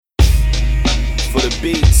for the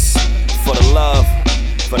beats, for the love,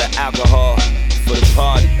 for the alcohol, for the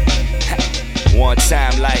party. One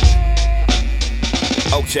time like,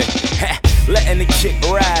 okay. Letting the kick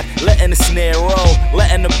ride, letting the snare roll,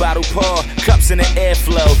 letting the bottle pour, cups in the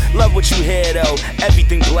airflow. Love what you hear though,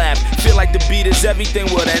 everything blap. Feel like the beat is everything,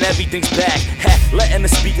 well then everything's back. Letting the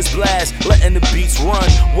speakers blast, letting the beats run.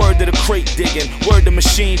 Word to the crate digging, word to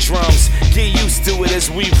machine drums. Get used to it as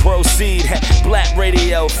we proceed. Blap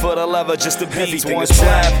radio for the lover, just the beats. Everything is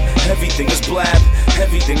blap, everything is blap,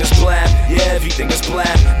 everything is blap. Yeah, everything is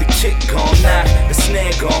blap. The kick gon' knock, the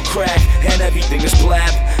snare gon' crack, and everything is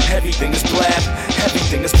blap, everything is blap,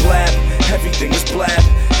 everything is blap, everything is blap,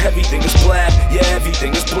 everything is blap, yeah,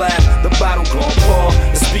 everything is blap. The bottle gon' pour,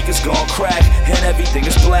 the speakers gon' crack, and everything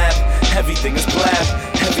is blap, everything is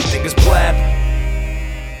blap, everything is blap.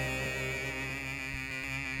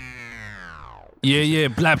 Yeah,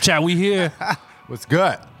 Blap Chat, we here. What's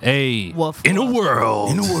good? Hey, Woof, in a woof. world.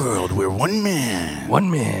 In a world where one man. One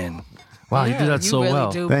man. Wow, you did that so really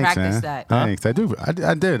well. Do Thanks, practice man. that. Thanks. I do.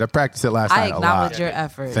 I did. I practiced it last I night a lot. acknowledge your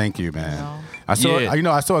effort. Thank you, man. You know? I saw.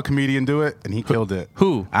 Yeah. I saw a comedian do it, and he killed it.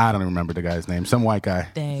 Who? I don't remember the guy's name. Some white guy.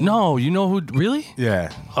 Dang. No, you know who? Really? Yeah.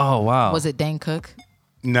 Oh, wow. Was it Dane Cook?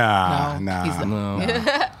 Nah. He's the-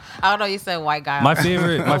 No. I don't know. You said white guy. My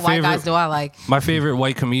favorite, What white guys do I like? my favorite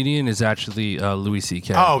white comedian is actually Louis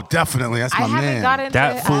C.K. Oh, definitely. That's my I haven't man. gotten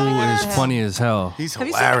that fool is funny. funny as hell. He's Have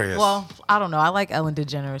you seen hilarious. it? Well, I don't know. I like Ellen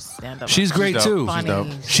DeGeneres stand up. She's great dope. too. Funny.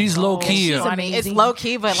 funny. She's low key. She's amazing. It's low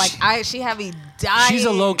key, but like she had me dying. She's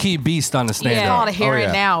a low key beast on the stand It's Yeah. called up. Here yeah.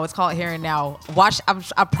 and Now. It's called Here and Now. Watch.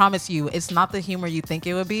 I promise you, it's not the humor you think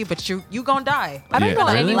it would be, but you gonna die. I don't Yeah, know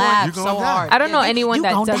really? anyone. Laugh You so gonna die. hard. I don't know Yeah, anyone you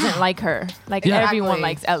that gonna doesn't die. like her. Like Yeah. everyone Exactly.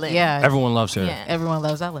 likes Ellen. Yeah. Everyone loves her. Yeah. Everyone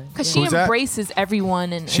loves Ellen. Because Yeah. she Who's that? embraces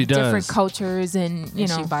everyone and She different does. cultures and you And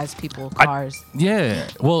know. she buys people cars. Yeah.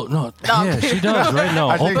 Well, no. Yeah, she does, right? No,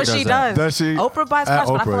 I think- Oprah But does she that. does. Does she? Oprah buys cars,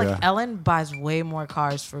 but I feel Oprah, like yeah. Ellen buys way more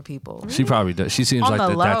cars for people. She probably does. She seems On like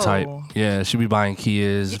the that type. low. Yeah, she be buying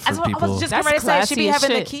Kias That's for what I people. was just That's getting ready to say. She be classy as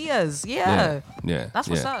having shit. the Kias. Yeah. yeah. That's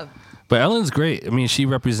what's yeah. up. But Ellen's great. I mean, she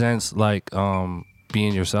represents like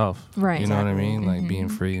being yourself. Right. You know what I Exactly. mean? Like being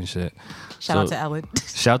free and shit. Shout out to Ellen.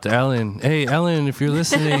 Shout to Ellen. Hey, Ellen, if you're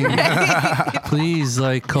listening, please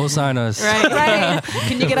like co-sign us. Right.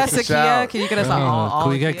 Can you get us a Kia? Shout. Can you get us all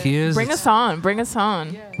Can we get Kias? Bring us on. Bring us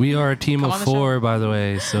on. We are a team Come of on the show. 4, by the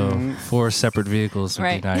way. So 4 separate vehicles would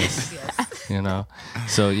Right. be nice. You know.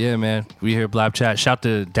 So yeah, man. We here Blap Chat. Shout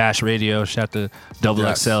to Dash Radio. Shout to Double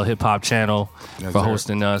Yes. XL Hip Hop Channel Yes, for sir.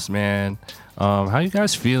 hosting us, man. How you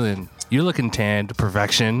guys feeling? You're looking tan to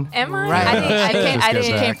perfection. Am I? Right. I Just didn't.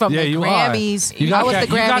 get Came from Yeah, the you are. Grammys. You got How was that,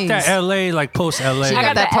 the Grammys? You got that LA, like post LA. She I got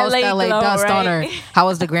got that the post LA LA glow, dust on her. right? How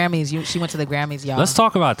was the Grammys? She went to the Grammys, y'all. Let's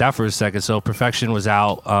talk about that for a second. So Perfection was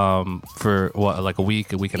out for what, like a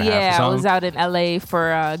week and a half or Yeah, I something? was out in LA for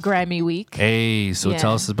Grammy week. Hey, so Yeah.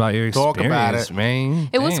 tell us about your Talk experience, about it. man.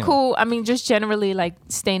 It was Damn. cool. I mean, just generally like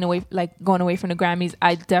staying away, like going away from the Grammys.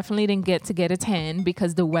 I definitely didn't get to get a tan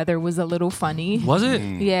because the weather was a little funny. Was it?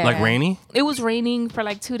 Yeah. Like rainy? It was raining for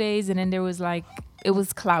like 2 days, and then there was like it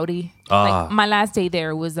was cloudy. Ah. Like my last day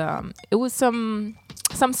there was it was some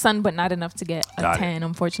sun, but not enough to get a Got it. tan,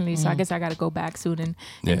 unfortunately. So I guess I got to go back soon and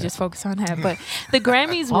Yeah. just focus on that. But the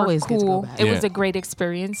Grammys were Always good to go cool. back. It was Yeah. a great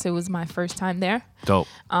experience. It was my first time there. Dope.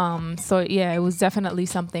 So yeah, it was definitely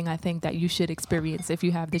something I think that you should experience if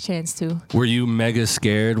you have the chance to. Were you mega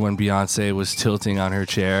scared when Beyonce was tilting on her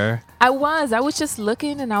chair? I was just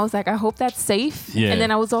looking and I was like, I hope that's safe. Yeah. And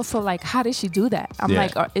then I was also like, how did she do that? I'm Yeah.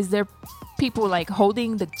 like, is there people like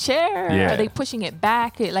holding the chair? Yeah. Are they pushing it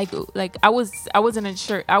back? I was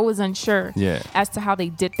unsure Yeah. as to how they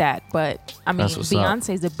did that. But I mean, That's what's up.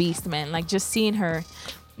 Beyonce's a beast, man. Like just seeing her,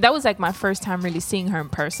 that was like my first time really seeing her in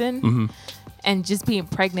person. Mm-hmm. And just being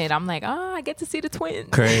pregnant, I'm like, I get to see the twins.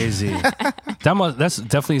 Crazy. That's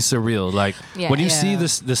definitely surreal. Like Yeah. when you Yeah. see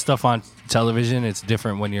this stuff on television, it's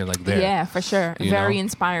different when you're like there. Yeah, for sure. You Very know?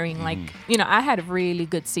 inspiring. Like, I had really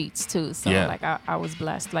good seats too. So Yeah. like I was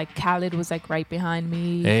blessed. Like Khaled was like right behind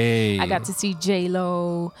me. Hey. I got to see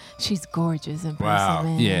J-Lo. She's gorgeous in person, Wow.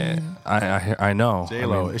 man. Yeah, I know. J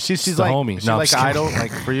Lo. I mean, She's the like homie. Is she No, I'm like just kidding. idol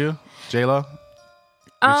like for you, J Lo.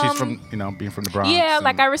 She's from being from the Bronx. Yeah, and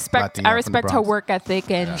like I respect Latina from the her Bronx. work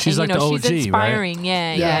ethic and, She's and, like the she's OG, right? inspiring.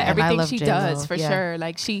 Yeah, Yeah, and I everything love she J-Lo. does for Yeah. sure.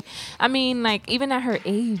 Like like even at her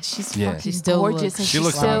age, she's Yeah. fucking She still gorgeous looks- and She she's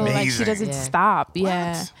looks still like she amazing. doesn't Yeah. stop.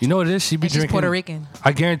 Yeah. You know what it is? She be And she's drinking. Puerto Rican.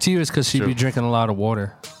 I guarantee you, it's because she be True. drinking a lot of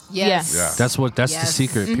water. Yes. Yeah. That's the Yes.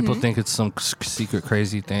 secret. Mm-hmm. People think it's some secret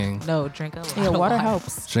crazy thing. No, drink a lot. Yeah, of water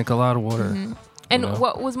helps. Drink a lot of water. And you know?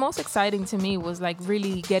 what was most exciting to me was like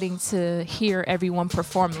really getting to hear everyone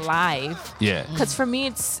perform live. Yeah. Because for me,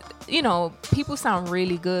 it's, you know, people sound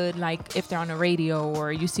really good, like if they're on the radio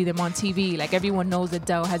or you see them on TV. Like everyone knows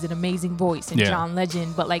Adele has an amazing voice and Yeah. John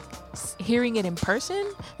Legend, but like hearing it in person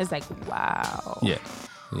is like, wow. Yeah.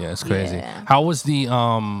 Yeah, it's crazy. Yeah. How was the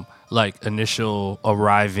like initial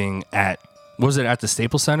arriving at, was it at the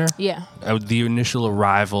Staples Center? Yeah. The initial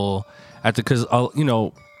arrival at the, because you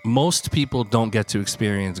know, most people don't get to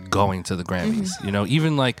experience going to the Grammys. Mm-hmm. You know,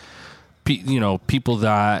 even like you know, people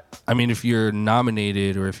that, I mean, if you're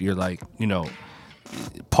nominated or if you're like, you know,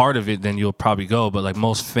 part of it, then you'll probably go, but like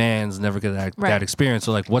most fans never get that, Right. that experience.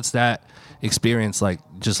 So like, what's that experience like,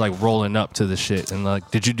 just like rolling up to the shit? And like,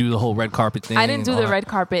 did you do the whole red carpet thing? I didn't do all the that? red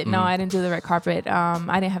carpet. No, I didn't do the red carpet.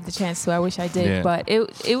 I didn't have the chance to. I wish I did. Yeah. But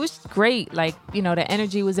it was great. Like, you know, the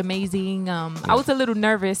energy was amazing. I was a little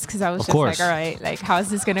nervous because I was Of just course. like, all right, like, how is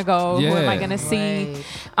this going to go? Who am I Yeah. going to see?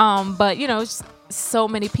 Right. But, you know, it's so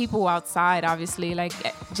many people outside, obviously. Like,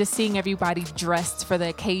 just seeing everybody dressed for the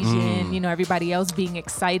occasion, you know, everybody else being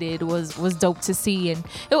excited was dope to see. And,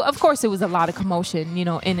 of course, it was a lot of commotion, you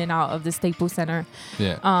know, in and out of the Staples Center.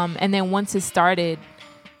 Yeah. And then once it started,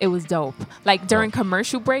 it was dope. Like during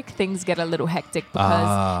commercial break, things get a little hectic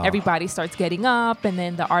because everybody starts getting up, and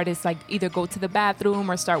then the artists like either go to the bathroom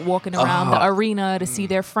or start walking around the arena to see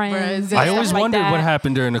their friends. and I stuff always like wondered that. what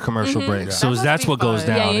happened during the commercial break. So That must that's be what goes fun.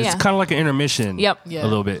 down. Yeah, yeah, It's yeah. kind of like an intermission. Yep. Yeah. A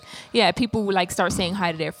little bit. Yeah, people would like start saying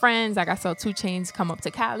hi to their friends. Like I saw 2 Chainz come up to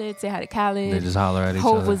Khaled, say hi to Khaled. They just holler at each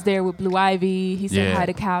Hove other. was there with Blue Ivy. He said Yeah. hi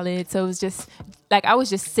to Khaled. So it was just like I was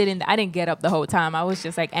just sitting. I didn't get up the whole time. I was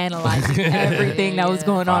just like analyzing everything that was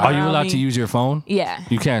going on. Are you around allowed me. to use your phone? Yeah.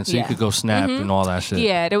 You can, so you Yeah. could go snap and all that shit.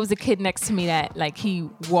 Yeah, there was a kid next to me that like he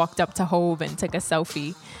walked up to Hove and took a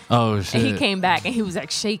selfie. Oh shit. And he came back and he was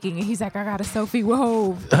like shaking and he's like, I got a selfie with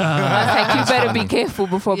Hove. I was like, you better be careful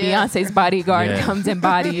before Yeah. Beyonce's bodyguard Yeah. comes and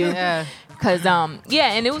body you. Yeah. Cause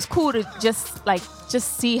yeah, and it was cool to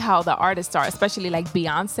just see how the artists are, especially like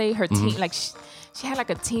Beyonce, her team, like she had like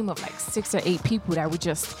a team of like 6 or 8 people that were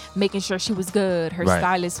just making sure she was good. Her Right.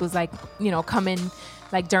 stylist was like, you know, coming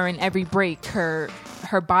like during every break, her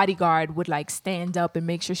bodyguard would like stand up and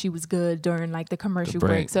make sure she was good during like the commercial break.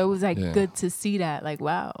 break. So it was like Yeah. good to see that. Like,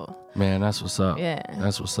 wow. Man, that's what's up. Yeah.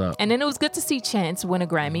 That's what's up. And then it was good to see Chance win a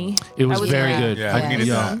Grammy. It was That very yeah. good. Yeah, we needed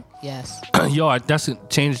yo, that. Yes. yo, that's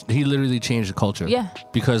changed. He literally changed the culture. Yeah.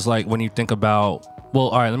 Because like when you think about, well,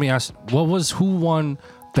 all right, let me ask, who won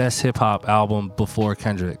best hip hop album before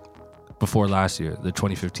Kendrick, before last year, the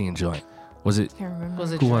 2015 joint? Was it? Can't remember.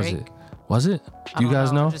 Was it Who Drake? was it? Was it? I Do you don't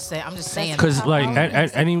guys know? I'm just saying. Because like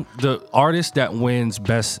any the artist that wins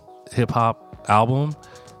best hip hop album,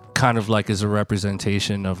 kind of like is a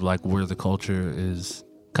representation of like where the culture is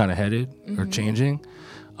kind of headed or changing.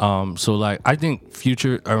 So like I think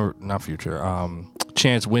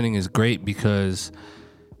Chance winning is great because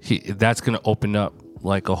that's gonna open up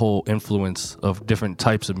like a whole influence of different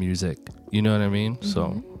types of music. You know what I mean?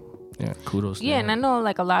 So yeah, kudos. to Yeah, him. and I know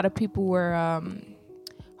like a lot of people were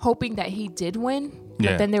hoping that he did win.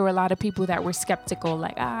 Yeah. But then there were a lot of people that were skeptical,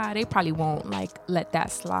 like, they probably won't like let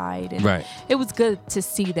that slide. And Right. it was good to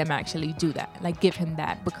see them actually do that, like give him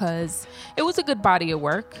that, because it was a good body of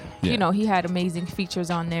work. Yeah. You know, he had amazing features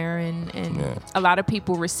on there, and Yeah. a lot of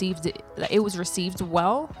people received it. Like, it was received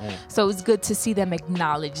well. So it was good to see them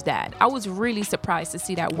acknowledge that. I was really surprised to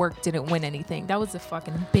see that Work didn't win anything. That was a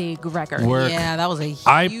fucking big record. Work. Yeah, that was a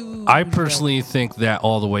huge. I personally think that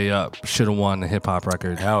All the Way Up should have won the hip hop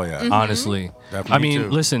record. Hell yeah. Honestly, Definitely I mean, too.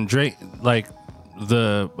 listen, Drake, like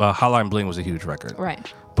the Hotline Bling was a huge record, Right.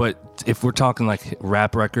 but if we're talking like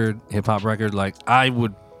rap record, hip hop record, like I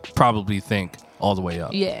would probably think All the Way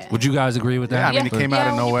Up. Yeah. Would you guys agree with Yeah, I that? mean, it Yeah. came out of Yeah,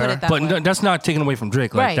 when you put nowhere. it that But way. no, that's not taken away from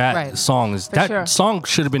Drake. Like Right, that right. song is sure. song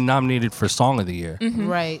should have been nominated for Song of the Year.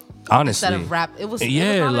 Right. Honestly, Instead of rap, it was. Yeah, it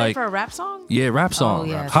was nominated like- for a rap song. yeah, rap song.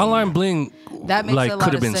 yeah, Hotline Bling, That makes like a lot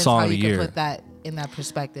could have of been sense Song how of the you could Year. put that in that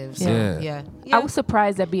perspective. So, Yeah. yeah. I was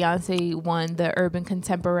surprised that Beyonce won the urban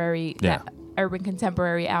contemporary Yeah. that urban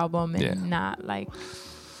contemporary album and Yeah. not like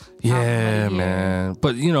Yeah, Yeah. man.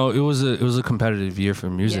 But you know, it was a competitive year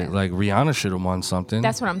for music. Yeah. Like Rihanna should have won something.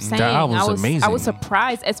 that's what I'm saying. That was I was amazing. I was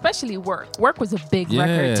surprised, especially Work. Work was a big Yeah,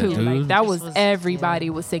 record too. dude. Like that was was-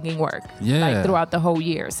 everybody was singing Work. Yeah. Like throughout the whole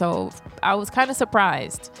year. So I was kind of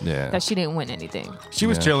surprised Yeah. that she didn't win anything. She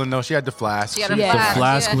was Yeah. chilling though. She had the flask. She had a Yeah. The flask.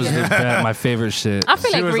 Flask Yeah. was my favorite shit. I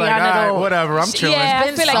feel She like was Rihanna like, "All right, though. whatever, I'm chilling." Yeah, I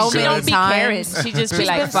It's feel been like so she many don't be caring. times. She just be She's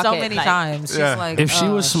like, been fuck so it. many Like, times. She's Yeah. like, If she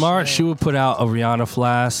oh, was smart, shit. she would put out a Rihanna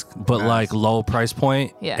flask, but like low price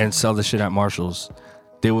point, Yeah. and sell the shit at Marshalls.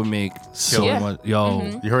 they would make so Yeah. much.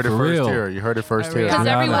 Yo, You heard it for first real. here. You heard it first For here. real. 'Cause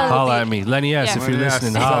everyone would Holla be- at me, Lenny S. Yeah. If you're Lenny S.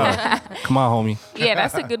 listening, holla. Come on, homie. Yeah,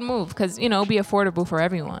 that's a good move because it'll be affordable for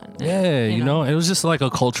everyone. Yeah, you know, it was just like a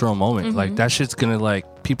cultural moment. Like that shit's gonna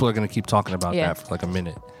like people are gonna keep talking about Yeah. that for like a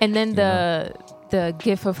minute. And then the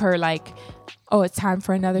gif of her like, oh, it's time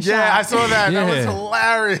for another shot. Yeah, I saw that. That was Yeah.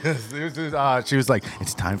 hilarious. It was just, she was like,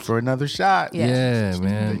 "It's time for another shot." Yeah. Yeah,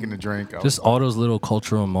 man. Taking a drink. Just all those little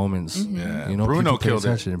cultural moments. Yeah. You know, Bruno people pay killed it.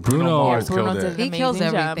 attention. Bruno Bruno Mars Bruno killed did it. an He kills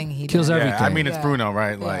amazing job. everything he Kills does. everything. Yeah, I mean, it's Yeah. Bruno,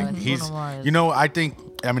 right? Yeah, Like, Bruno he's, Mars. you know, I think,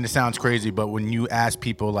 I mean, it sounds crazy, but when you ask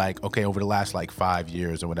people, like, okay, over the last, like, 5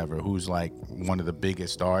 years or whatever, who's, like, one of the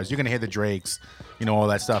biggest stars, you're going to hear the Drakes, you know, all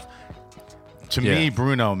that stuff. To Yeah. me,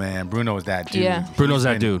 Bruno, man, Bruno is that dude. Yeah. Bruno's He's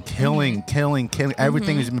that been dude. Killing.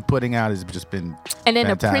 Everything he's been putting out has just been And then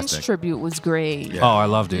fantastic. the Prince tribute was great. Yeah. Oh, I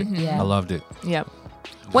loved it. Yeah. I loved it. Yep.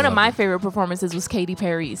 One of Love my it. favorite performances was Katy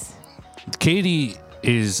Perry's. Katie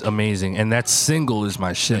is amazing, and that single is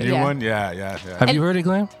my shit. New Yeah. one? Yeah. Have you heard it,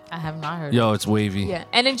 Glam? I have not heard. Yo, it's wavy. Yeah.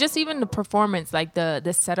 And then just even the performance, like the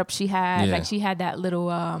setup she had, Yeah. like she had that little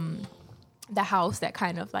the house that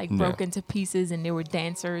kind of like broke into pieces and there were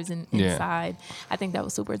dancers Yeah. inside. I think that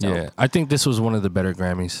was super dope. Yeah, I think this was one of the better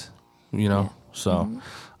Grammys, you know. So,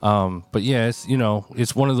 but yeah, it's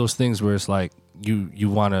it's one of those things where it's like you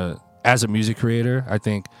want to, as a music creator, I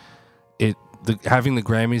think having the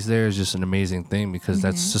Grammys there is just an amazing thing because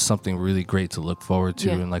that's just something really great to look forward to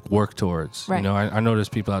Yeah. and like work towards. Right. You know, I know there's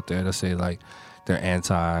people out there that say like they're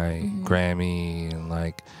anti Grammy and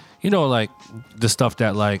like like the stuff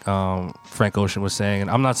that like Frank Ocean was saying,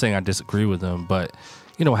 and I'm not saying I disagree with him, but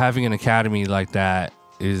having an academy like that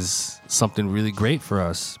is something really great for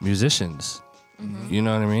us musicians. You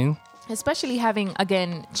know what I mean? Especially having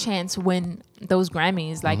again chance win those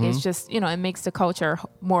Grammys, like it's just it makes the culture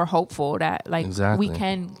more hopeful that like Exactly. we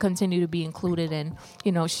can continue to be included and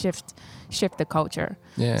shift the culture.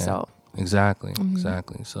 Yeah. So exactly.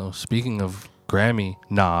 So speaking of Grammy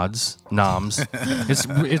noms,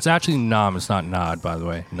 it's actually nom. It's not nod, by the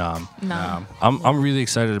way. Nom. no. I'm really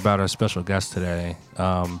excited about our special guest today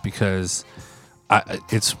because I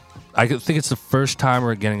think it's the first time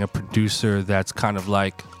we're getting a producer that's kind of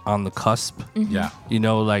like on the cusp. Yeah.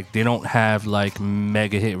 Like they don't have like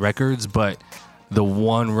mega hit records, but the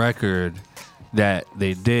one record that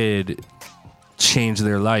they did changed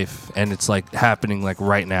their life, and it's like happening like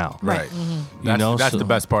right now. Right. That's the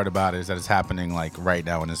best part about it is that it's happening like right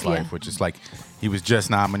now in his life, Yeah. which is like he was just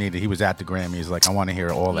nominated. He was at the Grammys. Like, I want to hear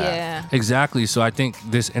all that. Yeah. Exactly. So I think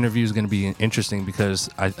this interview is going to be interesting because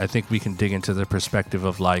I think we can dig into the perspective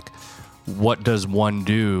of like, what does one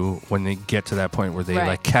do when they get to that point where they Right.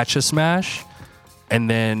 like catch a smash, and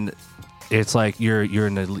then it's like you're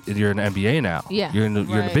in an NBA now. Yeah. You're in the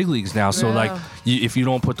Right. big leagues now. So like, if you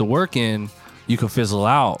don't put the work in, you can fizzle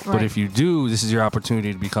out. But Right. if you do, this is your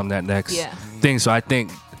opportunity to become that next Yeah. thing. So I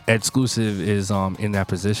think Edsclusive is in that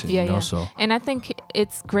position. Yeah, you know. yeah. So And I think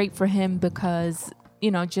it's great for him because,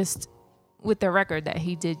 just with the record that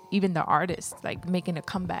he did, even the artists, like making a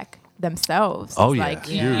comeback themselves. Oh, It's yeah. Like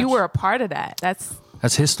Huge. you were a part of that. That's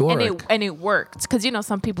historic. and it worked because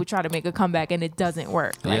some people try to make a comeback and it doesn't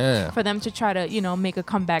work. Like, Yeah. For them to try to make a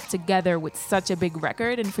comeback together with such a big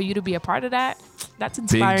record and for you to be a part of that, that's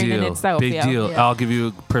Big inspiring deal. in itself. Big yeah. deal. Yeah. I'll give you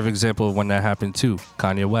a perfect example of when that happened too.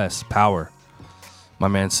 Kanye West, Power. My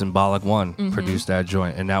man Symbolic One produced that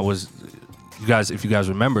joint, and that was, if you guys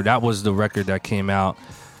remember, that was the record that came out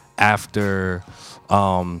after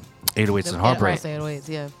 808s and Heartbreak. 808s,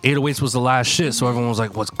 yeah. 808s was the last shit, so everyone was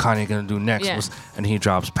like, "What's Kanye gonna do next?" Yeah. And he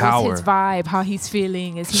drops What's Power. his vibe? How he's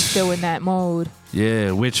feeling? Is he still in that mode?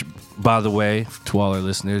 Yeah, which, by the way, to all our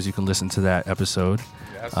listeners, you can listen to that episode.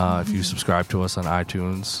 If you subscribe to us on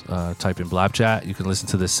iTunes, type in Blap Chat, you can listen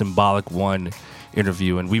to the Symbolic One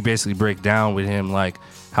interview, and we basically break down with him like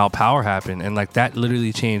how Power happened, and like that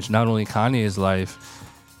literally changed not only Kanye's life,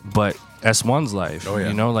 but S1's life. Oh, yeah.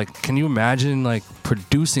 You know, like, can you imagine like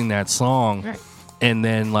producing that song, Right. and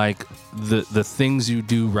then like the things you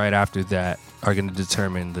do right after that are going to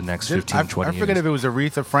determine the next 15, 20 I years. forget if it was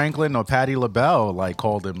Aretha Franklin or Patti LaBelle like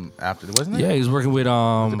called him after, wasn't it? Yeah, he's working with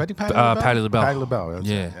Patti Patti LaBelle. Patti LaBelle. That's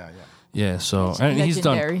Yeah. it. Yeah. Yeah, so and he's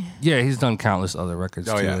Legendary. he's done countless other records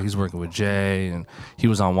Oh, too. yeah. He's working with Jay, and he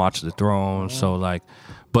was on Watch the Throne. So like,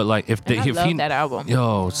 but like if And I if love he that album.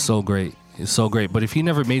 yo, it's so great, it's so great. But if he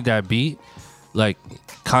never made that beat, like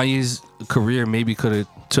Kanye's career maybe could have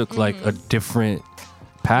took like a different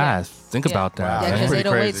path. Think Yeah. about that. Wow. Yeah, man. because pretty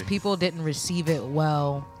 808s, crazy. people didn't receive it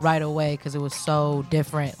well right away because it was so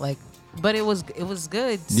different. Like, but it was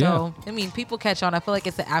good. So I mean, people catch on. I feel like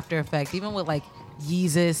it's the after effect, even with like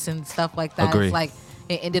Yeezus and stuff like that. Agree. It's like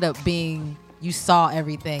it ended up being you saw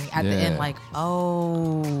everything at the Yeah. end, like,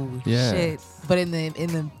 oh Yeah. shit. But in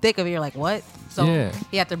the thick of it, you're like, what? So Yeah.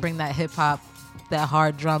 he had to bring that hip hop, that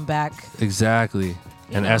hard drum back. Exactly.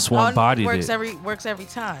 And You know? S1 bodied works it. Works every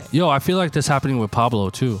time. Yo, I feel like that's happening with Pablo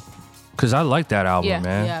too, cause I like that album, Yeah.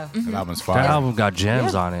 man. Yeah, That album's fire. That album got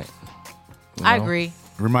gems on it. You I know? agree.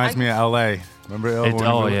 Reminds me of L.A. Remember L.A.?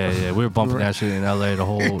 Oh yeah. We were bumping that shit in LA the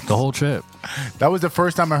whole trip. That was the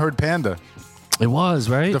first time I heard Panda. It was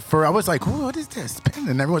right. I was like, "Ooh, what is this?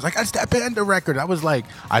 Panda?" And everyone's like, "That's that Panda record." I was like,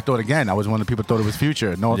 I thought one of the people thought it was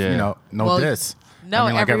Future. No, Yeah. no diss. No, I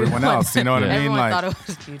mean, like everyone else. You know what I mean? Everyone Like, thought it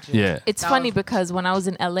was Future. Yeah. It's That funny was- because when I was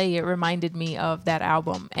in LA, it reminded me of that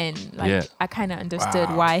album, and like Yeah. I kind of understood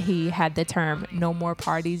why he had the term "no more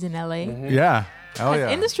parties in LA." yeah, hell 'Cause yeah,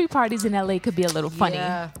 industry parties in LA could be a little funny.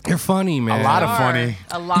 Yeah. You're funny, man. a lot of Are funny.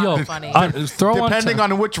 A lot Yo, of funny. throw Depending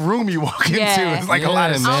on. on which room you walk into, Yeah. it's like a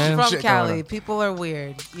lot of Yeah, man. I'm from shit going Cali. on. People are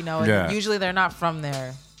weird, you know. And Yeah. usually they're not from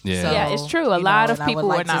there. Yeah. So, Yeah, it's true. A you lot know, of and I would people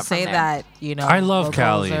like are not to say from there. that. You know, I love locals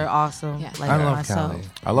Cali. are awesome. Yeah. Like I love myself. Cali.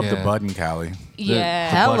 I love the Yeah. bud in Cali. Yeah.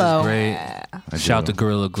 The bud is Hello. great. I Shout do. to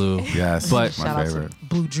Gorilla Glue. Yes, But- my Shout out favorite. to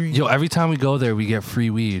Blue Dream. Yo, every time we go there, we get free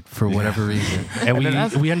weed for whatever reason, and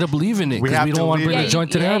we end up leaving it We because have we to don't want to leave bring it. the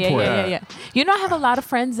joint to the airport. Yeah. You know, I have a lot of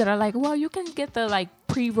friends that are like, well, you can get the like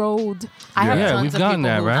pre-rolled. I have Yeah, tons we've of gotten people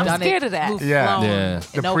that, who've right? done I'm scared of that. who've Yeah. flown, Yeah.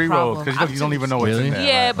 The no pre-roll problem. because you don't even know what's Really? in there.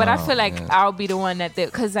 Yeah, right? but I Oh, feel like yeah. I'll be the one that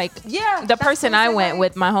because like Yeah, the that's person the I same went way.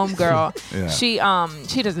 with, my homegirl, Yeah.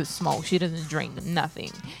 she doesn't smoke, she doesn't drink,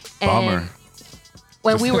 nothing. Bummer. And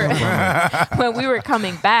when we were when we were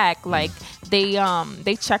coming back, like they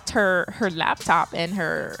checked her laptop and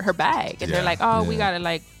her bag, and Yeah. they're like, oh, we Yeah. gotta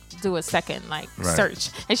like do a second like Right. search,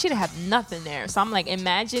 and she didn't have nothing there. So I'm like,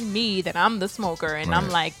 imagine me that I'm the smoker, and I'm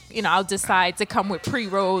Right. like, you know, I'll decide to come with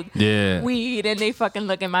pre-rolled Yeah. weed, and they fucking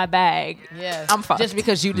look in my bag. Yeah, I'm fucked. just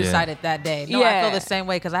because you Yeah. decided that day. No, I Yeah. feel the same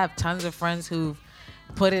way because I have tons of friends who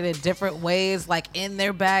put it in different ways, like in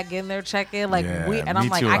their bag, in their check-in, like Yeah, and me I'm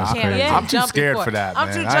like, too. I I'm can't. crazy. I'm too jump scared before. for that, I'm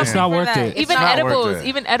man. too I jumpy am. It's not for worth that. it. It's Even not worth edibles, it.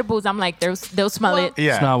 even edibles, I'm like, they'll smell Well, it.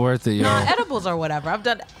 Yeah. It's not worth it, yo. No, edibles or whatever. I've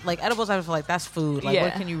done like edibles. I feel like that's food. Like, Yeah.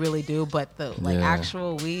 what can you really do? But the like Yeah.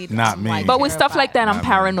 actual weed, Not I'm, me. like, But with stuff like that, I'm Not me.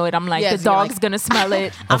 paranoid. I'm like, Yes, the you're dog's like- gonna smell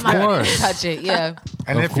it. Of I'm not gonna course. touch it. Yeah,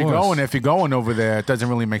 And Of if you're course. going over there, it doesn't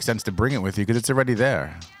really make sense to bring it with you because it's already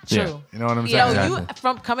there. Yeah. true. You know what I'm You know, saying? you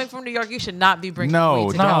Exactly. coming from New York, you should not be bringing No,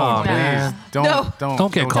 weed to no, No, please, man. don't, No.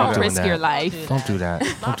 Don't get caught Don't doing risk that. your life. Don't do that.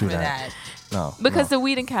 Not Don't do for that. No. Because the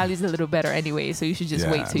weed in Cali is a little better anyway, so you should just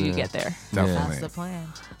Yeah, wait till you yeah. get there. Definitely. That's the plan.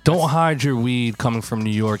 Don't hide your weed coming from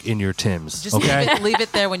New York in your Timbs. Just Okay. leave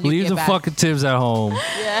it there when you Leave get the back. fucking Timbs at home.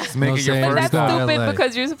 Yeah. Make No it your saying. But first that's Go to time. stupid LA.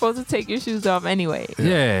 because you're supposed to take your shoes off anyway.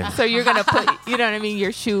 Yeah. So you're gonna put, you know what I mean,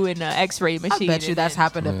 your shoe in an X-ray I machine. bet you and that's then-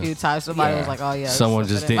 happened a few times. Somebody Yeah. was like, "Oh yeah." Someone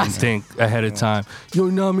just didn't think ahead of time. Yo,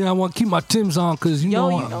 you know what I mean? I want to keep my Timbs on because, Yo,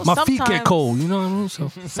 you know, my feet get sometimes- cold. You know what I mean?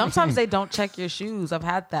 So, Sometimes they don't check your shoes. I've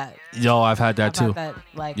had that. yo, I've had that I've too. had that.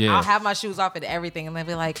 Like, Yeah. I'll have my shoes off and everything, and they'll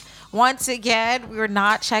be like, "Once again, we're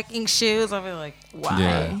not checking shoes." I'll be like, Why?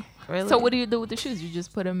 Yeah. "Really?" So what do you do with the shoes? You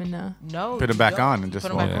just put them in the No, Put it you back don't. on and just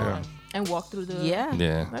put them back walk on. and walk through the. Yeah.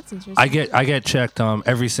 Yeah. That's interesting. I get checked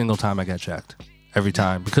every single time I get checked. Every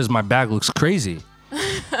time. Because my bag looks crazy.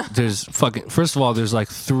 There's first of all, there's like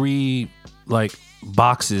 3 like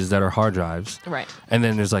boxes that are hard drives. right. And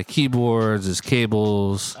then there's like keyboards, there's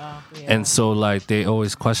cables. Yeah. And so like they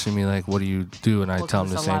always question me like, what do you do? And I Well, tell them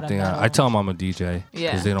the 'cause it's a same lot of thing. metal. I tell them I'm a DJ because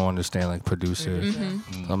Yeah. they don't understand like producer.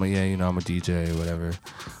 Mm-hmm. So I'm like, yeah, you know, I'm a DJ or whatever.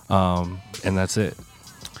 And that's it.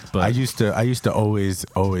 But I used to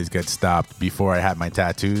always get stopped before I had my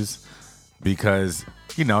tattoos because,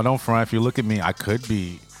 you know, don't front. If you look at me, I could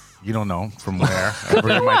be, you don't know from where.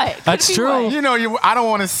 What? That's Could be true. what? You know, I don't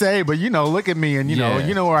want to say, but you know, look at me and you Yeah.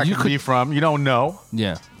 know where I You could could- be from. You don't know.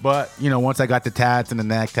 yeah. But, you know, once I got the tats and the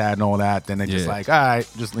neck tat and all that, then they just Yeah. like, all right,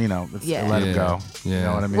 just, you know, let's Yeah. let Yeah. it go. You Yeah.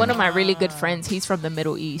 know what I mean? One of my really good friends, he's from the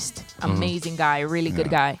Middle East. Amazing guy, really good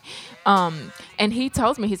guy. And he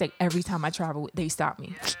tells me, he's like, every time I travel, they stop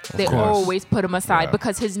me. They course. always put him aside Yeah.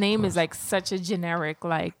 because his name is like such a generic,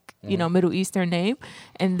 like, you know, Middle Eastern name.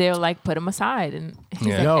 And they'll like put him aside. And he's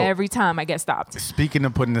Yeah. like, Yo. every time I get stopped. Speaking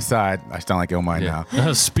of putting aside, I sound like llmind now.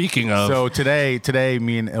 Yeah. Speaking of, So today,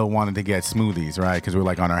 me and Ill wanted to get smoothies, right? Because we're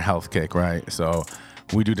like on our health kick, right? So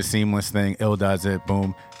we do the seamless thing. Ill does it.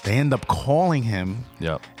 Boom. They end up calling him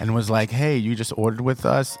Yep. and was like, "Hey, you just ordered with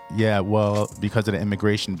us? Yeah. Well, because of the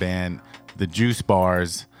immigration ban, the juice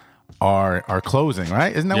bars are closing,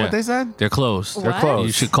 right? Isn't that Yeah. what they said? They're closed. They're What? closed.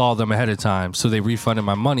 You should call them ahead of time. So they refunded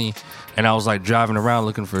my money, and I was like driving around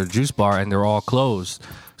looking for a juice bar, and they're all closed.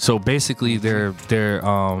 So basically, they're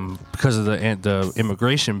because of the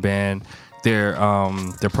immigration ban, they're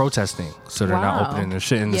protesting, so they're not Wow. opening their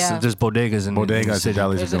shit. And Yeah. there's bodegas in the Bodegas city.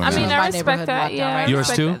 and delis There's are a- going I mean, down. I My respect neighborhood that. lockdown Yeah, right I now. Yours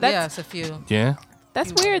respect too? that. Yeah, it's a few. Yeah,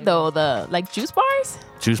 That's weird though. The like juice bars.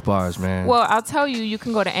 juice bars, man. Well, I'll tell you, you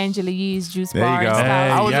can go to Angela Yee's juice There you bar. go. and Hey,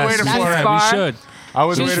 style. I was waiting yes, for yeah, it. we Bar. should. I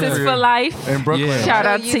was Juices waiting for for you. life. In Brooklyn. Yeah. Shout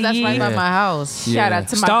out Yes, to that's Yee. right by Yeah. my house. Shout out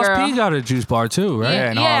to my Styles girl. P got a juice bar too, right?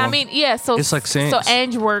 Yeah, in Yeah, I Harlem. mean, yeah. So It's like so Saints.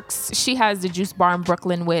 Ange works. She has the juice bar in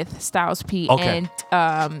Brooklyn with Styles P Okay.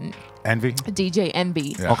 and Envy? DJ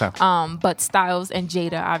Envy. Yeah. Okay. But Styles and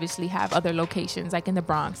Jada obviously have other locations like in the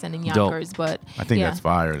Bronx and in Dope. Yonkers. But I think yeah. that's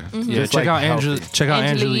fired. Yeah, Just check like out Angela. healthy. Check out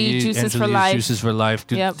Angela Angela Yee, Yee. Juices Angela for Yee's Life. Juices for Life.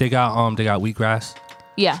 Dude, Yep. they got wheatgrass.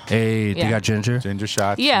 Yeah. Hey, they Yeah. got ginger. Ginger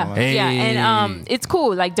shots. Yeah, and all that. Hey. yeah, and it's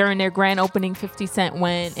cool. Like during their grand opening, 50 Cent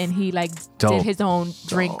went and he like Dope. did his own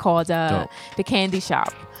drink called Dope. the Candy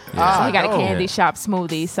Shop. Ah, So he got a dope. Candy Shop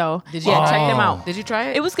smoothie. So Did you yeah, Oh. check them out. Did you try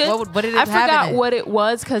it? It was good. What did it I have forgot in it? what it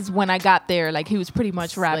was because when I got there, like he was pretty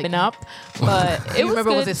much wrapping Like- up. But Do it you was remember?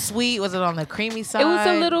 good. Was it sweet? Was it on the creamy side? It was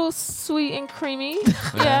a little sweet and creamy.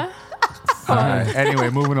 Yeah. All right. Anyway,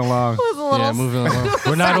 moving along. It was a little Yeah, moving along.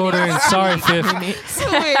 We're not ordering. Sorry, Fifth.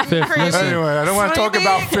 sweet and Fifth, creamy. listen. Anyway, I don't want to talk Sweetie.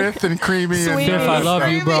 about Fifth and Creamy. And Fifth, I love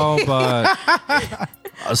you, bro, but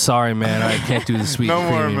sorry, man. I can't do the sweet No and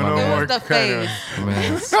more, creamy, man, my no It more.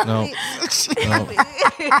 man. was the Kinda. face. Man,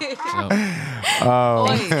 no.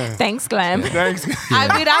 Thanks, Glam. Thanks.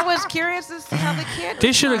 I mean, I was curious to see how the candy.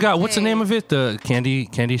 They should have got what's the name of it? The candy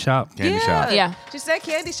shop. Candy shop. Yeah. She said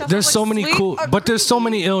candy shop. There's I'm so like, many sweet cool, or but there's so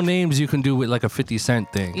creamy? many ill names you can do with like a 50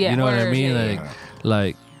 Cent thing. Yeah. You know what I Word, mean? yeah,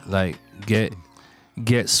 Like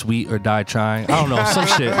get sweet or die trying. I don't know, some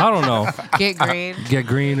shit. I don't know. Get green. Get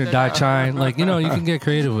green or die trying. Like, you know, you can get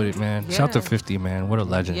creative with it, man. Shout to Yeah. 50, man. What a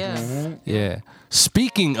legend. Yeah. Yeah.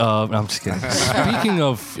 Speaking of, I'm just kidding. Speaking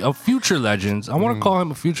of future legends, I want to call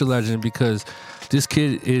him a future legend because this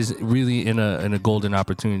kid is really in a golden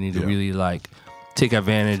opportunity to really like take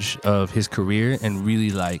advantage of his career and really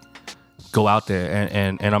like go out there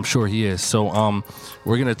and I'm sure he is. So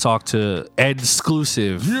we're gonna talk to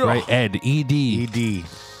Edsclusive, right? Ed ED.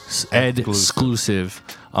 Edsclusive,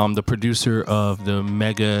 the producer of the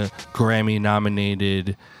mega Grammy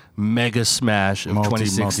nominated mega smash of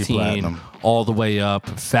 2016 multi-platinum. all the way up,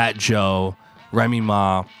 Fat Joe, Remy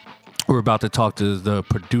Ma. We're about to talk to the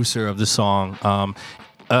producer of the song.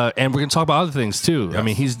 And we're going to talk about other things too. Yes. I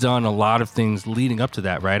mean, he's done a lot of things leading up to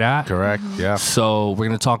that, right? At? Correct. Yeah. So we're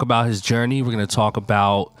going to talk about his journey. We're going to talk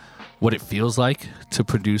about what it feels like to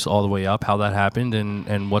produce all the way up, how that happened,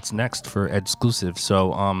 and what's next for Edsclusive.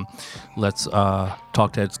 So let's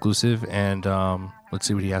talk to Edsclusive and let's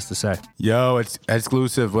see what he has to say. Yo, it's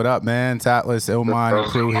Edsclusive. What up, man? It's Atlas, llmind, and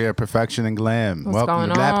crew here. Perfection and Glam. What's Welcome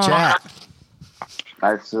to going Blap on? Chat.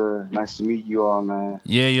 Nice to meet you all, man.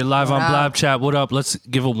 Yeah, you're live on Wow. Blap Chat. What up? Let's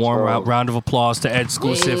give a warm Whoa. round of applause to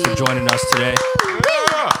Edsclusive for joining us today.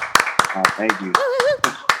 Thank you.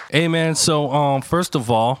 Hey, man. So, first of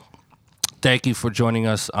all, thank you for joining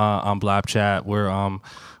us on Blap Chat.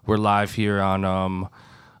 We're live here on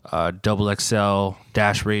Double XL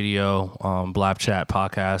Dash Radio, Blap Chat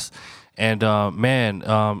podcast, and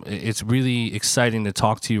it's really exciting to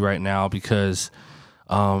talk to you right now because,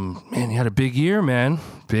 man, you had a big year, man.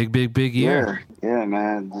 Big year. Yeah,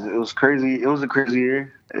 man. It was crazy. It was a crazy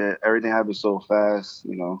year. Everything happened so fast.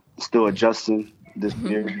 You know, still adjusting this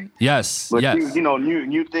year. Yes, But yes. you know,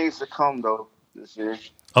 new things to come though this year.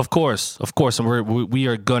 Of course, and we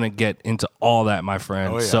are gonna get into all that, my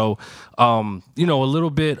friend. Oh, yeah. So, a little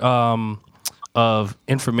bit of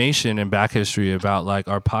information and back history about like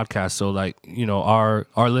our podcast. So, like, our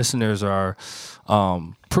listeners are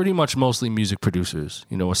pretty much mostly music producers.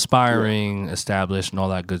 Aspiring, established, and all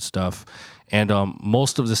that good stuff. And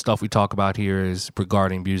most of the stuff we talk about here is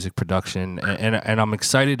regarding music production. And I'm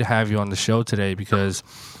excited to have you on the show today because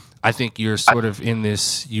I think you're sort of in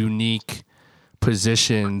this unique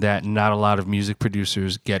position that not a lot of music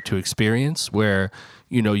producers get to experience, where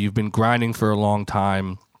you've been grinding for a long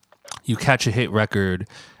time, you catch a hit record,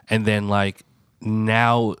 and then like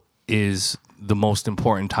now is the most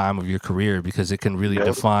important time of your career because it can really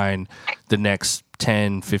define the next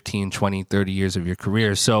 10, 15, 20, 30 years of your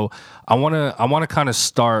career. So I want to kind of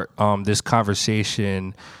start this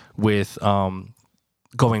conversation with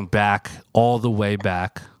going back, all the way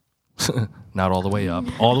back, not all the way up,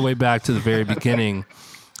 all the way back to the very beginning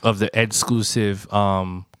of the Edsclusive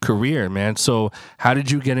career, man. So how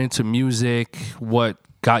did you get into music? What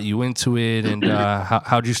got you into it? And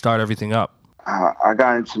how'd you start everything up? I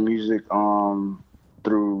got into music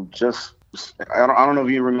through just I don't know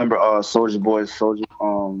if you remember Soulja Boy's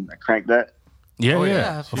Crank That. Yeah, Oh, yeah,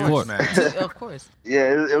 yeah, of course. man. Of course.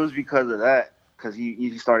 Yeah, it was because of that. because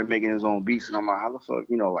he started making his own beats, and I'm like, how the fuck,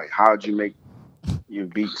 like, how'd you make your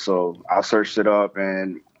beats? So I searched it up,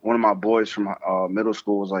 and one of my boys from middle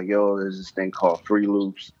school was like, yo, there's this thing called Free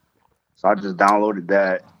Loops. So I just downloaded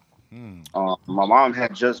that. My mom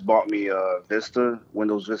had just bought me a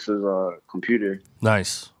Windows Vista's computer.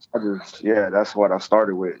 Nice. That's what I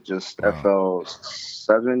started with. Just FL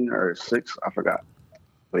 7 or 6, I forgot.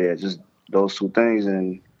 But yeah, just those two things.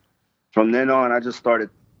 And from then on, I just started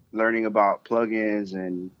learning about plugins,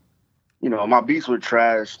 and my beats were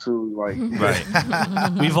trash too. Like,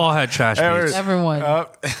 right. We've all had trash beats. Everyone.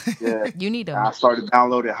 Yeah. You need them. I started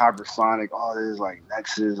downloading Hypersonic. All this like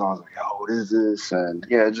Nexus. I was like, yo, what is this? And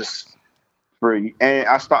yeah, just free. And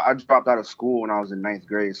I dropped out of school when I was in 9th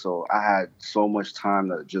grade, so I had so much time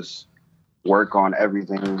to just work on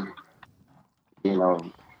everything. It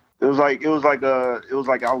was like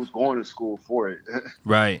I was going to school for it.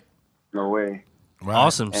 Right. No way. Right.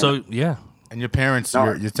 Awesome. So yeah. And your parents,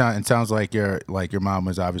 it sounds like your mom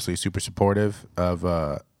was obviously super supportive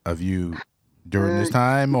of you during this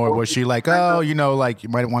time, or was she like, oh, like you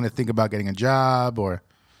might want to think about getting a job, or?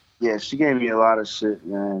 Yeah, she gave me a lot of shit,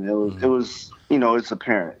 man. It was it's a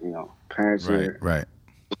parent, parents are right.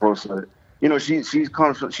 supposed to,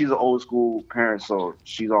 she's an old school parent, so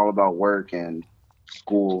she's all about work and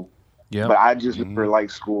school. Yeah. But I just never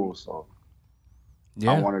liked school, so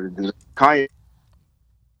I wanted to do Kanye.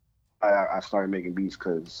 I started making beats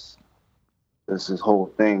because this whole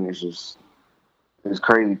thing is just it's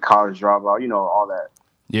crazy. College dropout, all that.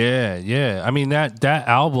 Yeah. I mean that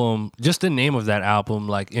album, just the name of that album,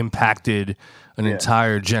 like impacted an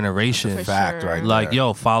entire generation. That's a fact, right? Like, there.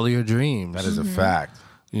 yo, follow your dreams. That is a fact.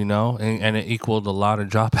 And it equaled a lot of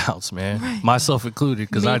dropouts, man. Myself included,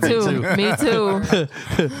 because I did too. Me too.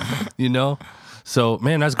 So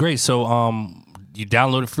man, that's great. So you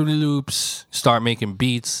downloaded Fruity Loops, start making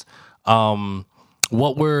beats.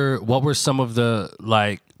 What were some of the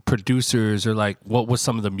like producers, or like what was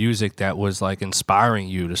some of the music that was like inspiring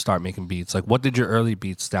you to start making beats? Like, what did your early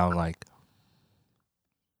beats sound like?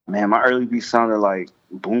 Man, my early beats sounded like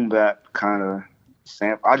boom bap kind of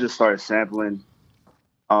sample. I just started sampling.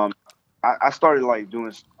 I started like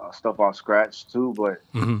doing stuff off scratch too, but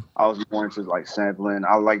I was more into like sampling.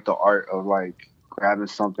 I like the art of like grabbing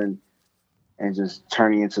something and just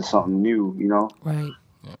turning into something new, Right.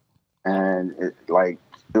 And it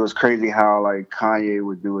was crazy how like Kanye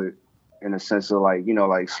would do it in a sense of like,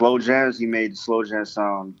 like slow jams. He made the slow jam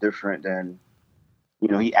sound different than,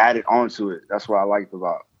 he added onto it. That's what I liked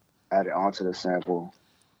about added onto the sample.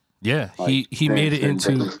 Yeah, like, he made it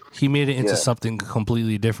into something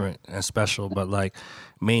completely different and special, but like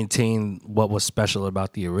maintain what was special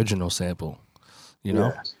about the original sample.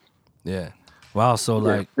 Yeah. Wow. So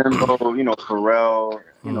like, Timbo, Pharrell,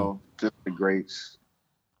 just the greats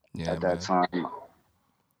at that time.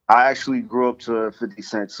 I actually grew up to 50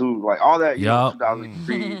 Cent too, like all that.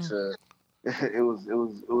 2003 to it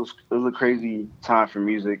was a crazy time for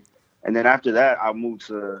music. And then after that, I moved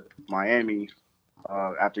to Miami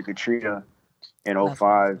after Katrina in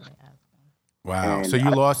 2005. Wow! And so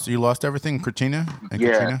you lost everything, Katrina?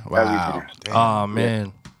 Katrina? Wow! Oh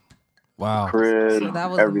man! Wow! Crib, so that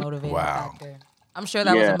was a motivating factor. I'm sure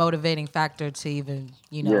that was a motivating factor to even,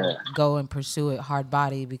 go and pursue it hard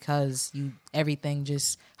body, because everything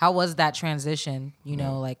just, how was that transition,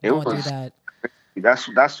 like going through that?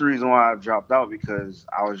 That's the reason why I dropped out, because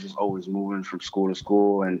I was just always moving from school to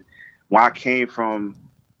school. And when I came from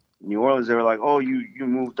New Orleans, they were like, oh, you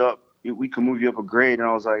moved up. We can move you up a grade. And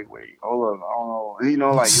I was like, wait, hold up. I don't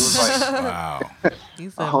know. Like, it was like, wow. You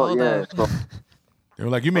said, hold up. So, they were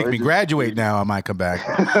like, you make me graduate now. I might come back.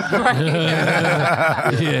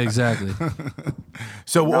 Yeah, exactly.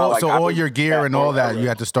 So all your gear and all that, you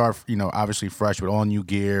had to start, obviously fresh with all new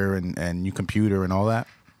gear and new computer and all that?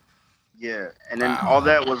 Yeah. And then all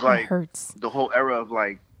that was like the whole era of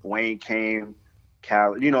like Wayne came,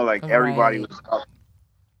 Khaled, like everybody was up.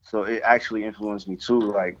 So it actually influenced me too,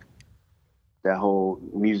 like that whole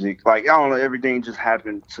music. Like, I don't know, everything just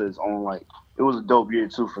happened to its own, like, it was a dope year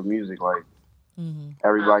too for music. Like,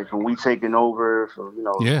 everybody from We Taking Over,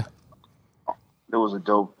 Yeah. It was a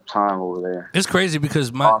dope time over there. It's crazy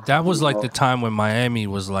because that was like the time when Miami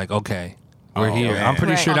was like, okay, we're here. Man. I'm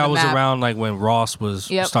pretty sure On that the was map. around like when Ross was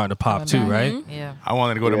starting to pop too, right? Yeah. I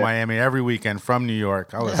wanted to go to Miami every weekend from New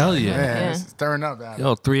York. I was Hell yeah. man, it's stirring up.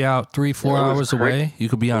 Yo, 4 hours away, you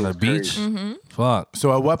could be on a beach. Fuck.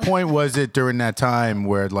 So at what point was it during that time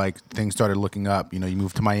where like things started looking up? You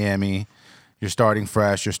moved to Miami, you're starting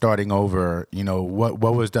fresh, you're starting over. What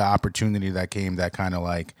was the opportunity that came that kind of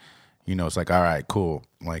like, it's like, all right, cool,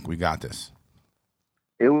 like we got this?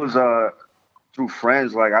 It was through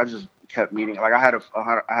friends. Like, I just kept meeting. Like I had a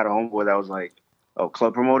homeboy that was like a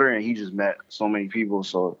club promoter, and he just met so many people.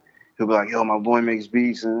 So he'll be like, "Yo, my boy makes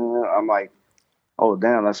beats," and I'm like, "Oh,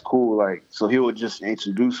 damn, that's cool." Like, so he would just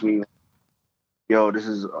introduce me. Yo, this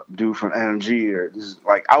is a dude from MG, or this is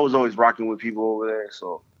like I was always rocking with people over there.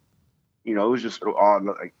 So, it was just through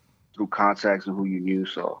contacts and who you knew.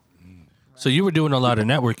 So you were doing a lot of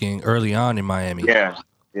networking early on in Miami. Yeah.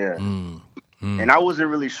 And I wasn't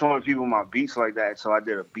really showing people my beats like that, so I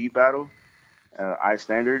did a beat battle, I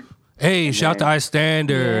Standard. Hey, shout to I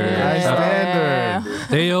Standard. Yeah. Standard.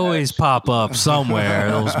 They always pop up somewhere.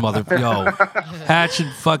 Those Hatch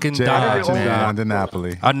and fucking Dodge, man. Down to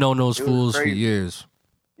Napoli. I've known those fools for years.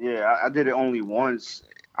 Yeah, I did it only once.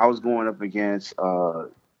 I was going up against who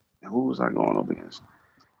was I going up against?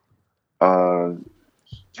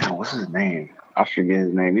 What's his name? I forget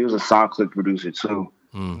his name. He was a SoundClick producer too.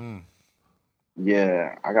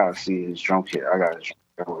 Yeah, I gotta see his drum kit. I got his drum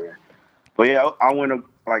kit over here. But yeah, I went up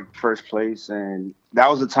like first place, and that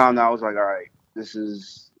was the time that I was like, all right, this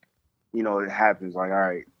is, it happens. Like, all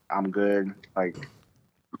right, I'm good. Like,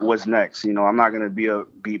 what's next? I'm not gonna be a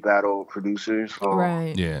beat battle producer. So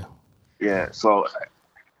right. Yeah. So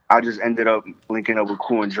I just ended up linking up with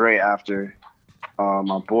Cool and Dre after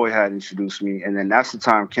my boy had introduced me, and then that's the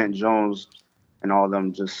time Kent Jones and all of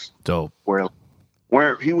them just dope. Where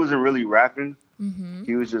he wasn't really rapping, Mm-hmm.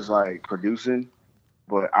 he was just like producing.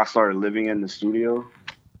 But I started living in the studio,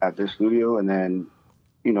 at their studio, and then,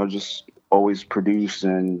 just always produced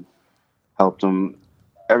and helped them.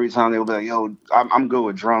 Every time they would be like, "Yo, I'm good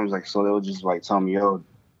with drums," like, so they would just like tell me, "Yo,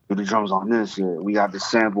 do the drums on this, or we got the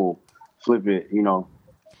sample, flip it,"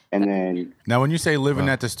 And then now, when you say living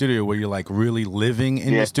at the studio, were you like really living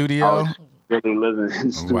in the studio? Really living in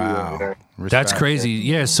the studio. Wow, that's crazy.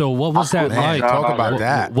 Yeah. So what was that like? Talk about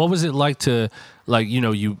that. What was it like to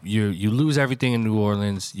you lose everything in New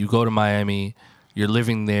Orleans, you go to Miami, you're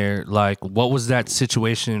living there. Like, what was that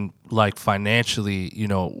situation like financially?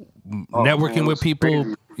 Networking with people,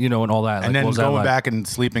 crazy. And all that. And like, then going back and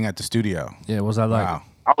sleeping at the studio. Yeah, what was that like? Wow.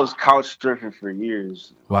 I was couch surfing for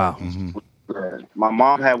years. Wow. Mm-hmm. My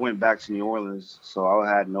mom had went back to New Orleans, so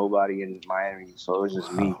I had nobody in Miami, so it was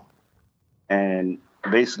just me. And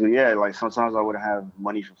basically, like sometimes I would have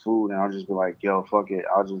money for food, and I'll just be like, "Yo, fuck it,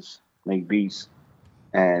 I'll just make beats."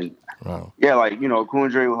 And Cool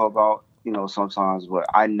and Dre will help out, sometimes, but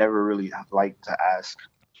I never really like to ask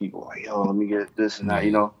people like, "Yo, let me get this and that,"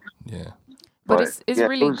 Yeah. But it's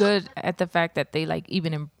really good at the fact that they like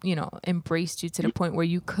even embraced you to the point where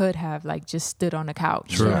you could have like just stood on the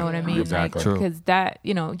couch. True. You know what I mean? Exactly. Like, because that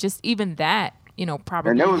just even that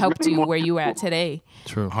probably helped you where you at today.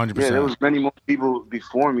 True. 100%. Yeah, there was many more people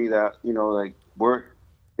before me that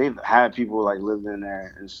they've had people like lived in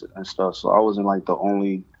there and stuff. So I wasn't like the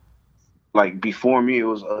only, like before me it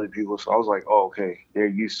was other people. So I was like, oh, okay, they're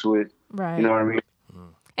used to it. Right. You know what I mean?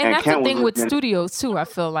 And that's the thing with studios too. I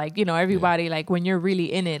feel like everybody like when you're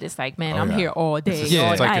really in it, it's like, man, I'm here all day. Yeah,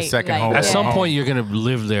 all it's like night. a second home. At some point, you're gonna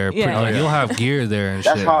live there. You'll have gear there and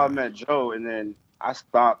That's shit. how I met Joe, and then I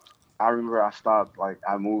stopped. I remember I stopped. Like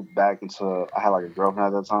I moved back into. I had like a girlfriend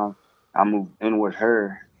at that time. I moved in with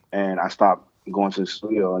her, and I stopped going to the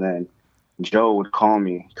studio. And then Joe would call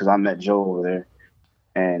me because I met Joe over there,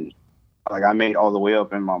 and like I made all the way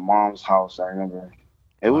up in my mom's house. I remember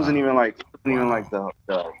it wasn't even like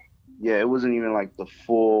it wasn't even like the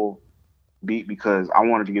full beat because I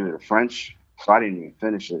wanted to give it a French, so I didn't even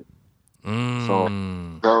finish it.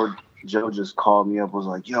 So Joe just called me up, was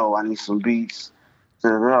like, "Yo, I need some beats." So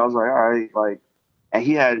I was like, "All right," like, and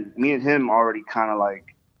he had me and him already kind of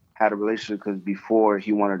like had a relationship because before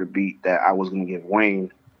he wanted a beat that I was gonna give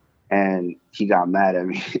Wayne, and he got mad at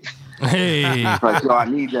me. Hey, like, yo, I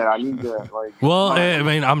need that. Like, well, I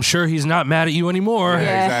mean, I'm sure he's not mad at you anymore.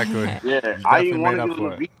 Yeah, exactly. Yeah, I didn't want to give him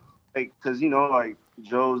a beat, like, because like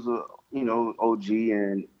Joe's a OG,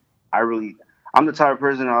 and I'm the type of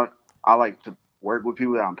person I like to work with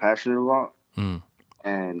people that I'm passionate about,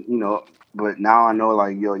 and but now I know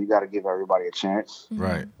like, yo, you got to give everybody a chance,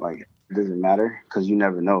 right? Like it doesn't matter because you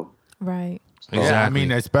never know, right? Exactly. Yeah, I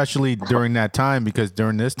mean, especially during that time, because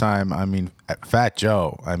during this time, I mean, Fat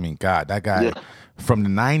Joe, I mean, God, that guy from the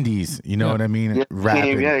 90s, you know what I mean? Yeah,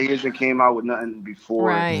 rapping. He just came out with nothing before.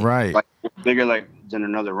 Right. Like, bigger like than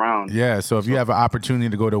another round. Yeah, so if you have an opportunity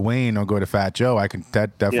to go to Wayne or go to Fat Joe, I can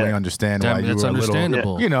definitely understand why you were a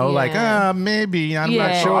little, like, maybe, I'm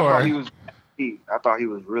not sure. I thought he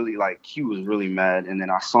was really, like, he was really mad. And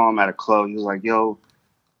then I saw him at a club. He was like, yo,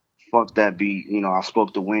 fuck that beat. I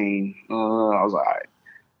spoke to Wayne. I was like, all right.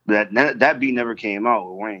 that beat never came out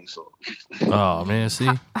with Wayne. So. Oh man, see,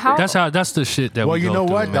 that's the shit that. Well, we you go know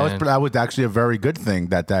through, what? man. That was actually a very good thing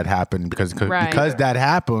that happened because that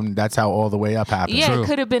happened. That's how All the Way Up happened. Yeah, True. it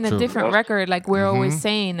could have been a different record. Like we're always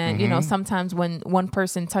saying that you know Mm-hmm. sometimes when one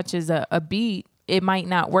person touches a beat, it might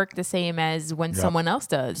not work the same as when someone else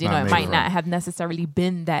does. You know, it might not have necessarily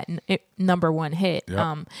been that number one hit.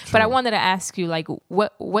 Yep. But I wanted to ask you, like,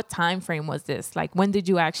 what time frame was this? Like, when did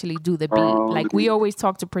you actually do the beat? Like, we always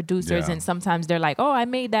talk to producers, and sometimes they're like, "Oh, I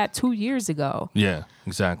made that 2 years ago." Yeah,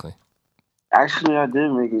 exactly. Actually, I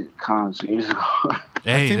did make it kind of 2 years ago.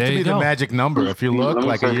 Hey, It seems there to be you the go. magic number. If you look, Let me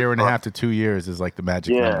like a search year and a it up. half to 2 years is like the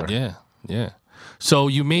magic number. Yeah. So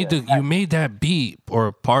you made that beat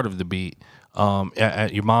or part of the beat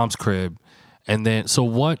at your mom's crib, and then so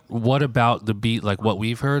what about the beat? Like what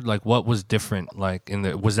we've heard, like what was different? Like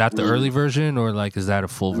was that the early version or like is that a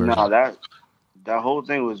full version? No, that whole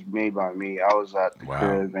thing was made by me. I was at the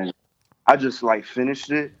crib and I just like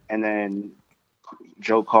finished it, and then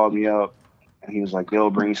Joe called me up and he was like,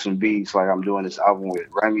 "Yo, bring some beats. Like I'm doing this album with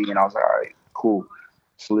Remy," and I was like, "All right, cool."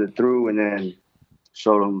 Slid through and then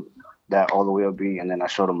showed him that All the Way Up beat, and then I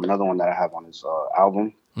showed him another one that I have on his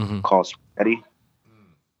album called Spaghetti.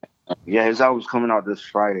 Yeah, his album's coming out this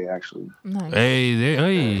Friday, actually. Nice.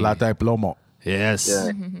 Hey. Plata y plomo. Yes. Yeah.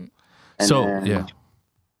 And So then,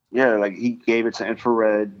 yeah, like he gave it to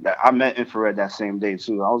Infrared. I met Infrared that same day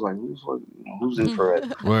too. I was like, who's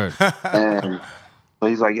Infrared? Word. And so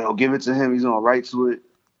he's like, yo, give it to him. He's gonna write to it.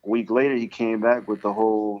 A week later, he came back with the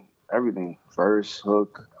whole everything, verse,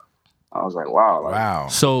 hook. I was like, wow. Wow.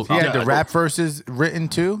 So he had the rap verses written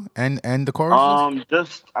too, and the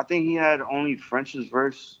choruses. I think he had only French's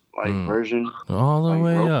verse version. All the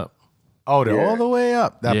way up. Oh, they're all the way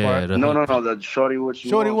up. That part. No. The Shorty What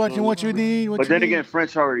You Want. What you need. But then again,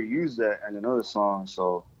 French already used that in another song,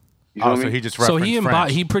 so. You feel me? So he just referenced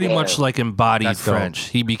French. He pretty much like embodied That's dope. French.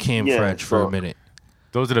 He became French for a minute.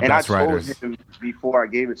 Those are the best writers. I told him before I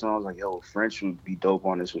gave it to him, I was like, yo, French would be dope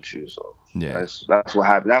on this with you. So that's what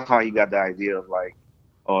happened. That's how he got the idea of like,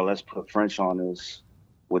 oh, let's put French on this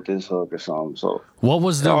with this hook or something. So what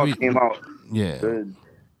was came out good.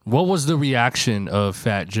 What was the reaction of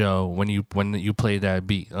Fat Joe when you played that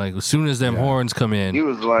beat? Like as soon as them horns come in, he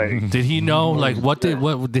was like, did he know? Like what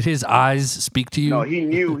did his eyes speak to you? No, he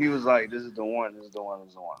knew. He was like, this is the one.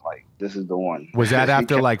 Like this is the one. Was that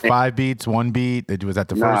after like 5 beats, 1 beat? Was that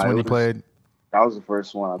the first one you played? That was the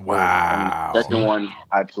first one I played. Wow. And the second one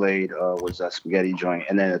I played was that spaghetti joint,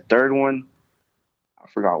 and then the third one, I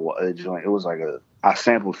forgot what other joint. It was like I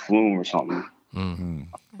sampled Flume or something.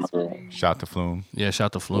 Mm-hmm. Shout to Flume. Yeah,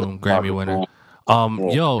 shout to Flume, Grammy winner.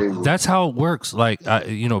 That's how it works. Like,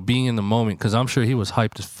 being in the moment, because I'm sure he was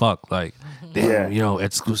hyped as fuck. Like, damn,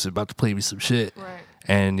 Edsclusive about to play me some shit. Right.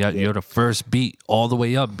 And you're the first beat, all the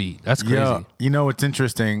way up beat. That's crazy. Yeah, you know what's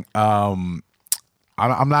interesting? I'm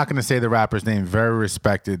not going to say the rapper's name. Very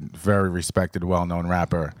respected, well-known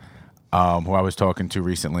rapper who I was talking to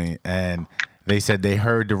recently. And they said they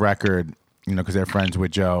heard the record, because they're friends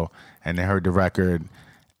with Joe. And they heard the record.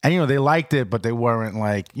 And, they liked it, but they weren't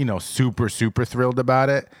like, super, super thrilled about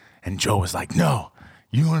it. And Joe was like, no,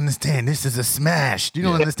 you don't understand. This is a smash. You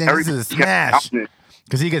don't understand. This is a smash.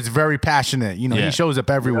 Because he gets very passionate. He shows up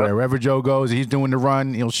everywhere. Wherever Joe goes, he's doing the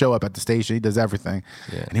run. He'll show up at the station. He does everything.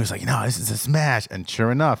 Yeah. And he was like, this is a smash. And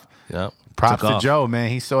sure enough, props to Joe, man.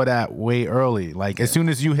 He saw that way early. Like, as soon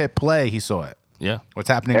as you hit play, he saw it. Yeah. What's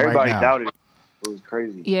happening right now? Everybody doubted it. It was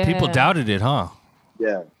crazy. Yeah. People doubted it, huh?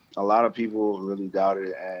 Yeah. A lot of people really doubted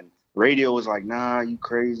it, and radio was like, "Nah, you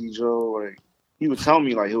crazy, Joe." Like he would tell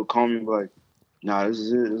me, like he'll call me, like, "Nah, this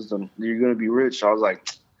is it. You're gonna be rich." I was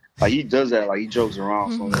like he does that, like he jokes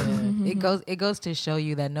around. So It goes to show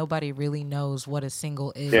you that nobody really knows what a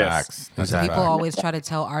single is. Facts. So people always try to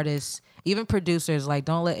tell artists, even producers, like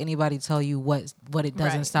don't let anybody tell you what it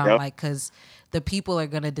doesn't sound like, because the people are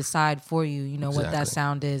gonna decide for you. What that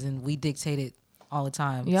sound is, and we dictate it all the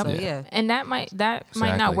time. Yep. So, yeah. And that might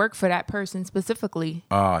not work for that person specifically.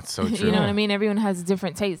 Oh, it's so true. You know what I mean? Everyone has a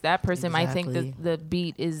different taste. That person might think that the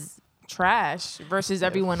beat is trash versus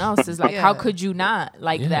everyone else is like, how could you not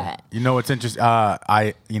like that? You know what's interesting?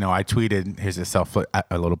 I tweeted, here's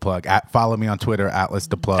a little plug. Follow me on Twitter, Atlas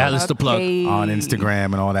the Plug. Atlas the Plug. On Instagram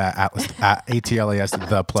and all that. Atlas, ATLAS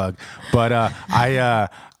the Plug. But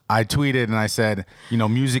I tweeted and I said,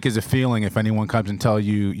 music is a feeling. If anyone comes and tell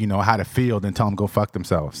you, how to feel, then tell them go fuck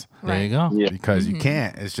themselves. Right. There you go. Yeah. Because you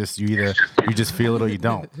can't. It's just you just feel it or you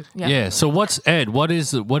don't. Yeah. So what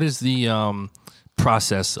is the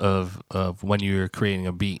process of when you're creating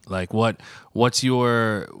a beat? Like what's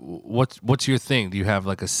your thing? Do you have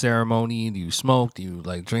like a ceremony? Do you smoke? Do you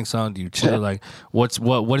like drink some? Do you chill? Like what's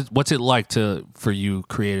it like for you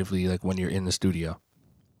creatively, like when you're in the studio?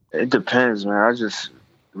 It depends, man. I just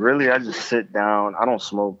sit down. I don't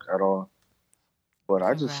smoke at all, but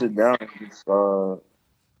I just sit down and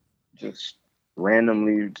just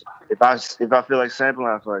randomly. If I feel like sampling,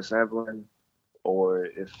 I feel like sampling. Or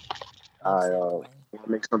if I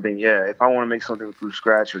make something, if I want to make something from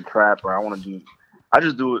scratch or trap, or I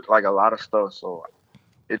just do it like a lot of stuff. So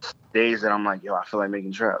it's days that I'm like, yo, I feel like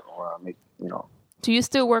making trap, or I make, Do you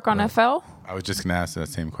still work on FL? I was just gonna ask that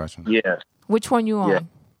same question. Yeah. Which one you on? Yeah.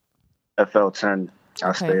 FL10.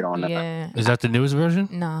 I stayed on that. Yeah. Is that the newest version?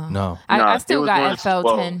 No. I still got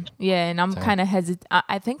FL10. Yeah, and I'm kind of hesitant.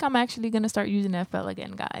 I think I'm actually going to start using FL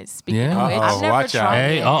again, guys. Speaking of which, I've never watch out. tried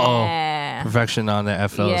Hey, it. Perfection on the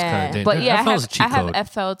FL is kind of dangerous. But yeah, FL is a cheat I have code.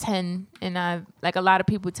 FL10, and I like a lot of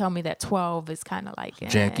people tell me that 12 is kind of like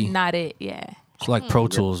janky. Not it, yeah. It's like Pro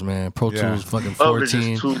Tools, man. Pro Tools fucking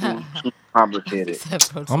 14. Too complicated.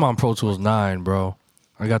 I'm on Pro Tools 9, bro.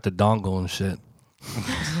 I got the dongle and shit.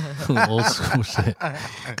 Old school shit.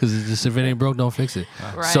 Because just if it ain't broke, don't fix it.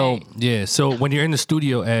 Right. So when you're in the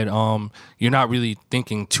studio, Ed, you're not really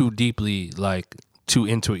thinking too deeply, like too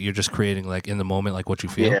into it. You're just creating like in the moment, like what you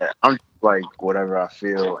feel. Yeah, I'm just like whatever I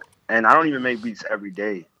feel, and I don't even make beats every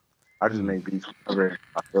day. I just make beats whenever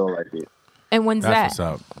I feel like it. And when's That's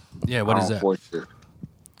that? what's up. Yeah, what is that?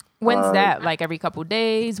 When's that? Like every couple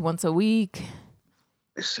days, once a week?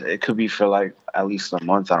 It could be for like at least a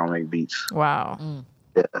month I don't make beats. Wow.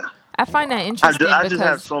 Yeah. I find that interesting I because just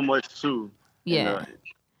have so much too. Yeah.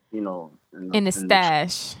 In the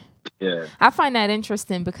stash. Yeah. I find that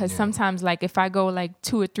interesting because sometimes, like, if I go like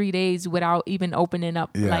 2 or 3 days without even opening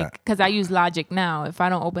up, like, because I use Logic now. If I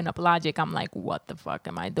don't open up Logic, I'm like, what the fuck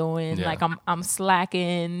am I doing? Yeah. Like, I'm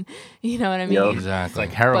slacking. You know what I mean? Yep. Exactly. It's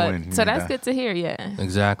like heroin. So that's good to hear. Yeah.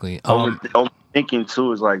 Exactly. Thinking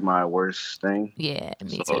too is like my worst thing. Yeah,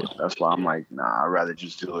 me So too. that's why I'm like, nah, I'd rather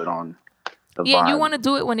just do it on the Yeah, vibe. you want to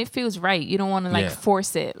do it when it feels right. You don't want to like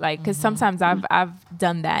force it, like because sometimes I've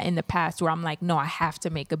done that in the past where I'm like, no, I have to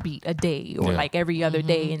make a beat a day or like every other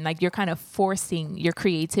day, and like you're kind of forcing your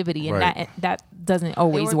creativity, and that doesn't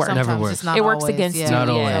always work. Never works. It works against you. Not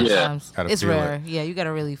always. Sometimes Gotta it's feel rare. it. Yeah, you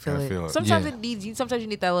gotta really feel Gotta it. feel it. Sometimes it needs you. Sometimes you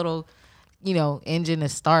need that little, engine to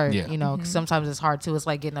start. Yeah. 'Cause sometimes it's hard too. It's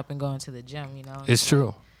like getting up and going to the gym. It's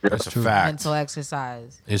true. That's a fact. mental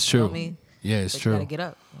exercise. It's You know true. what I mean? Yeah, it's But true. You gotta get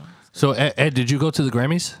up. So Ed, did you go to the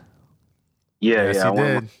Grammys? Yeah, Yes, yeah. he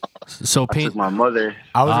did. So I took my mother.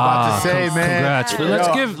 I was about to say, man.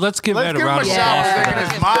 Congrats. Let's give Ed a round of shout applause. out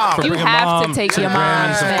to his mom. For You bringing have mom to take to your the mom,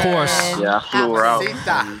 Grammys, of course. Yeah, I flew her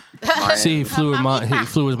out. See, he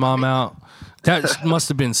flew his mom out. That must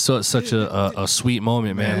have been such a sweet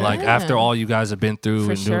moment, man. Like after all you guys have been through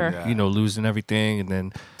For and sure. losing everything and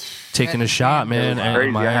then taking a shot, man. It was And crazy.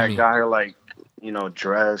 I Miami. had got her like,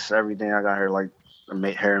 dress, everything. I got her like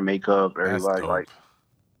hair and makeup, everybody dope. like.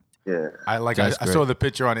 Yeah, That's I great. saw the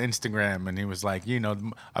picture on Instagram, and he was like,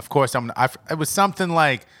 of course it was something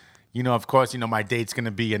like, of course, my date's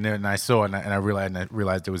gonna be, and then I saw it, and I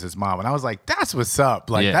realized it was his mom, and I was like, that's what's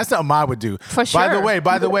up, like that's something I would do. For By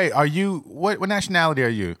sure. the way, are you what nationality are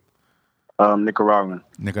you? Nicaraguan.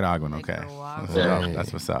 Nicaraguan, okay. Nicaraguan.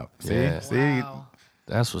 That's what's up. See, Yeah. see, Wow.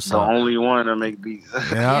 That's what's The up. only one to make beats.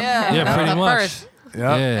 yeah, Yeah, pretty much. First,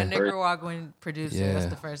 yeah. a Yeah. Nicaraguan producer. Yeah. That's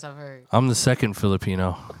the first I've heard. I'm the second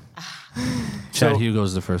Filipino. Chad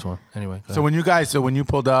Hugo's the first one. Anyway. go So ahead. when you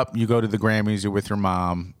pulled up, you go to the Grammys, you're with your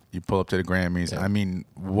mom. You pull up to the Grammys. I mean,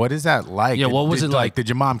 what is that like? Yeah, what was it like? Did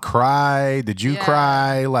your mom cry? Did you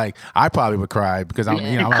cry? Like, I probably would cry because I'm, She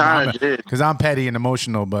kinda did. because I'm petty and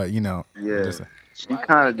emotional. But Yeah, just- she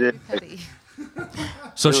kind of did.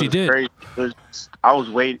 So It she was did. crazy. I was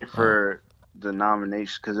waiting for the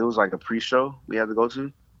nomination because it was like a pre-show we had to go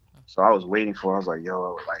to. So I was waiting for it. I was like,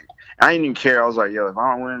 yo, like, I didn't even care. I was like, yo, if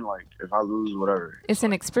I don't win, like, if I lose, whatever. It's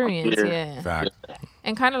an experience, yeah. fact.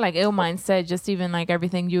 And kind of like llmind said, just even like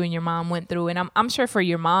everything you and your mom went through, and I'm sure for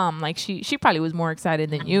your mom, like she probably was more excited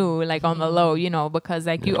than you, like on the low, because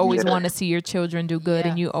like you always want to see your children do good,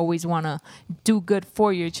 and you always want to do good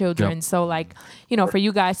for your children. Yep. So like, for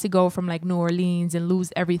you guys to go from like New Orleans and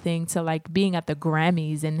lose everything to like being at the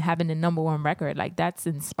Grammys and having the #1 record, like that's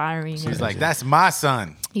inspiring. She's like, that's my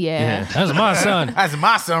son. Yeah, that's my son. That's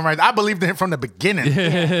my son, right? I believed in him from the beginning.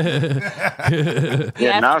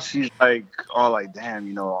 Yeah, now she's like, all like, damn,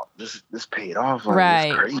 this paid off. Like,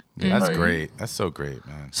 Right. It's great. That's Like, great. That's so great,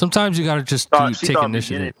 man. Sometimes you gotta just she take thought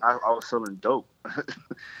initiative. beginning I was feeling dope.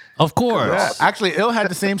 Of course. Yeah. Actually, Ill had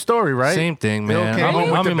the same story, right? Same thing, man.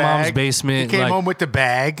 I'm in mom's basement. He came home with the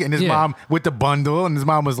bag and his mom with the bundle, and his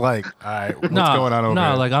mom was like, all right, what's going on over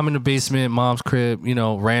here? Like I'm in the basement, mom's crib,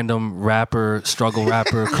 random rapper, struggle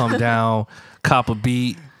rapper, come down, cop a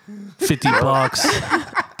beat,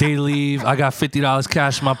 $50. They leave. I got $50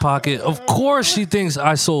 cash in my pocket. Of course she thinks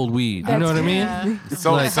I sold weed. You know what I mean? You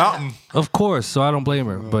sold something. Of course. So I don't blame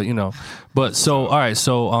her. But so, all right.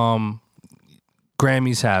 So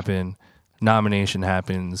Grammys happen. Nomination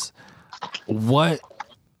happens. What,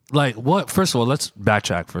 first of all, let's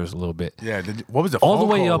backtrack first a little bit. Yeah. What was the all the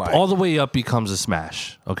way up? Like? All the way up becomes a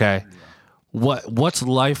smash. Okay. Yeah. What's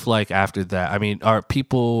life like after that? I mean, are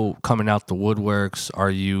people coming out the woodworks? Are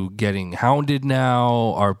you getting hounded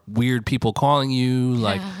now? Are weird people calling you?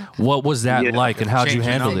 Like, what was that like, and how'd you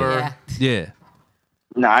handle it? Yeah.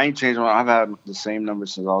 No, I ain't changed. I've had the same number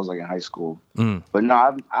since I was like in high school. But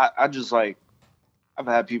no, I just like, I've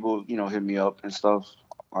had people, hit me up and stuff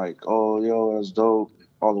like, oh, yo, that's dope,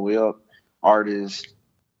 all the way up, artists.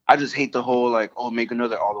 I just hate the whole like, oh, make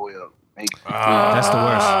another all the way up. That's the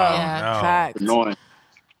worst. Yeah, annoying.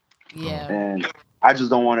 Yeah, and I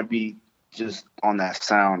just don't want to be just on that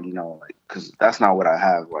sound, like, because that's not what I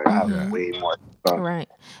have. Like, I have way more stuff. Right.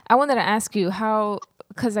 I wanted to ask you how,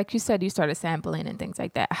 because like you said, you started sampling and things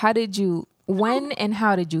like that. When and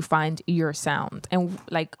how did you find your sound? And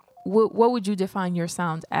like, what would you define your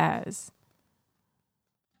sound as?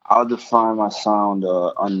 I'll define my sound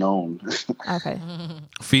unknown. Okay.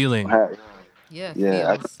 Feeling.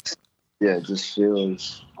 Yeah. Just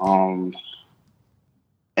feels.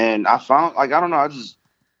 And I found, like, I don't know,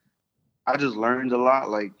 I just learned a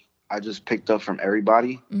lot. Like, I just picked up from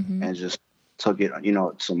everybody and just took it,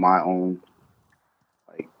 to my own,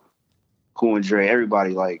 like, Cool and Dre,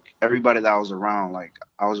 everybody that I was around. Like,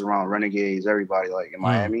 I was around Renegades, everybody, like, in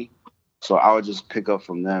Miami. So I would just pick up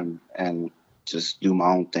from them and just do my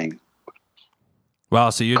own thing.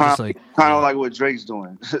 Wow, so you're kinda, just like... Kind of like what Drake's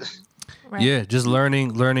doing. Right. Yeah, just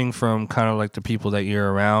learning from kind of like the people that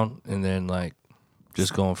you're around, and then like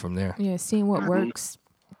just going from there. Yeah, seeing what works,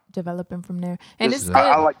 developing from there. And it's good.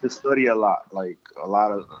 I like to study a lot, like a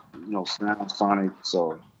lot of sound, sonic.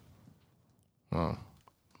 So, oh,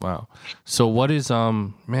 wow. So what is what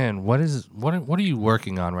are you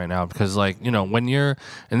working on right now? Because like when you're,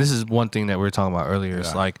 and this is one thing that we were talking about earlier.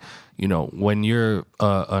 It's like when you're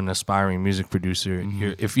an aspiring music producer,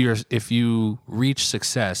 if you reach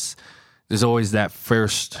success, there's always that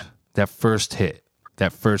first hit,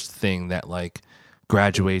 that first thing that like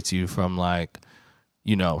graduates you from like,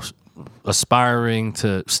 aspiring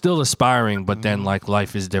to still aspiring, but then like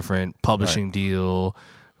life is different, publishing deal,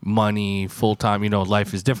 money, full time,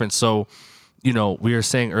 life is different. So, we were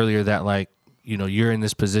saying earlier that like, you're in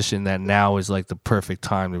this position that now is like the perfect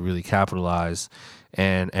time to really capitalize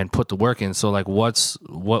and put the work in. So like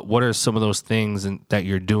what are some of those things that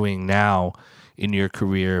you're doing now in your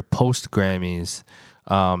career post Grammys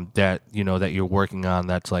that you're working on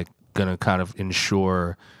that's like gonna kind of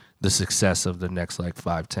ensure the success of the next like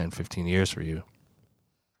 5, 10, 15 years for you?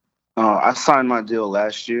 I signed my deal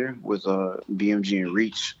last year with BMG and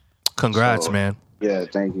Reach. Congrats, man. Yeah,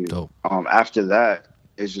 thank you. Dope. After that,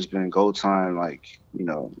 it's just been go time, like,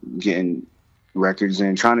 getting records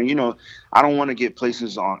in, trying to, I don't want to get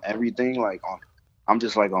places on everything. Like, I'm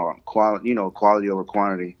just like on quality, quality over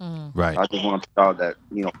quantity. Right. I just want to put out that,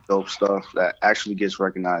 dope stuff that actually gets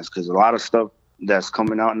recognized. Because a lot of stuff that's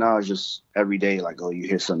coming out now is just every day, like, oh, you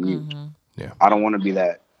hear something new. Yeah. I don't want to be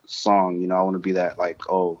that song, I want to be that, like,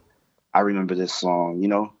 oh, I remember this song,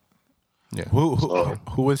 Yeah.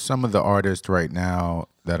 Who is some of the artists right now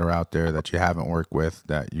that are out there that you haven't worked with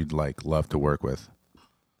that you'd like love to work with?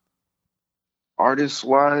 Artist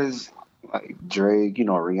wise, like Drake,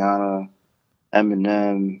 Rihanna,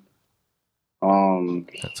 Eminem.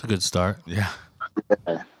 That's a good start. Yeah.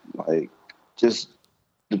 Like just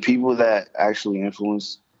the people that actually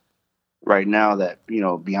influence right now that,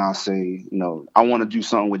 Beyonce, I want to do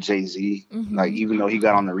something with Jay-Z, like, even though he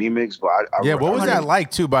got on the remix, but what was that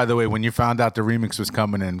like too, by the way, when you found out the remix was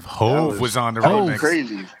coming and Hove was on the remix?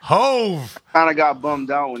 Crazy. Hove kind of got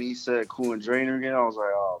bummed out when he said Cool and Drainer again. I was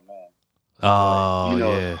like, oh man. Oh,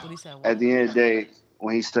 yeah. At the end of the day,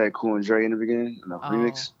 when he said Cool and Dre in the beginning, the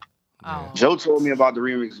remix, Joe told me about the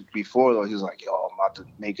remix before though. He was like, yo, I'm about to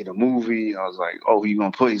make it a movie. I was like, oh, who you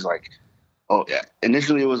gonna put? He's like, oh yeah.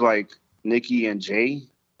 Initially it was like Nicki and Jay.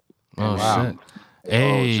 Oh shit!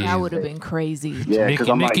 Hey, that would have been crazy. Yeah,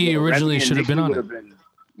 Nicki originally should have been on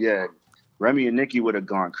it. Remy and Nicki would have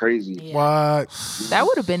gone crazy. Yeah. What? That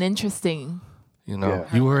would have been interesting. You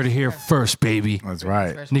heard it here first, baby. That's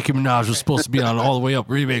right. Nicki Minaj was supposed to be on All the Way Up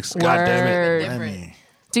remix. God damn it.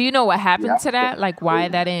 Do you know what happened to that? Like why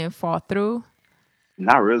that didn't fall through?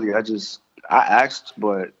 Not really. I asked,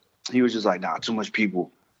 but he was just like, nah, too much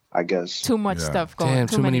people, I guess. Too much stuff going. Damn,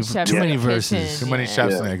 too many chefs. Too many verses. Too many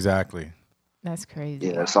chefs in it, exactly. That's crazy.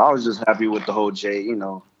 Yeah, so I was just happy with the whole Jay, you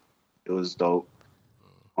know. It was dope.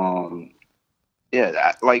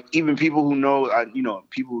 Yeah, like even people who know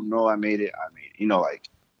people who know I made it, you know, like,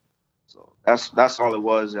 so that's all it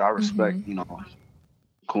was. I respect, you know,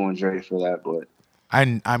 Cool and Dre for that, but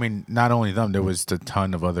I mean, not only them, there was a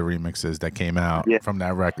ton of other remixes that came out from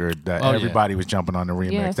that record that everybody was jumping on the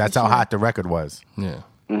remix. Yeah, that's how hot the record was. Yeah.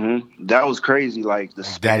 That was crazy. Like the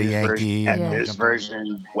Daddy Spanish Yankee, version, this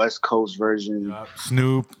version, West Coast version,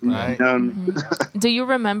 Snoop. Right? Do you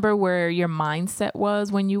remember where your mindset was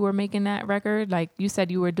when you were making that record? Like you said,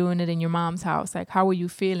 you were doing it in your mom's house. Like, how were you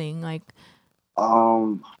feeling? Like,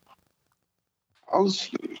 I was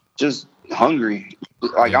just hungry.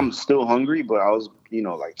 Like I'm still hungry, but I was, you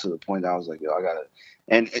know, like to the point that I was like, yo, I gotta.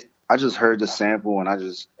 And I just heard the sample,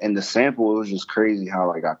 and the sample, it was just crazy how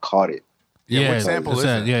like I caught it. Yeah, what sample is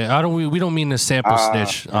it? Yeah, we don't mean to sample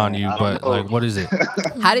snitch on you, but like, what is it?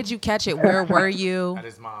 How did you catch it? Where were you? At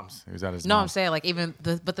his mom's. He was at his No, mom's. I'm saying like even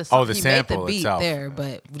the song, the you sample made the beat itself. there,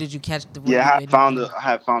 but did you catch the? Yeah, I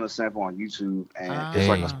had found a sample on YouTube, and it's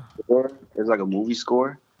like a score. It's like a movie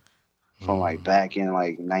score from like back in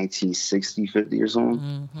like 1960, 50 or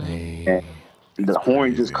something. And the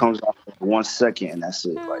horn just comes out for 1 second, and that's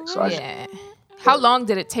it. Like so, How long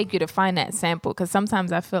did it take you to find that sample? Because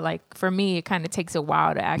sometimes I feel like for me, it kind of takes a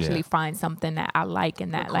while to actually find something that I like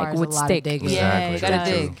and that like would stick. Yeah, you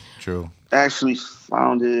gotta dig. True. I actually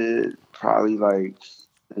found it probably like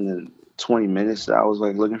in the 20 minutes that I was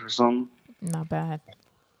like looking for something. Not bad.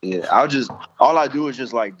 Yeah, all I do is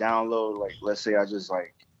just like download, like let's say I just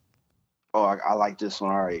like, oh, I like this one.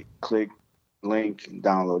 All right, click, link,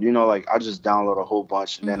 download. You know, like I just download a whole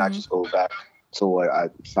bunch and then I just go back to what I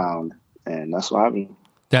found. And that's what happened.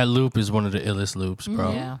 That loop is one of the illest loops,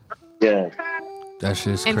 bro. Yeah. That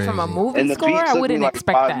shit's and crazy. from a movie score, I wouldn't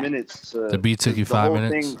expect that. Minutes the beat took you 5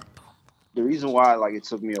 minutes? The reason why like it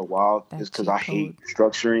took me a while is because I hate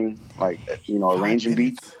structuring, like, you know, arranging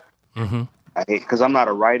beats. I hate, because I'm not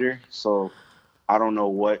a writer, so I don't know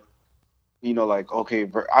what, you know, like, okay,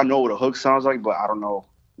 I know what a hook sounds like, but I don't know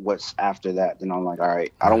what's after that. Then I'm like, all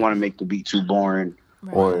right, I don't want to make the beat too boring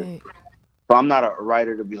or... But I'm not a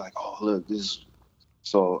writer to be like, oh, look, this.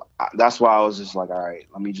 So that's why I was just like, all right,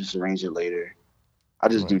 let me just arrange it later. I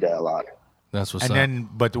just do that a lot. That's what's up. And then,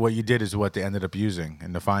 but what you did is what they ended up using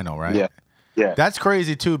in the final, right? Yeah. Yeah. That's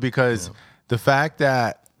crazy too, because the fact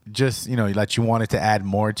that just, you know, that you wanted to add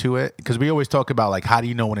more to it, because we always talk about like, how do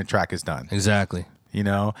you know when a track is done? Exactly. You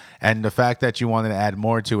know, and the fact that you wanted to add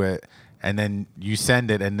more to it, and then you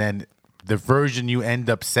send it, and then the version you end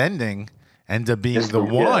up sending ends up being the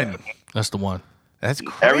one. That's the one. That's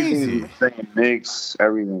crazy. Everything's the same mix.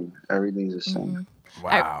 Everything's the same.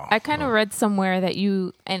 Wow. I kind of read somewhere that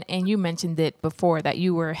you and you mentioned it before that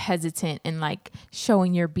you were hesitant in like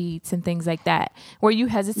showing your beats and things like that. Were you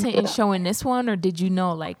hesitant in showing this one, or did you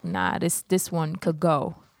know like, nah, this one could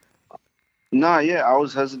go? Nah, yeah, I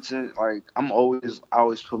was hesitant. Like I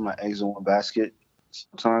always put my eggs in one basket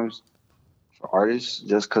sometimes for artists,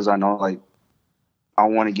 just because I know like I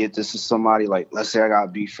want to get this to somebody. Like let's say I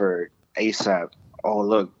got beat for ASAP. Oh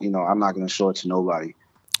look, you know, I'm not gonna show it to nobody.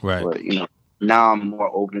 Right. But you know, now I'm more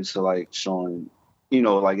open to like showing, you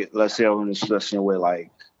know, like let's say I'm in a discussion with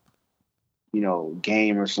like, you know,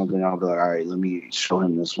 Game or something. I'll be like, all right, let me show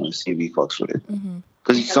him this one, see if he fucks with it.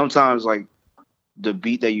 Because sometimes like the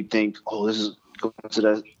beat that you think, oh, this is going to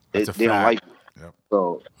that, they don't like it. Yep.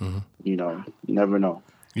 So you know, you never know.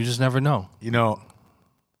 You just never know. You know,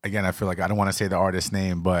 again, I feel like I don't want to say the artist's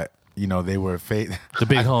name, but you know, they were the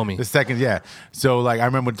big homie. The second, yeah. So like I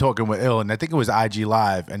remember talking with Ill, and I think it was IG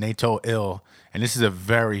Live, and they told Ill, and this is a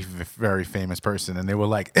very, very famous person, and they were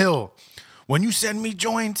like, Ill, when you send me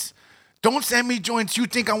joints, don't send me joints you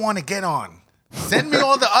think I want to get on. Send me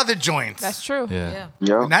all the other joints. That's true. Yeah.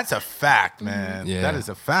 And that's a fact, man. Yeah. That is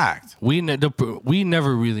a fact. We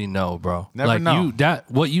never really know, bro. Never like know.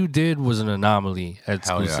 What you did was an anomaly.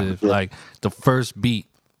 Edsclusive. Like the first beat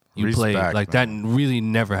you played, like man. That really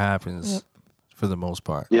never happens for the most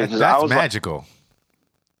part. Yeah, that's magical.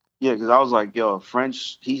 Because I was like, yo,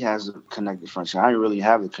 French, he has a connected French. I didn't really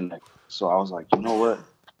have it connected. So I was like, you know what?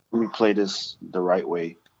 Let me play this the right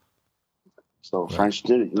way. So French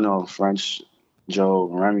did it. You know, French, Joe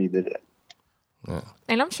Remy did it. Yeah.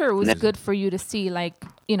 And I'm sure it was good for you to see, like,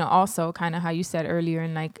 you know, also kind of how you said earlier,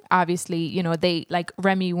 and like obviously, you know, they like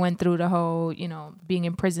Remy went through the whole, you know, being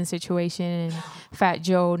in prison situation, and Fat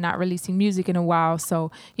Joe not releasing music in a while.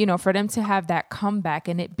 So, you know, for them to have that comeback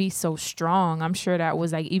and it be so strong, I'm sure that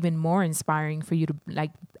was like even more inspiring for you to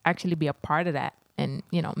like actually be a part of that and,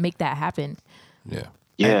 you know, make that happen. Yeah.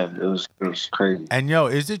 Yeah, it was crazy. And yo,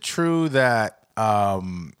 is it true that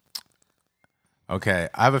okay,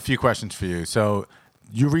 I have a few questions for you. So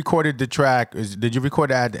you recorded the track. Did you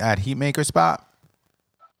record at Heatmaker spot?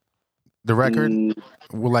 The record?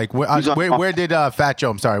 Like where did Fat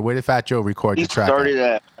Joe? I'm sorry, where did Fat Joe record the track? He started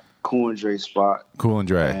at Cool and Dre spot. Cool and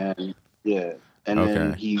Dre. And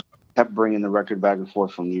then he kept bringing the record back and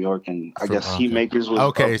forth from New York, and I guess Heatmakers was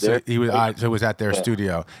okay. So there. he was so it was at their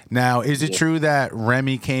studio. Now, is it true that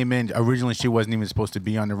Remy came in originally? She wasn't even supposed to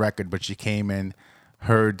be on the record, but she came in,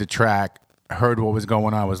 heard the track, heard what was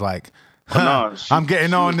going on, was like, I'm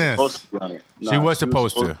getting on this. She was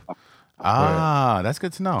supposed to. That's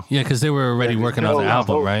good to know. Yeah, because they were already working on the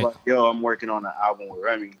album, right? Like, yo, I'm working on the album with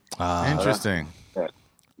Remy. Interesting.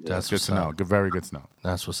 That's good to know. Very good to know.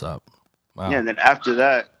 That's what's up. Wow. Yeah, and then after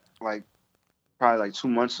that, like probably like 2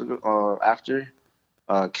 months ago, after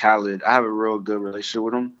Khaled, I have a real good relationship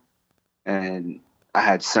with him, and I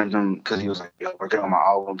had sent him because he was like, yo, working on my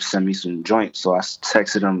album, send me some joints. So I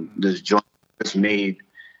texted him this joint that's made,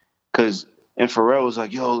 because and Pharrell was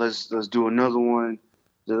like, yo, let's do another one.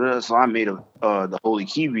 So I made the Holy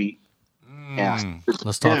Key beat.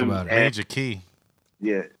 Let's talk about it. Major Key.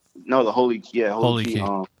 Yeah, no, the Holy Key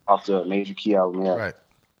off the Major Key album. Yeah. Right.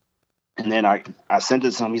 And then I sent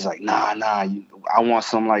it to him. He's like, nah, I want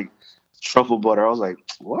some like truffle butter. I was like,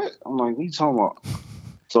 what? I'm like, what are you talking about?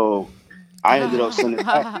 So I ended up sending it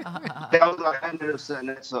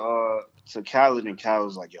to Khaled, and Khaled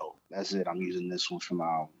was like, yo, that's it. I'm using this one for my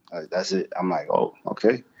album. That's it. I'm like, oh,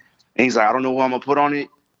 okay. And he's like, I don't know what I'm gonna put on it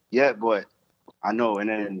yet, but I know. And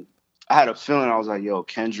then I had a feeling. I was like, yo,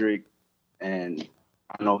 Kendrick, and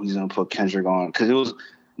I know he's gonna put Kendrick on, because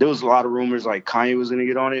there was a lot of rumors like Kanye was gonna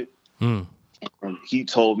get on it. And he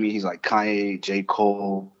told me, he's like, Kanye, J.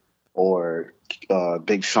 Cole, or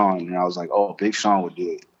Big Sean. And I was like, oh, Big Sean would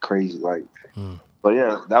do it crazy. Like, but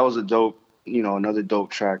yeah, that was a dope, you know, another dope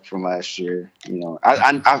track from last year. You know,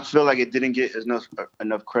 I feel like it didn't get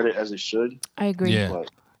enough credit as it should. I agree. Yeah. But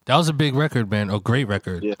that was a big record, man. A great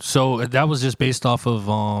record. Yeah. So that was just based off of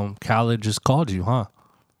Khaled just called you, huh?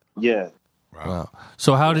 Yeah. Wow.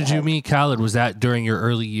 So how did you meet Khaled? Was that during your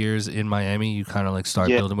early years in Miami? You kind of like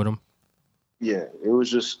started building with him? Yeah, it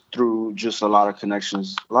was just through a lot of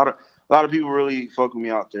connections. A lot of people really fuck with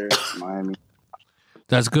me out there in Miami.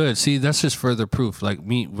 That's good. See, that's just further proof. Like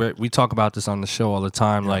we talk about this on the show all the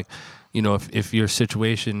time. Like, you know, if your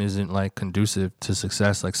situation isn't like conducive to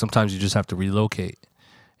success, like sometimes you just have to relocate,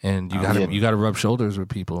 and you gotta rub shoulders with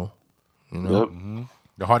people. You know. Yep. Mm-hmm.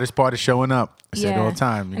 The hardest part is showing up. I say it all the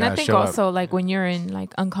time. And I think also like when you're in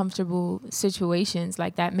like uncomfortable situations,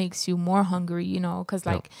 like that makes you more hungry, you know, because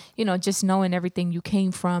like, you know, just knowing everything you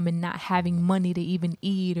came from and not having money to even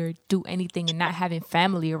eat or do anything and not having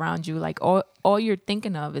family around you, like all you're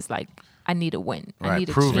thinking of is like, I need to win. Right. I need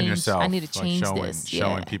to Proving change. yourself. I need to change like this.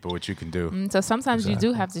 Showing people what you can do. So sometimes you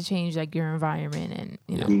do have to change like your environment, and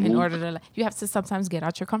you know, in order to you have to sometimes get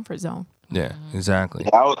out your comfort zone. Yeah, exactly.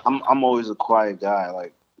 Yeah, I'm always a quiet guy,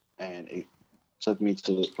 like, and it took me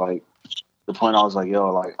to like the point I was like,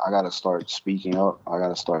 yo, like I gotta start speaking up. I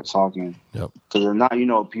gotta start talking. Yep. Because if not, you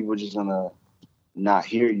know, people just gonna not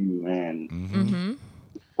hear you and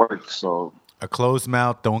work. So a closed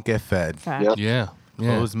mouth don't get fed. Yep. Yeah.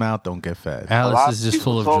 Closed mouth don't get fed. Alice is just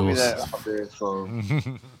full of told me jewels. that out there, so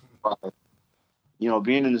you know,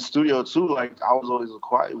 being in the studio too, like I was always a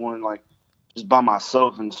quiet one, like just by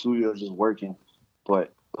myself in the studio, just working. But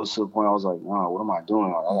it was to the point I was like, wow, what am I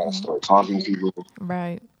doing? Like, I gotta start talking to people.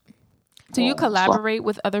 Right. Do you collaborate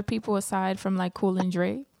with other people aside from like Cool and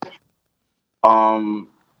Dre? After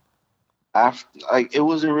like it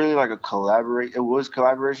wasn't really like a collaborate. It was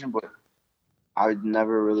collaboration, but I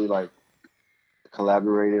never really like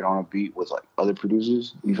collaborated on a beat with like other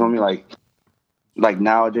producers. You feel me? Like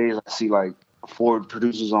nowadays, I see like 4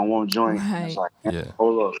 producers on one joint. Right. It's like,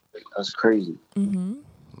 hold up, like, that's crazy. Mm-hmm.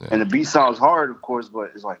 Yeah. And the beat sounds hard, of course,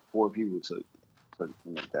 but it's like 4 people to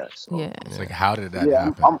like that. So. Yeah. It's like, how did that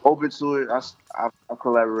happen? I'm open to it. I've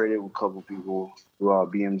collaborated with a couple people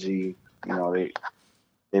throughout BMG. You know,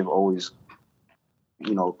 they've always,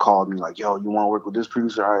 you know, called me like, yo, you want to work with this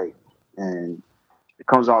producer? All right. And it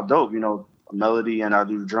comes out dope, you know, a melody and I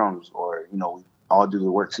do the drums, or, you know, we all do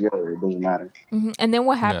the work together. It doesn't matter. Mm-hmm. And then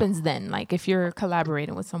what happens then? Like if you're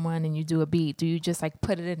collaborating with someone and you do a beat, do you just like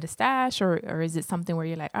put it in the stash, or is it something where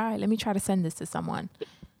you're like, all right, let me try to send this to someone?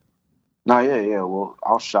 No, yeah. Well,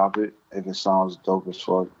 I'll shop it if it sounds dope as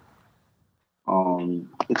fuck.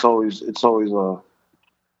 It's always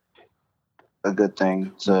a good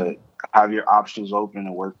thing to have your options open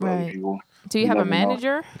and work with other people. Do you have a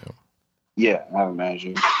manager? Yeah, I have a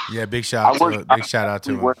manager. Yeah, big shout out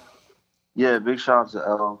to him. Yeah, big shout out to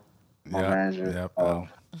L, my manager. Yep.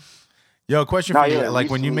 Yo, question for you. Like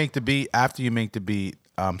when you make the beat, after you make the beat,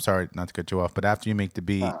 sorry not to cut you off, but after you make the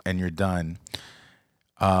beat and you're done,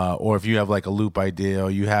 or if you have like a loop idea, or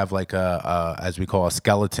you have like a as we call a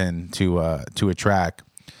skeleton to a track,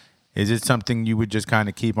 is it something you would just kind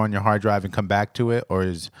of keep on your hard drive and come back to it, or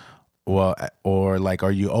like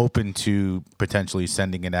are you open to potentially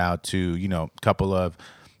sending it out to a couple of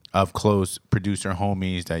close producer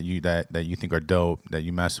homies that you think are dope that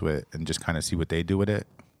you mess with and just kind of see what they do with it?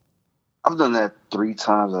 I've done that 3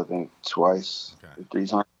 times, I think, twice, 3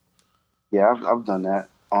 times. Yeah, I've done that.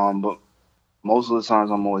 But most of the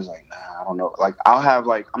times I'm always like, nah, I don't know. Like I'll have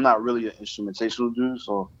like, I'm not really an instrumentational dude,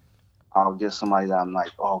 so I'll get somebody that I'm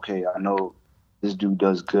like, oh, okay, I know this dude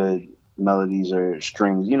does good melodies or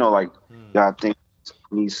strings. I think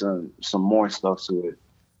need some more stuff to it.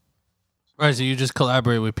 Right, so you just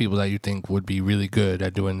collaborate with people that you think would be really good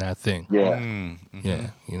at doing that thing. Yeah. Mm-hmm.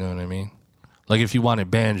 Yeah, you know what I mean? Like if you wanted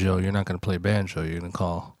banjo, you're not going to play banjo. You're going to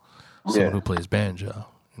call someone who plays banjo.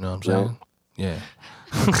 You know what I'm saying? Yeah.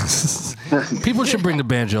 People should bring the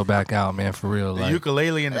banjo back out, man, for real. The like,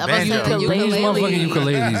 ukulele and the banjo. Bring these motherfucking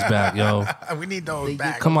ukuleles back, yo. We need those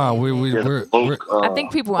back. Come on, we're I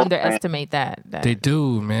think people underestimate that. They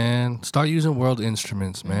do, man. Start using world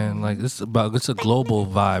instruments, man. Like it's a global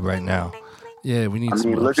vibe right now. Yeah, we need.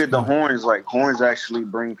 Look at the horns. Like horns actually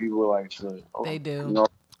bring people like to. They do.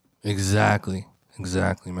 Exactly,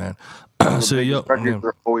 man. So records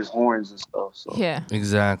are always horns and stuff. So. Yeah.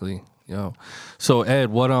 Exactly. Yo, so Ed,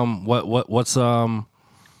 what's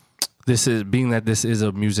this is, being that this is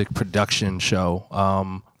a music production show,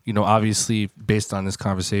 obviously based on this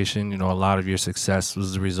conversation, a lot of your success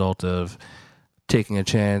was the result of taking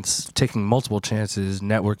multiple chances,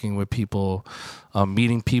 networking with people,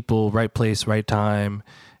 meeting people, right place, right time,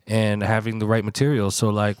 and having the right material. So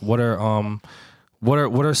like, what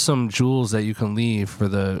are some jewels that you can leave for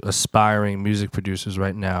the aspiring music producers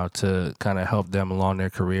right now to kind of help them along their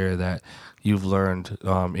career that you've learned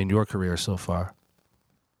in your career so far?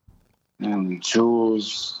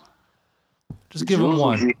 Jewels. Just give them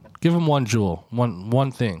one. Give them one jewel.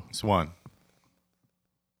 One thing. It's one.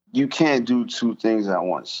 You can't do 2 things at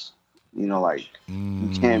once. You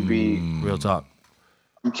can't be real talk.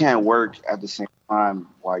 You can't work at the same time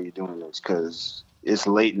while you're doing this because it's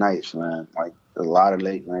late nights, man. Like a lot of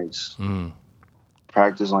late nights.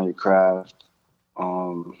 Practice on your craft.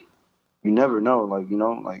 You never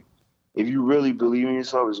know. If you really believe in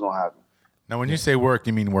yourself, it's gonna happen. Now, when you say work,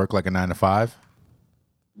 you mean work like a 9 to 5?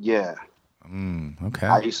 Yeah. Okay.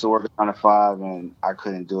 I used to work a 9 to 5, and I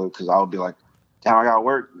couldn't do it because I would be like, "Damn, I gotta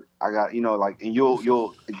work. I got and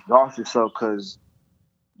you'll exhaust yourself because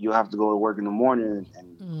you'll have to go to work in the morning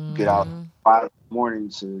and get out 5 in the morning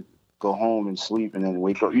to go home and sleep and then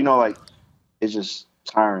wake up. It's just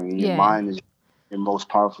tiring. Your mind is your most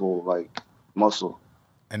powerful muscle.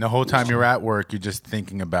 And the whole time you're at work, you're just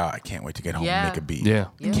thinking about, I can't wait to get home and make a beat. Yeah.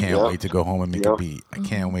 I can't wait to go home and make a beat. I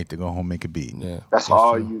can't wait to go home and make a beat. Yeah. That's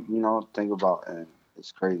all you think about, and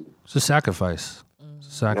it's crazy. It's a sacrifice. It's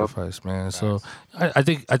a sacrifice, man. So I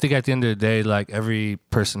think at the end of the day, like every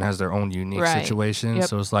person has their own unique situation. Yep.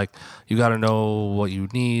 So it's like you got to know what you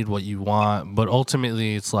need, what you want, but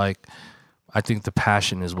ultimately it's like I think the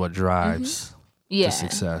passion is what drives the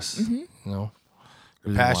success.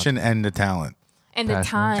 The passion and the talent. And the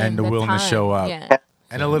time. And the willingness to show up. Yeah.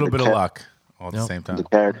 And a little bit of luck all at the same time. The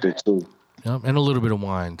character, too. Yep. And a little bit of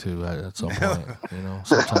wine, too, at some point.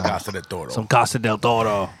 Sometimes. Casa del Toro. Some Casa del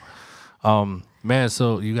Toro. Man,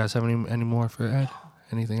 so you guys have any more for Ed?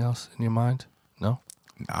 Anything else in your mind? No?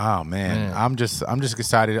 Oh, man. I'm just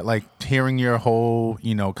excited. Like, hearing your whole,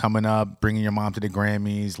 coming up, bringing your mom to the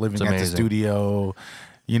Grammys, living at the studio.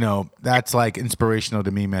 That's like inspirational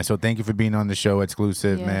to me, man. So thank you for being on the show,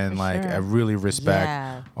 Edsclusive, man. Like, I really respect.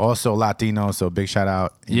 Yeah. Also Latino, so big shout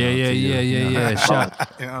out. Yeah. Shout.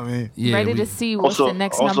 You know what I mean? Yeah, ready to see what's the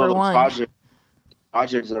next number one.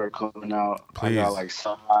 Projects that are coming out. Please. I got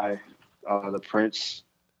Sahai, the Prince.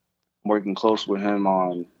 I'm working close with him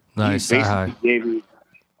on. Nice. He basically gave me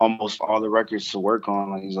almost all the records to work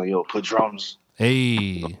on. Like he's like, yo, put drums.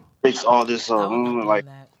 Hey. Fix all this up.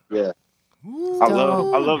 Yeah. I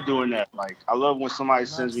love doing that. Like I love when somebody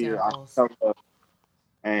sends me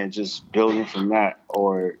and just building from that,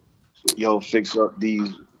 or fix up these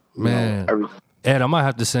everything. Ed, I might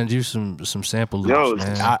have to send you some sample loops,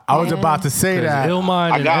 man. I was about to say that.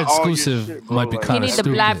 llmind and Edsclusive might be kind of stupid.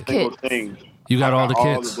 You need the Blap kit. You got all the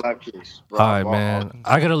kits? All the Blap kits, all right, man.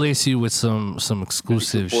 I gotta lace you with some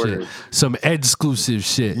exclusive shit. Some Edsclusive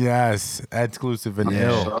shit. Yes, Edsclusive and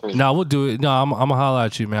ill. No, we'll do it. No, I'm gonna holler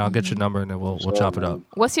at you, man. I'll get your number and then we'll chop it up.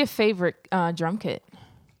 What's your favorite drum kit?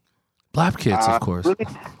 Blap kits, of course.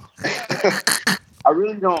 I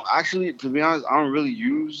really don't. Actually, to be honest, I don't really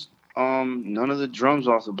use none of the drums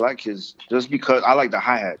off the Blap kits, just because I like the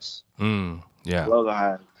hi-hats. Yeah. I love the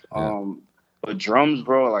hi-hats. But drums,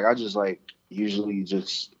 bro, like I just usually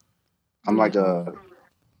I'm like a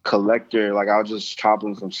collector. Like I'll just chop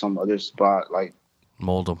them from some other spot. Like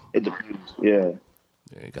mold them. It depends. Yeah.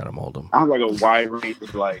 Yeah, you gotta mold them. I have like a wide range of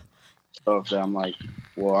stuff that I'm like,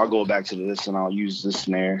 well, I'll go back to this and I'll use this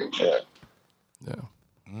snare. Yeah.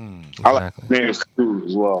 Exactly. I like snares too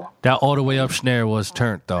as well. That all the way up snare was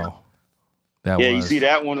turned though. You see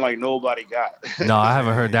that one nobody got. No, I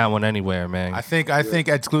haven't heard that one anywhere, man. I think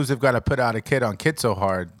Edsclusive got to put out a kit on Kit So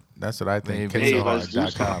Hard. That's what I think.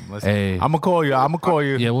 KitSoHard.com. I'm gonna call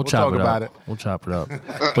you. Yeah, we'll chop talk about it. We'll chop it up.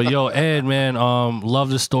 But yo, Ed, man,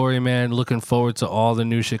 love the story, man. Looking forward to all the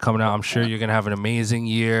new shit coming out. I'm sure you're gonna have an amazing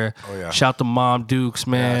year. Oh yeah. Shout to Mom Dukes,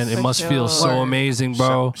 man. It must feel so amazing,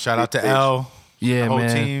 bro. Shout out to L. Yeah,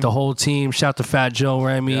 man. The whole team. Shout to Fat Joe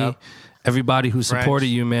Remy. Yep. Everybody who supported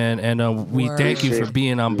you, man, and we thank you for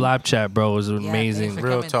being on Blap Chat, bro. It was an amazing,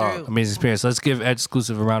 real talk, amazing experience. Let's give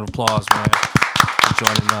Edsclusive a round of applause, man, for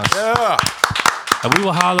joining us. Yeah, and we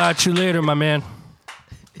will holler at you later, my man.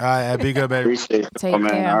 All right, be good, baby. Take care.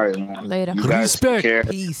 Man. All right, man. Later.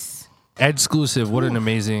 Respect. Peace. Edsclusive, what an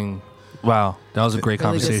amazing. Wow, that was a great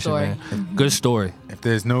conversation, man. Good story. If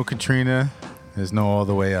there's no Katrina, there's no all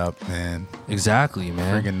the way up, man. Exactly,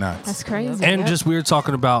 man. Friggin' nuts. That's crazy. And just we were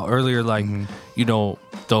talking about earlier, like,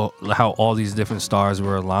 how all these different stars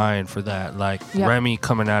were aligned for that. Like Remy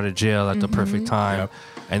coming out of jail at the perfect time. Yep.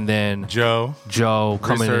 And then Joe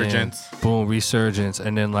coming in. Boom, resurgence.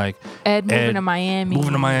 And then like Ed moving to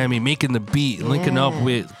Miami. Making the beat, linking up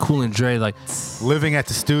with Cool and Dre, like living at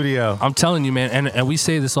the studio. I'm telling you, man, and we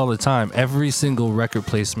say this all the time. Every single record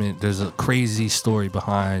placement, there's a crazy story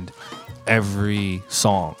behind every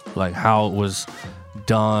song, like how it was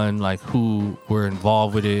done, like who were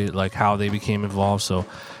involved with it, like how they became involved. So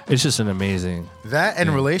it's just an amazing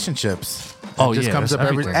and relationships. Oh, just comes up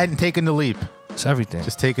and taking the leap. It's everything.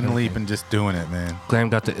 Just taking the leap and just doing it, man. Glam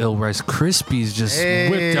got the ill Rice Krispies, just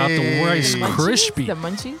whipped out the Rice Krispies. The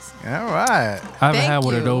munchies? All right. I haven't had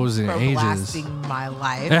one of those in ages. Blasting my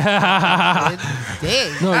life.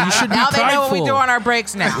 No, you should be now prideful. They know what we do on our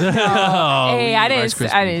breaks now. Hey, I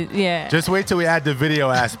didn't, yeah. Just wait till we add the video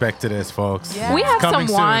aspect to this, folks. Yeah. We have some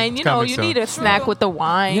wine. You know, you need a snack with the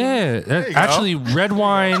wine. Yeah. Actually, red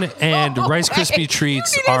wine and Rice Krispie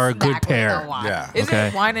treats are a good pair. Yeah. Is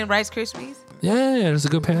it wine and Rice Krispies? Yeah, it's a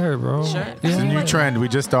good pair, bro. Sure. Yeah. It's a new trend. We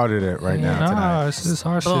just started it right now tonight. It's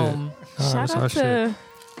our Boom. shit. Shout out to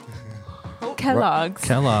Kellogg's.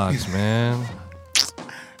 Kellogg's, man.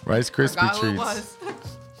 Rice Krispie treats.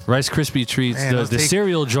 Rice Krispie treats. Man, the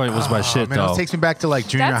cereal joint was my shit, though. It takes me back to like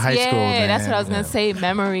junior high school. Yeah, that's what I was gonna say.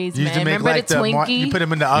 Memories, man. Remember like the Twinkie? You put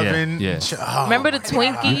them in the oven. Yeah. Oh, remember the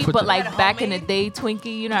Twinkie, but like back in the day,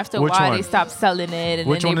 Twinkie. You know, after a while they stopped selling it,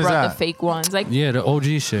 and then they brought the fake ones. Like the OG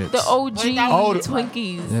shit. The OG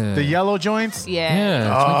Twinkies. Yeah. The yellow joints.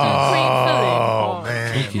 Yeah. Oh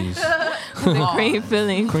man. Twinkies. The cream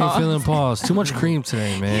filling. Cream filling paws. Too much cream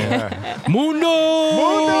today, man. Yeah. Mundo.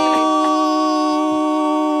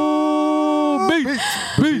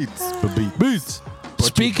 Beats.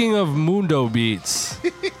 Speaking of Mundo beats,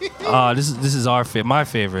 this is my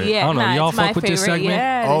favorite. Yeah, I don't know. Y'all fuck with this segment?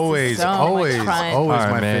 Yeah, always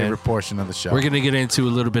my favorite portion of the show. We're gonna get into a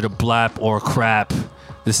little bit of Blap or Crap.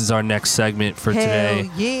 This is our next segment for today.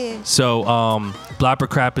 Yeah. So, Blap or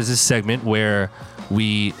Crap is this segment where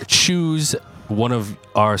we choose one of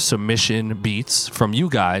our submission beats from you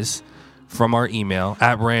guys from our email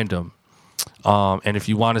at random. And if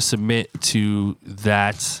you want to submit to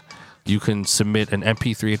that, you can submit an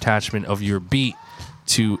MP3 attachment of your beat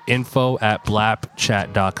to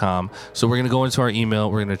info@blapchat.com. So we're going to go into our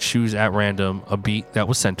email. We're going to choose at random a beat that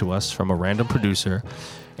was sent to us from a random producer.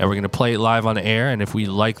 and we're gonna play it live on the air. And if we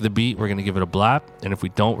like the beat, we're gonna give it a blap, and if we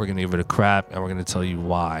don't, we're gonna give it a crap, and we're gonna tell you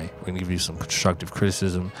why. We're gonna give you some constructive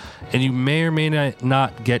criticism, and you may or may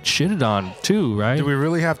not get shitted on too, right? Do we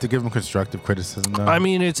really have to give them constructive criticism though? I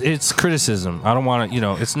mean, it's criticism. I don't want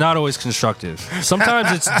to, it's not always constructive.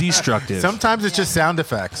 Sometimes it's destructive. Sometimes it's just sound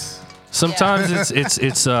effects. Sometimes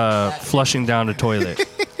it's flushing down the toilet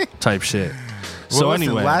type shit. So Well, listen,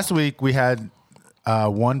 anyway, last week we had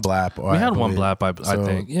one blap. we had one blap, I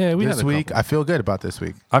think. Yeah, we had this a week. couple. I feel good about this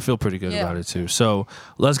week. I feel pretty good about it too. So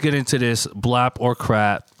let's get into this blap or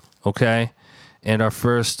crap, okay? And our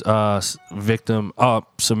first victim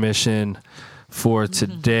submission for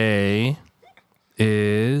today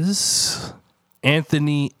is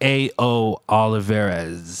Anthony A.O.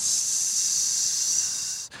 Oliveras.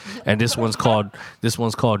 And this one's called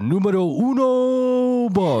Numero Uno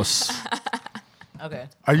Boss. Okay.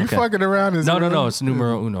 Are you fucking around? No, it's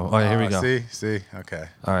Numero Uno. All right, here we go. See, okay.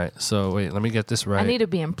 All right, so wait, let me get this right. I need to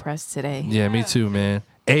be impressed today. Yeah, me too, man.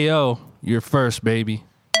 Ayo, you're first, baby.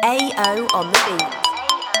 AO on the beat.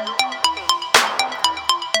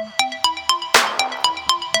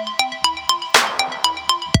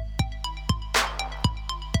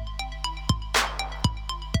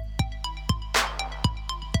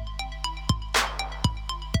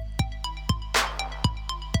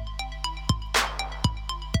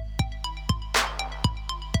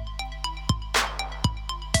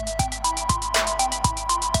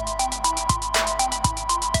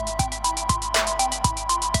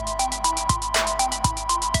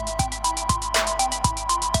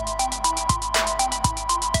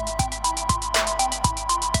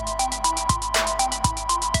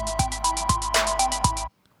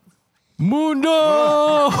 Mundo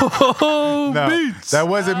No, Beats. that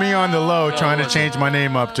wasn't me on the low trying to change my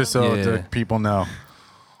name up just so Yeah. the people know.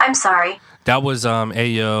 I'm sorry. That was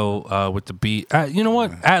Ayo with the beat. You know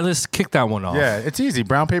what? Atlas, kick that one off. Yeah, it's easy.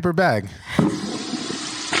 Brown paper bag.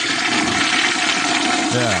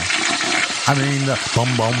 Yeah. I mean, boom,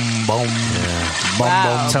 boom, boom. Yeah. Boom,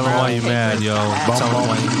 Wow. boom. Tell them why you mad, yo. Boom, Tell them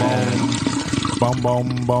why you mad. boom,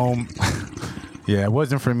 boom, boom. Yeah, it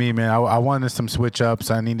wasn't for me, man. I wanted some switch ups.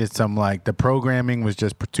 I needed some the programming was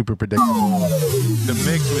just super predictable.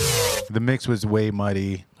 The mix was way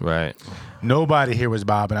muddy. Right. Nobody here was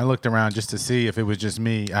bobbing. I looked around just to see if it was just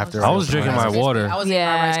me. After I was drinking my water. I was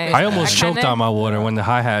I almost kinda- choked on my water when the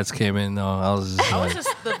hi-hats came in, though. I was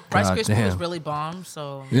just the Rice God Krispie was damn. really bomb.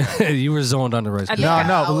 So you were zoned on the Rice Krispie.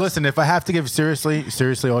 No, but listen, if I have to give seriously,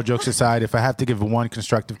 all jokes aside, if I have to give one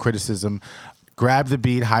constructive criticism, grab the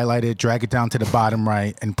beat, highlight it, drag it down to the bottom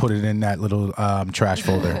right, and put it in that little trash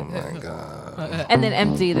folder. Oh my God. And then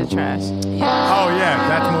empty the trash. Oh yeah,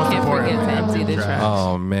 that's most Can't important. forget to empty the trash.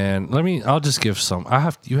 Oh man, I'll just give some.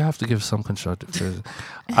 You have to give some constructive criticism.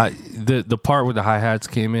 The part where the hi-hats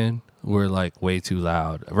came in were like way too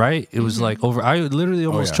loud, right? It was like over. I literally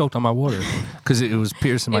almost choked on my water because it was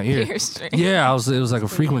piercing my ear. Yeah, it was like a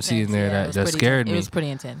frequency in there that scared me. It was pretty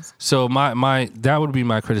intense. So my that would be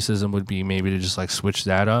my criticism would be maybe to just like switch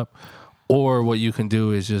that up, or what you can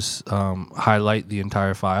do is just highlight the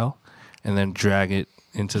entire file and then drag it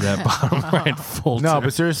into that bottom right folder. No,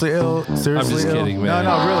 but seriously, I'm just kidding, man.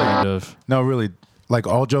 No, really. Kind of. No, really. Like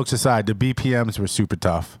all jokes aside, the BPMs were super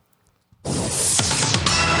tough.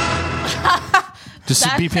 Just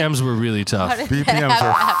BPMs were really tough. BPMs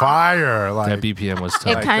were fire. Like That BPM was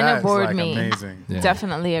tough. It kind of that's, bored like, me. amazing. Yeah.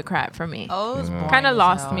 Definitely a crap for me. Oh, it was boring Kind of as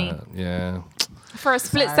lost hell. me. Yeah. For a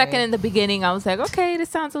split Sorry. second in the beginning, I was like, okay, this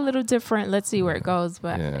sounds a little different. Let's see where it goes.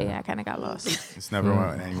 But Yeah. yeah, I kind of got lost. It's never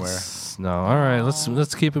went anywhere. No. All right.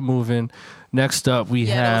 Let's keep it moving. Next up, we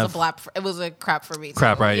Yeah, have that was a blap. It was a crap for me. too.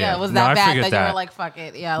 Crap, right, yeah. it was No, that I bad figured that you that. were like, "Fuck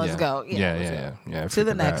it, yeah, let's go." Yeah. I To the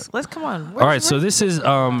figured next. that. Let's come on. All right. So this is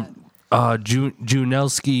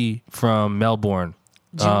Junelski from Melbourne,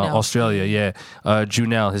 Junelski. Australia. Yeah,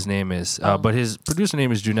 Junel, his name is. But his producer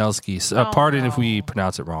name is Junelski. Pardon if we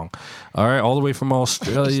pronounce it wrong. All right, all the way from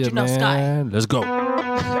Australia, Junelski. man. Let's go.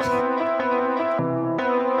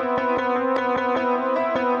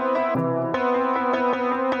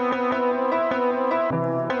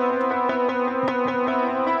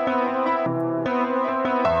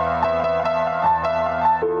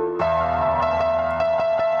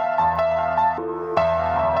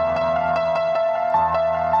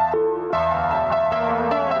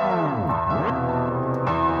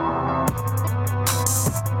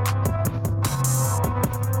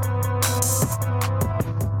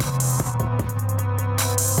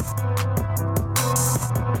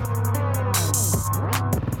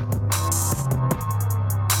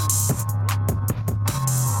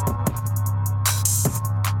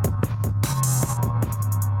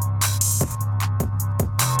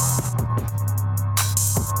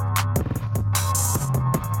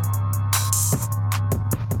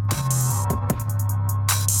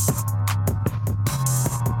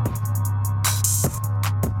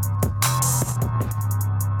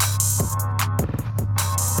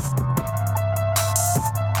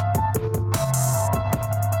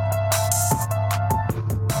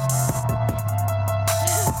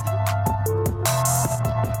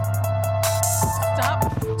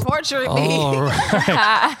 torturing me. Oh, right.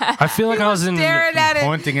 I feel like I was in staring at it.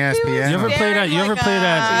 Haunting ass piano. You ever play that? You ever like, play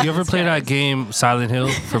that? You ever play that Jesus game Silent Hill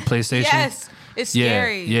for PlayStation? Yes. It's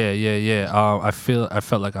scary. Yeah. I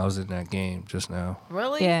felt like I was in that game just now.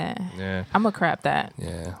 Really? Yeah. I'm gonna crap that.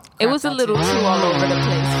 Yeah. It was a little too all over the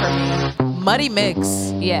place for me. Muddy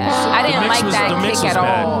mix. Yeah, I didn't like that kick at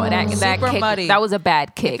all. That Super kick, muddy. that was a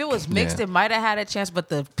bad kick. If it was mixed, it might have had a chance, but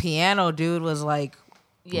the piano dude was like,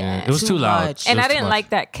 yeah, it was too loud. much. and It was I didn't too like much.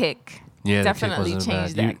 that kick. Yeah, Definitely the kick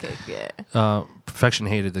wasn't changed bad. that kick. Yeah. Perfection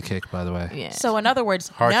hated the kick, by the way. Yeah. So in other words,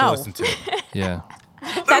 Hard to no. listen to. Yeah.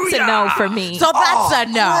 That's a no for me. So that's a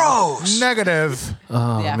no. Negative.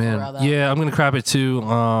 Oh Yeah, for man. real, though. Yeah, I'm gonna crap it too.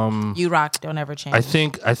 You rock. Don't ever change. I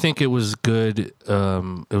think it was good. It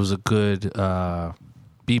was a good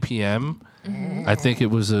BPM. I think it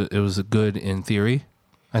was a good in theory.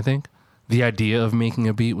 I think the idea of making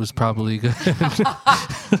a beat was probably good.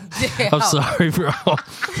 I'm sorry, bro.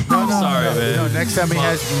 I'm sorry, man. No, next time he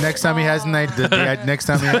has an idea. Next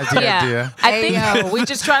time he has the Yeah. idea. I Hey, think yo, we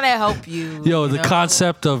just trying to help you. Yo, you the know?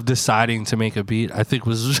 concept of deciding to make a beat, I think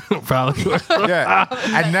was probably. Yeah.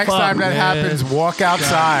 And next time that happens, walk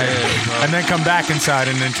outside and then come back inside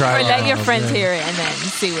and then try or it. let your friends hear it and then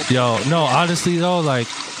see what. Yo, no, honestly though, like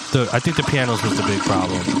I think the pianos was the big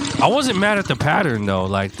problem. I wasn't mad at the pattern though.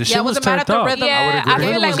 Like the shit was wasn't mad turned at the up. rhythm. Yeah, I I would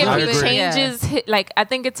agree. feel like I if he agree. changes, like I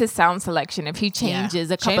think it's his sound selection. If he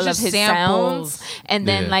changes a couple Changes of his samples. sounds and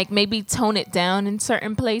then Yeah. like maybe tone it down in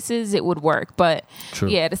certain places, it would work. But True.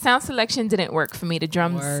 yeah, the sound selection didn't work for me. The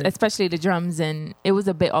drums, Word. especially the drums, and it was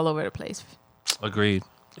a bit all over the place. Agreed.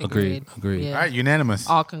 Agreed. Yeah. All right, unanimous.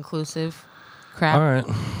 All conclusive. Crap. All right.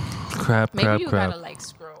 Crap. Maybe you Crap. gotta like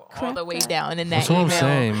scroll all the way down in that That's what I'm email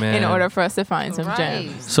saying, man. in order for us to find some Right.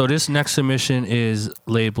 gems. So this next submission is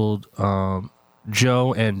labeled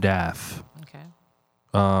Joe and Daff. Okay.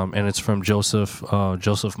 And it's from Joseph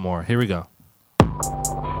Moore. Here we go.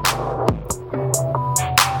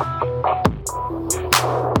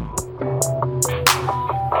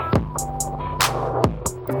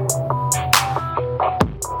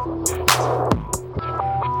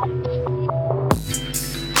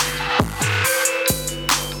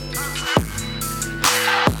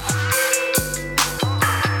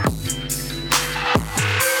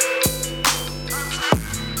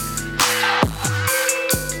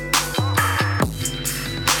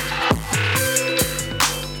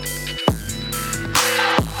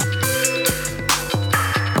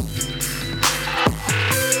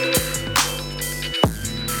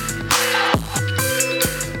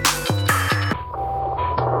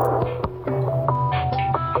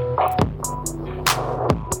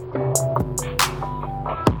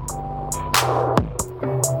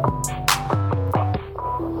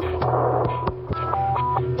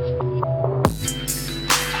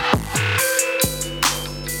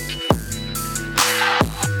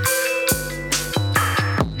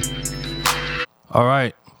 All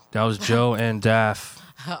right. That was Joe and Daff.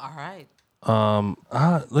 All right.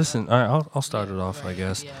 Listen, all right, I'll start it off, I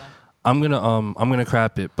guess. Yeah. I'm gonna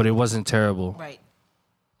crap it, but it wasn't terrible. Right.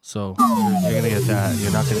 So you're gonna get that.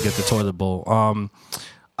 You're not gonna get the toilet bowl.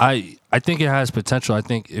 I think it has potential. I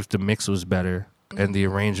think if the mix was better and the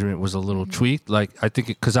arrangement was a little tweaked, like I think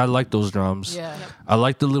because I like those drums. Yeah. I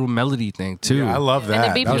like the little melody thing too. Yeah, I love And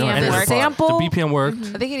that. the That was my BPM favorite worked. part. Sample. The BPM worked.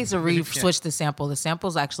 I think he needs to switch the sample. The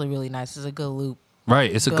sample's actually really nice. It's a good loop.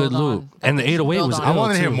 Right, it's a good Build on. loop, and the 808 Build was. on. I ill,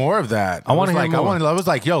 want to hear too. more of that. I wanna was hear like, more. I was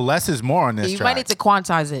like, yo, less is more on this You track. might need to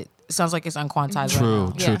quantize it. It sounds like it's unquantized. True,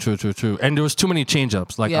 right now. true. And there was too many change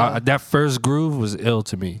ups. Like Yeah. that first groove was ill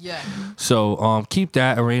to me. Yeah. So keep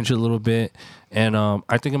that, arrange it a little bit, and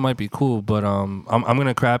I think it might be cool. But I'm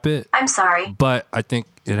gonna crap it. I'm sorry. But I think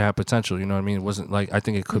it had potential. You know what I mean? It wasn't like I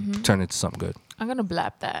think it could turn into something good. I'm gonna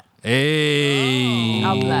blap that. Hey,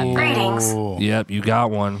 I'll blap that. Greetings. Yep, you got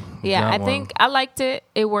one. You Yeah, got I one. think I liked it.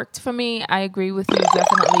 It worked for me. I agree with you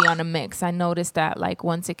definitely on a mix. I noticed that like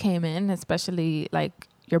once it came in, especially like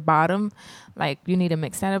your bottom, like you need to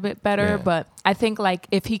mix that a bit better. Yeah. But I think like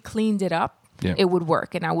if he cleaned it up, Yeah. it would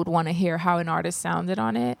work, and I would want to hear how an artist sounded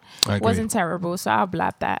on it. I agree. Wasn't terrible, so I'll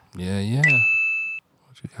blap that. Yeah. What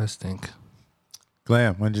you guys think?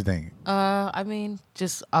 Glam, what did you think? I mean,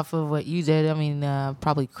 just off of what you did, I mean,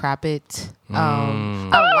 probably crap it.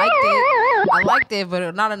 I liked it,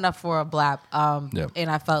 but not enough for a blap. Yep. And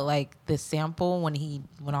I felt like the sample when he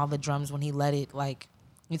let it, like,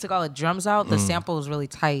 he took all the drums out, the sample was really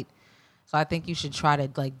tight. So I think you should try to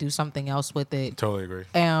like do something else with it. Totally agree.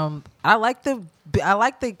 I like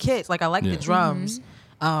the kits, like I like Yeah. the drums.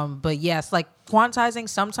 But yes, like quantizing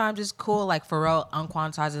sometimes is cool. Like Pharrell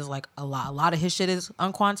unquantizes like a lot. A lot of his shit is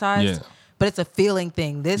unquantized. Yeah. but it's a feeling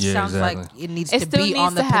thing. This sounds like it needs to be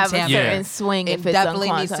on the have pentameter. a certain swing if it's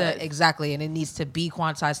definitely needs to exactly, and it needs to be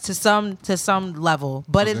quantized to some level,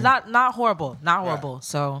 but it's not horrible,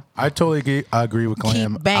 So I totally agree with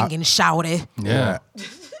Glam. keep banging, shout it. Yeah.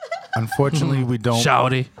 Unfortunately, we don't.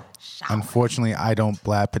 Shouty. Unfortunately, I don't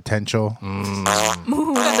blab potential. Mundo.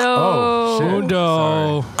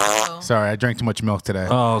 Mundo. Sorry, I drank too much milk today.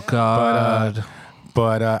 Oh God.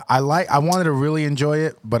 But I wanted to really enjoy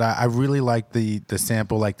it, but I really liked the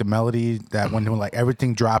sample, like the melody that when like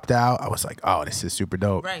everything dropped out, I was like, oh, this is super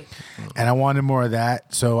dope. Right. And I wanted more of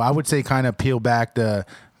that. So I would say kind of peel back the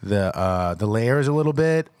layers a little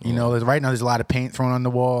bit. You know, right now there's a lot of paint thrown on the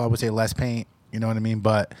wall. I would say less paint. You know what I mean?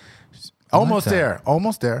 But almost there,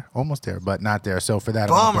 but not there. So for that,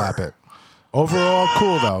 I'm gonna blap it. Overall,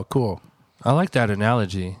 cool though, cool. I like that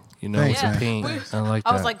analogy. You know, Thanks, with the paint. I like that.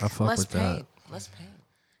 I was like, I fuck less with paint, that. less paint.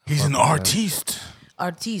 He's an artiste.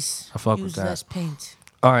 Artiste. I fuck with Use that. less paint.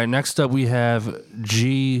 All right, next up we have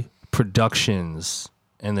G Productions,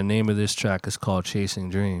 and the name of this track is called Chasing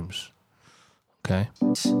Dreams. Okay.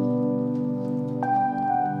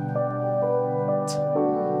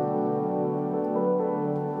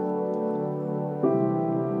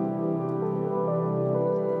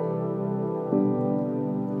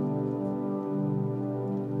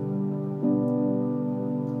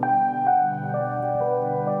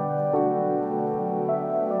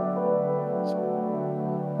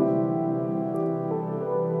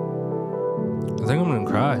 I think I'm gonna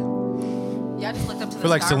cry. Yeah, I just looked up to the I feel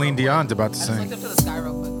like sky Celine real quick. Dion's about to I just sing. looked up to the sky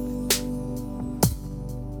real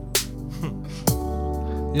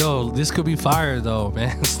quick. Yo, this could be fire though,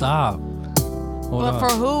 man. Stop. Hold But on. for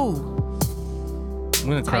who? I'm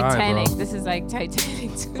gonna cry, Titanic. bro. This is like Titanic.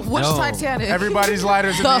 Which Yo. Titanic? Everybody's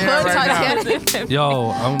lighters in the the air hood right now. Titanic. Yo,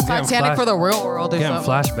 I'm getting Titanic for the real world or getting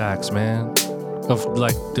something. flashbacks, man, of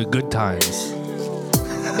like the good times.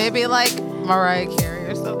 Maybe like Mariah Carey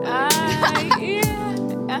or something. Yeah.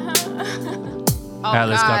 Oh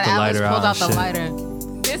Alice God, got the Alice lighter pulled out out the and shit. lighter.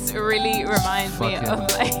 This really reminds me Fucking- of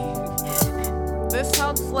like. This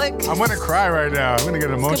sounds slick. I'm gonna cry right now. I'm gonna get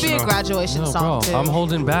Could be a emotional. graduation No, song bro, too. I'm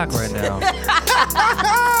holding back right now.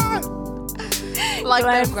 like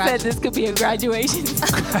Glenn the said this could be a graduation.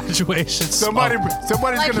 Graduation. Somebody's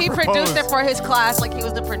like gonna he propose. produced it for his class, like he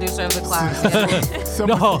was the producer of the class.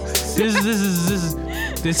 No,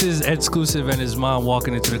 this is Edsclusive and his mom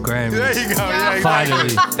walking into the Grammys. There you go. Yeah, Finally.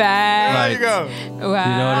 Fact. There you go. Wow. You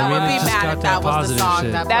know what I I mean? would be It just mad got if that was the positive song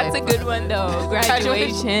shit. that That's a good one though.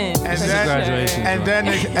 Graduation. And This is then, graduation.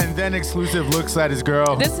 and then Exclusive looks at his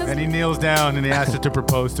girl This is- and he kneels down and he asks her to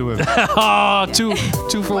propose to him. Oh, two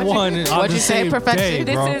for one. what'd you say, perfection?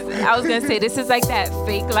 This is. I was gonna say this is like that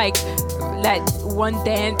fake that one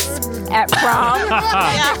dance at prom,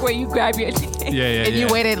 like where you grab your. Yeah. And you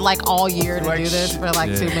waited like all year to Like, do this for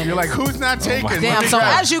like 2 minutes. You're like, who's not taking? my Let damn. me So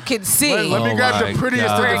grab- as you can see, let me Oh grab my the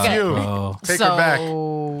prettiest of God, the few. bro. Take so her back.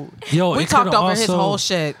 Yo, we it talked could over his also- whole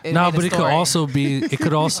shit. and No, made a but it could story. also be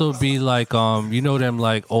like you know them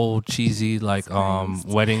like old cheesy like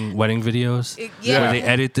wedding videos yeah. where they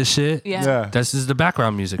edit the shit. Yeah. This is the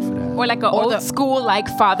background music for that. Or like an Or old the- school like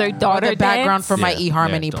father Or daughter the background dance. for my Yeah,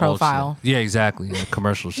 eHarmony the old profile. shit. Yeah, exactly. Yeah,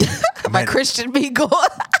 commercial shit. My Christian Beagle.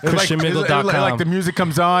 ChristianMiggle.com. Like the music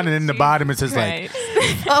comes on and in the bottom it says Right.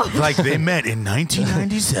 like they met in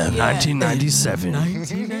 1997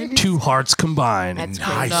 1997. Two hearts combined in That's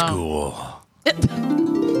high crazy. school.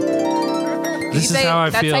 This is how I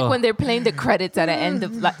That's feel. like when they're playing the credits at the end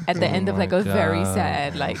of like a very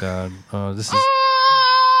sad like. God. This is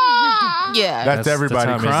Yeah. That's everybody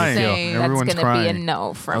how it makes me crying. feel. That's Everyone's gonna crying. be a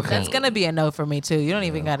no from me. That's gonna be a no for me too. You don't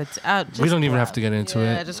even gotta. we don't even have to get into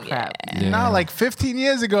Yeah, it. just crap. Yeah. No, like 15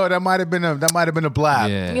 years ago, that might have been a blab.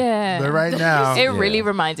 Yeah. Yeah. But right now, It really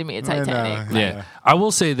reminded me of Titanic. Yeah. I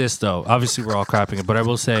will say this though. Obviously, we're all crapping it, but I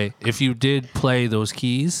will say if you did play those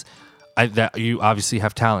keys, that you obviously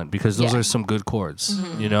have talent because those Yeah. are some good chords.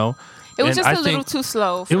 You know. It was And just I a little think too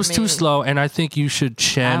slow. For It was me. too slow, and I think you should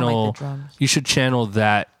channel. drums. You should channel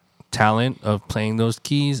that talent of playing those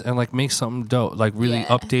keys and like make something dope, like really Yeah.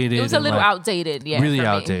 updated. It was a and, little like, outdated. Yeah. really for me.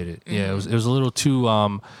 outdated. Yeah, it was a little too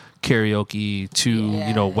karaoke, too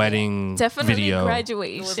wedding Definitely video.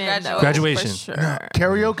 graduation. though, Graduation. For sure.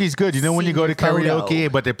 karaoke's good. You know when you go to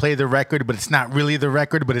karaoke, but they play the record, but it's not really the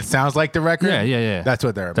record, but it sounds like the record. Yeah. That's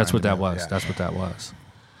what they're. That's what that reminding me was. of, That's what that was.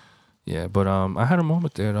 Yeah, but I had a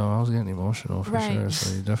moment there though. I was getting emotional for Right. sure.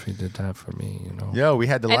 So you definitely did that for me. You know. yeah. Yo, we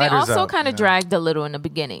had the And it lighters also out, kind of you know. dragged a little in the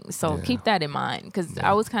beginning. So Yeah. keep that in mind because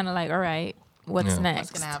I was kind of like, all right, what's Yeah.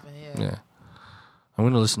 next? What's gonna happen? Yeah. I'm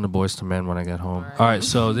gonna listen to Boys to Men when I get home. All right,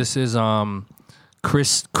 so this is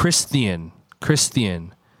Christian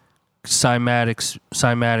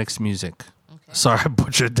cymatics music. Okay. Sorry, I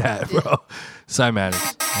butchered that, bro.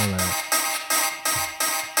 Cymatics. All right.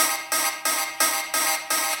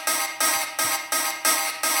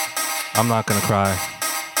 I'm not gonna cry.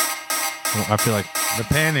 I feel like the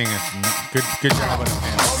panning is good. Good job on the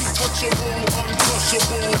panning.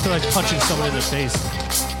 I feel like punching someone in the face.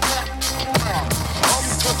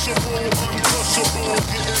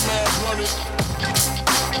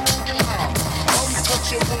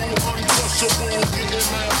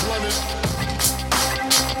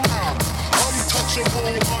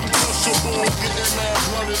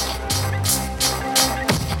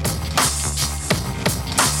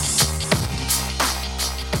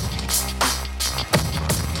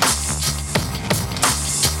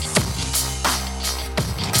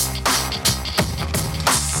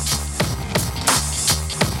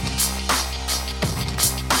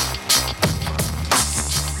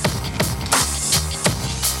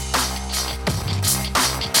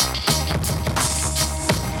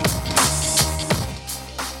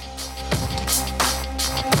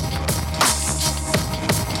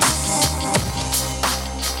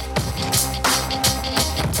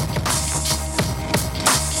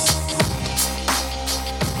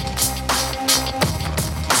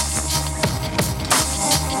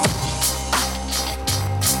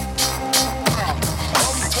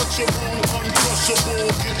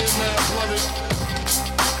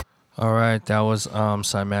 All right, that was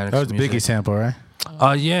cymatics. That was music. Biggie sample, right?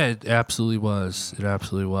 Yeah, it absolutely was. It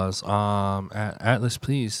absolutely was. Atlas,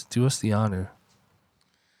 please do us the honor.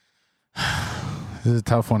 This is a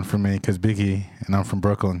tough one for me because Biggie and I'm from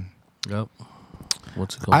Brooklyn. Yep.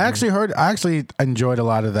 What's it called? I actually enjoyed a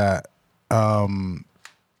lot of that. Awesome.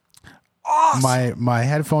 My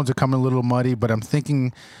headphones are coming a little muddy, but I'm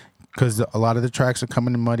thinking because a lot of the tracks are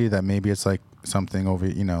coming in muddy that maybe it's like something over,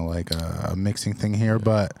 like a mixing thing here,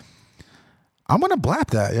 but I'm gonna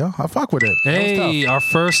blap that, yo. I fuck with it. Hey, our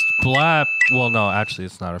first blap. Well, no, actually,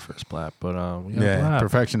 it's not our first blap, but we got blap.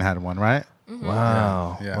 Perfection had one, right? Mm-hmm.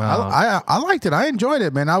 Wow. Yeah. Wow. I liked it. I enjoyed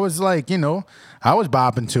it, man. I was like, I was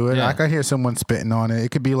bopping to it. Yeah. I could hear someone spitting on it.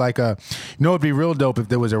 It could be like it'd be real dope if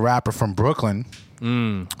there was a rapper from Brooklyn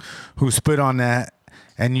who spit on that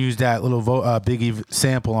and used that little Biggie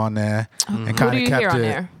sample on there and kind of kept it.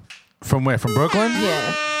 There? From where? From Brooklyn?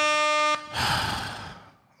 Yeah.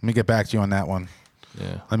 Let me get back to you on that one.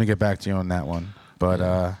 Yeah. Let me get back to you on that one. But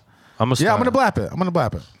I'm gonna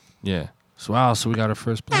blap it. Yeah. So we got our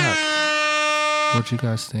first blap. What you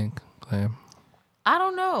guys think, Glam? I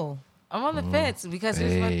don't know. I'm on the fence because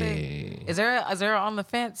here's my thing. Is there on the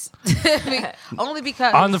fence? Only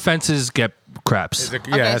because on the fences get craps.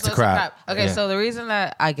 That's a crap. Okay, yeah. So the reason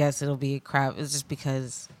that I guess it'll be a crap is just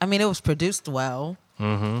because it was produced well.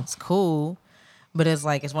 Mm-hmm. It's cool, but it's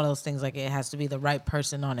like it's one of those things like it has to be the right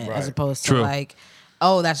person on it as opposed to like,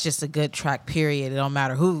 oh, that's just a good track. Period. It don't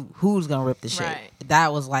matter who's gonna rip the shit. Right.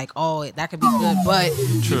 That was like, oh, that could be good, but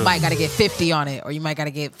you might got to get 50 on it, or you might got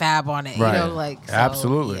to get Fab on it. Right. So,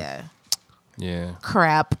 absolutely. Yeah.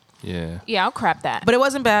 Crap. Yeah. Yeah, I'll crap that. But it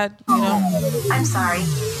wasn't bad. I'm sorry.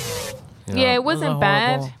 Yeah, it wasn't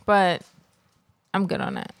bad, but I'm good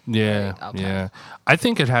on that. Yeah. Okay. Yeah. I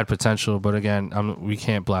think it had potential, but again, we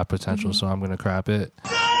can't blap potential, so I'm gonna crap it.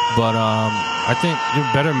 But I think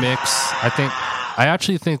better mix. I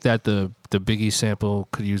actually think that the Biggie sample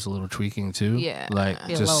could use a little tweaking too. Yeah. Like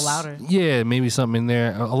just a little louder. Yeah, maybe something in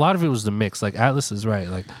there. A lot of it was the mix. Like Atlas is right.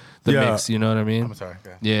 Like the mix, you know what I mean? I'm sorry.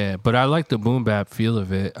 Yeah, but I like the boom bap feel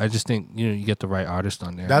of it. I just think, you get the right artist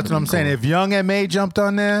on there. That's what I'm saying. If Young M.A. jumped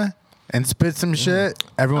on there and spit some shit,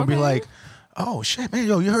 everyone would be like, oh shit, man,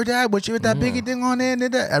 yo, you heard that? What you heard that Biggie thing on there?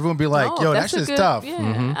 Everyone be like, yo, that's just tough.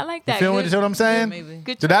 Yeah, I like that. You feel what I'm saying? Yeah,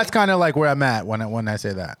 good so that's kind of like where I'm at when I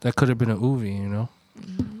say that. That could have been an Uvi,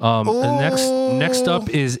 The next up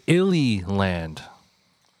is Illy Land.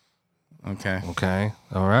 Okay.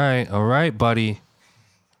 All right, buddy.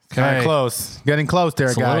 Kind of close. Getting close there,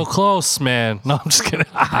 guys. A little close, man. No, I'm just kidding.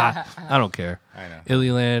 I don't care. I know.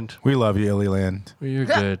 Illy Land. We love you, Illy Land. You're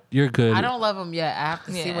good. You're good. I don't love him yet. I have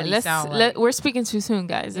to see what he sounds like. We're speaking too soon,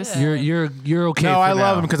 guys. You're okay. No, for I now.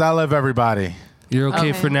 love him because I love everybody. You're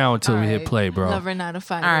okay for now until we hit play, bro. Lover, not a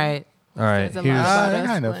fighter. All right.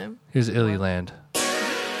 Here's Illy Land.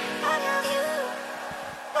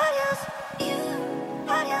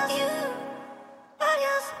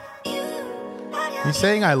 He's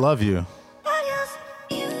saying I love you.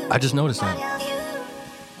 I just noticed that.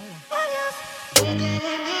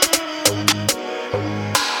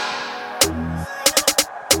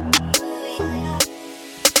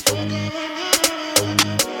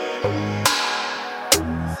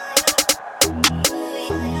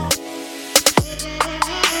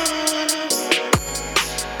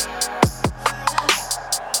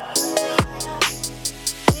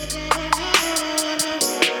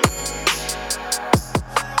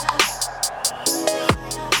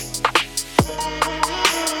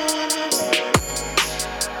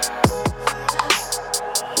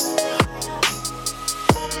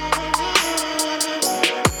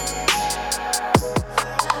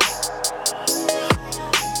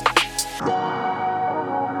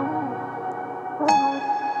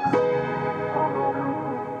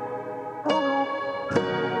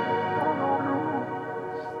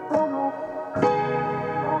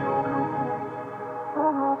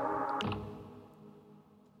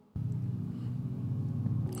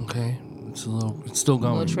 Okay, it's still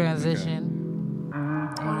going. A little transition.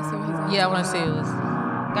 I want to see what he's on. Yeah, I want to see it.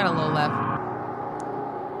 Got a little left.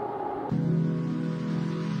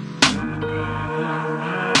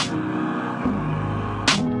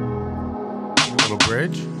 A little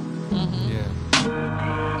bridge. Yeah.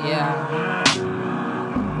 Yeah.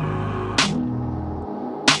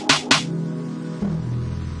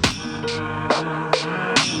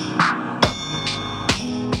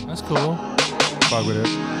 That's cool. Fuck with it.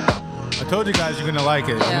 I told you guys you're gonna like it.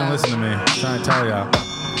 You're gonna listen to me. I'm trying to tell y'all.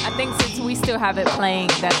 I think since we still have it playing,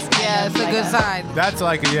 that's It's a good sign. That's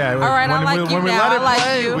like yeah. All right, when I like you when we now. let it I like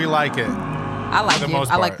play, you. we like it. I like For the it.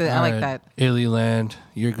 most I like part. that. I like that. Illy Land,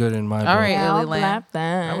 you're good in my book. All right, I'll Illy Land. blap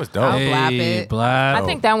that. That was dope. I'll blap it. Blap. I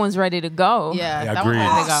think that one's ready to go. Yeah, Yeah, that one's agreed.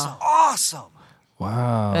 ready to go. Awesome.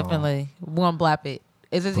 Wow. Definitely. One blap it.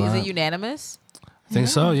 Is it unanimous? I think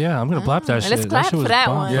so. Yeah, I'm gonna blap that shit. Let's clap shit was for that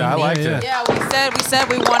bomb. one. Yeah, I liked it. Yeah, we said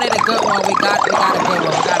we wanted a good one. We got a good one. We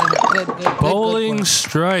got a good Bowling one.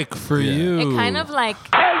 strike for you. It kind of like,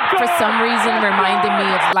 for some reason, reminded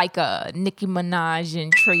me of like a Nicki Minaj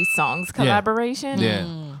and Trey Songz collaboration.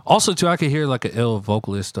 Yeah. Also, too, I could hear like an ill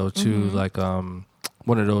vocalist though too, like one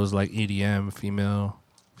of those like EDM female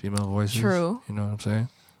voices. True. You know what I'm saying?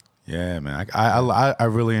 Yeah, man. I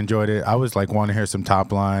really enjoyed it. I was like wanting to hear some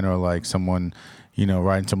top line or like someone,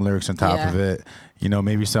 writing some lyrics on top of it.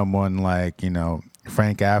 Maybe someone like,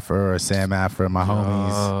 Frank Afra or Sam Afra, my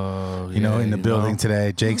homies. In the building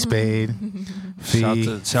today. Jake Spade. Shout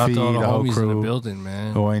to all the whole homies in crew the building,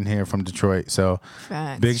 man. going here from Detroit. So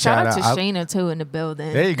Facts. big shout out to out. Shayna too in the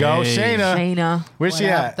building. There you go, Hey. Shayna. Shayna. Where's she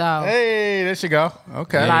What at? up, though? Hey, there she go.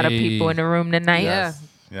 Okay. A lot of Hey. people in the room tonight. Yeah.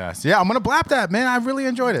 Yes. Yeah, I'm gonna blap that, man. I really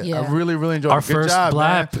enjoyed it. Yeah. I really, really enjoyed Our it. Good first job,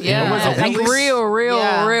 blap. man. Yeah. in Was it Like Illy's?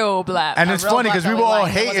 real blap. And it's real funny blap because we that were we all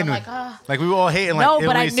liked. It hating. wasn't Like we were all hating. Like No,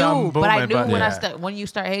 but I Illy's something knew. But I booming, knew yeah. when you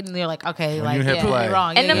start hating, you're like, okay, When like you hit yeah, play. you're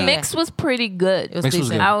wrong. And Yeah, the yeah, mix was pretty good. It was Mix was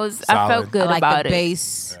decent. good. I Solid. felt good I like about the it.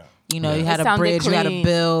 bass. You It had a sounded bridge, you had a clean.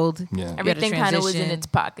 build. Yeah. You had a Everything kind of was in transition, its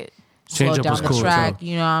pocket. Change slowed up down was the cool, track. too.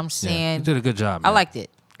 You know what I'm Yeah. saying? You did a good job. I man. liked it.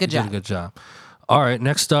 Good You job. did a good job. All right,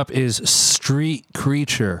 next up is Street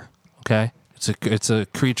Creature. Okay, it's a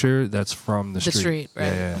creature that's from the street. Right.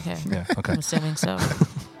 Yeah. Okay. Yeah. Okay. I'm assuming so.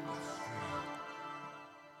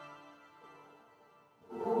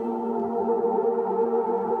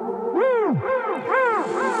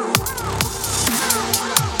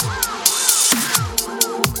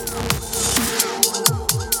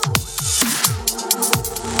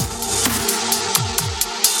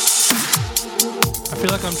 I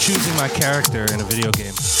feel like I'm choosing my character in a video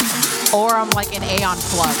game. Or I'm like an Aeon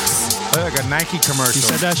Flux. Like a Nike commercial. You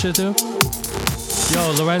said that shit too? Yo,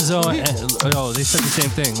 Lorenzo, they said the same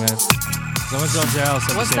thing, man. Lorenzo and JL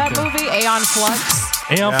said What's the same that thing. movie? Aeon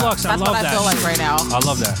Flux? Aeon Yeah. Flux, I That's love what I that. feel like shit. right now. I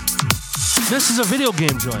love that. This is a video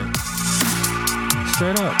game joint.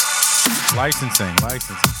 Straight up. Licensing.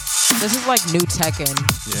 This is like new Tekken.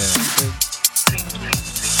 Yeah.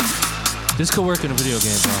 This could work in a video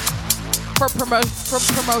game, bro. For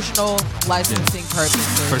promotional licensing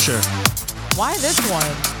purposes. For sure. Why this one?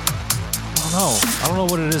 I don't know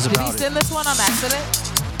what it is Did he about it. send this one on accident?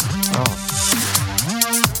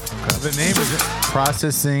 The name is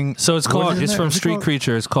Processing. So it's what called, is it? it's from What's it Street called?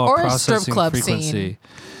 Creature. It's called Or a strip Processing club Frequency. scene.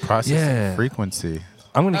 Processing Yeah. Frequency.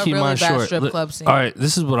 I'm gonna A keep really mine bad short. strip club scene. All right,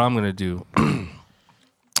 this is what I'm gonna do. I'm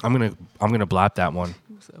gonna blap that one.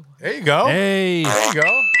 There you go. Hey, There you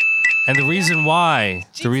go. and the reason why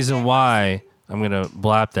I'm gonna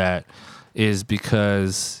blap that is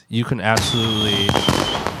because you can absolutely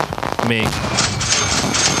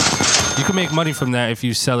make money from that if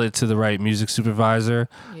you sell it to the right music supervisor,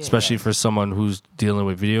 especially for someone who's dealing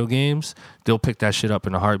with video games. They'll pick that shit up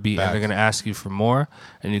in a heartbeat, and they're Facts. gonna ask you for more,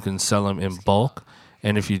 and you can sell them in bulk.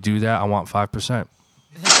 And if you do that, I want 5%.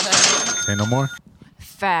 Say no more.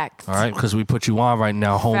 Facts. All right, because we put you on right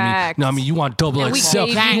now, homie. Facts. No, I mean you want double And we XL,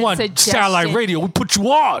 gave you you want suggestions. satellite radio. We put you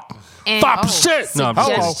on And- 5%. No, I'm just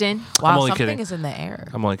kidding. Suggestion. I'm Wow, only something kidding. is in the air.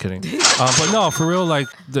 I'm only kidding. But no, for real, like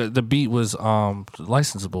the beat was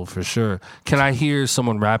licensable for sure. Can I hear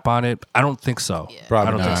someone rap on it? I don't think so. Probably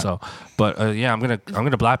I don't think not. so. But yeah, I'm gonna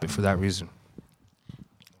blap it for that reason.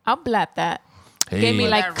 I'll blap that. Hey. Gave me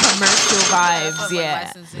like commercial vibes. Yeah.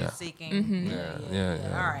 Licensing seeking. yeah.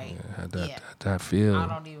 All right. Had Yeah. that feel. I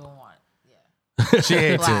don't even want. She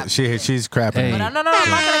hates Blap. it. She's crapping. Hey. it. No, I'm not gonna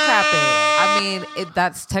crap it. I mean,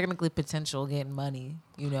 that's technically potential getting money.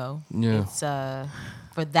 You know. Yeah. It's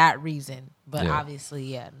for that reason, but Yeah.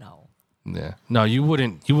 obviously, no. Yeah. No, you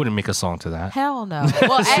wouldn't make a song to that. Hell no.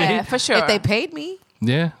 Well, Yeah, for sure. If they paid me,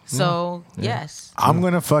 Yeah. So yes, I'm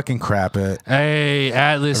gonna fucking crap it. Hey,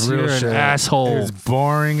 Atlas, Real you're shit. an asshole. It's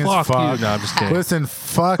boring Fuck as fuck. you. No, I'm just kidding. Listen,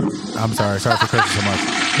 fuck. I'm sorry for cursing so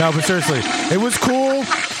much. No, but seriously, it was cool.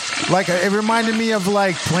 Like it reminded me of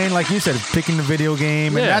like playing, like you said, picking the video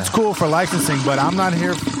game, and that's cool for licensing. But I'm not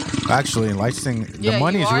here. Actually, in licensing, the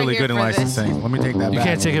money is really good in licensing. Let me take that back. You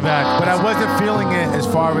can't take it back. But I wasn't feeling it as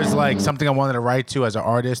far as like something I wanted to write to as an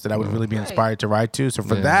artist that I would really be inspired to write to. So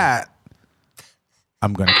for that,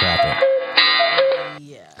 I'm gonna crap it.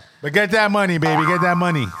 Yeah. But get that money, baby. Get that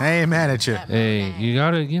money. I ain't mad at you. Hey, you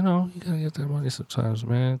gotta get that money sometimes,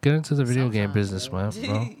 man. Get into the video game business, man,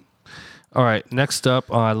 bro. All right, next up,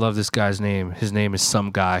 I love this guy's name. His name is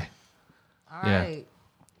Some Guy. all right.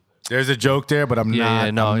 There's a joke there, but I'm not.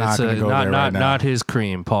 Yeah, no, I'm not it's gonna go there right now. not his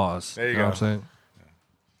cream. Pause. There you know go. what I'm saying?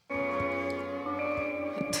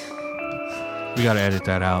 We gotta edit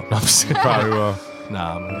that out. No, I'm just kidding. Probably will.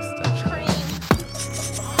 Nah, I'm gonna that shit.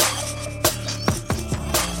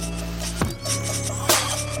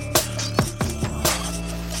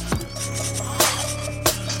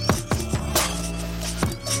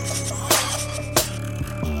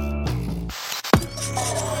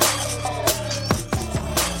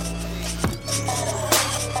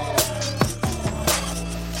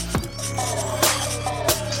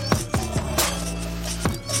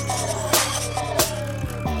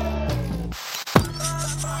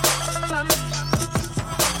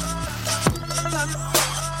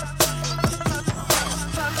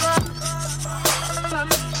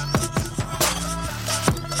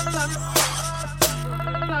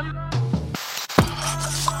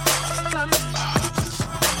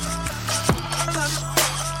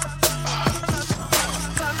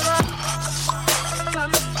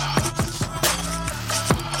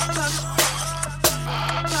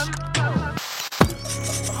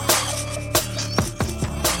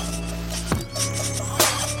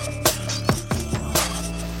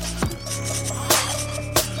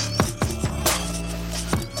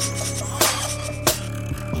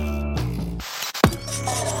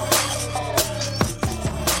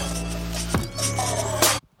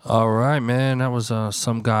 All right, man. That was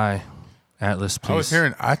Some Guy. Atlas, please.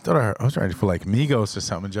 I thought I was ready for like Migos or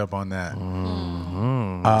something to jump on that.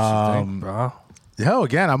 What you think, bro? Yo,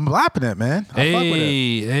 again, I'm blapping it, man. I fuck with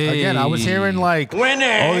it. Again, I was hearing like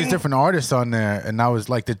all these different artists on there, and I was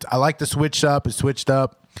like, I like the switch up. It switched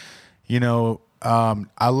up. You know,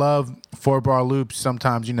 I love 4-bar loops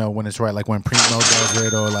sometimes, you know, when it's right, like when Primo does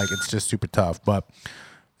it or like it's just super tough. But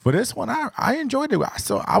for this one, I enjoyed it.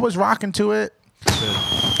 So I was rocking to it.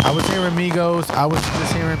 I was hearing Migos. I was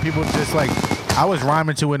just hearing people just like, I was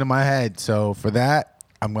rhyming to it in my head. So for that,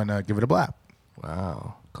 I'm going to give it a blap.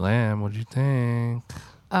 Wow. Glam, what'd you think?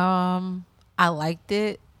 I liked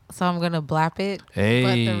it, so I'm gonna blap it. Hey.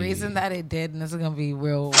 But the reason that it did, and this is gonna be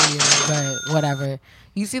real weird, but whatever.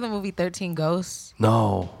 You see the movie 13 Ghosts?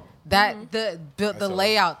 No. That the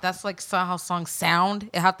layout, that's like how songs sound.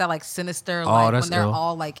 It have that like sinister, like when they're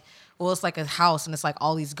all like, well, it's like a house and it's like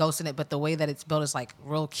all these ghosts in it, but the way that it's built is like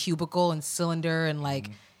real cubicle and cylinder, and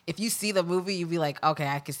like if you see the movie, you'd be like, okay,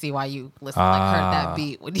 I can see why you heard that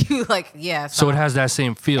beat. When you like, yeah. So it has that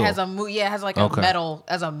same feel. It has it has like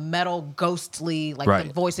a metal ghostly, like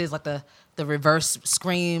the voices, like the reverse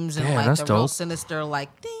screams and like the real sinister,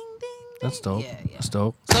 like ding ding. That's dope. Yeah. That's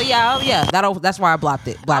dope. So that's why I blapped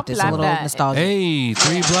it. It's a little nostalgia. Hey,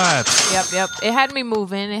 3 blaps. Yep. It had me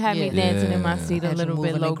moving. It had me dancing in my seat a little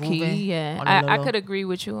bit low key. Yeah, I could agree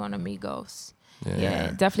with you on Amigos. Yeah,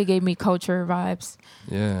 it definitely gave me culture vibes.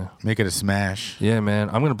 Yeah. Make it a smash. Yeah, man.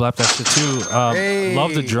 I'm going to blap that shit too.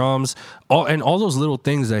 Love the drums. And all those little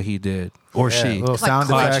things that he did. Or she. Little sound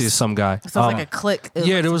effects. Actually, Some Guy. It sounds like a click.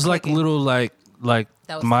 There was like little like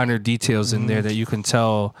minor details in there that you can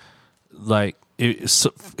tell like it's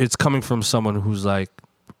coming from someone who's like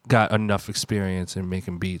got enough experience in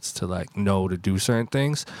making beats to like know to do certain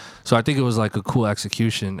things. So I think it was like a cool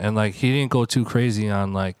execution. And like he didn't go too crazy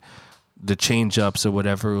on like the change ups or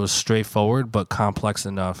whatever. It was straightforward but complex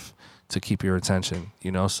enough to keep your attention,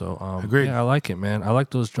 you know? So Agreed. Yeah, I like it, man. I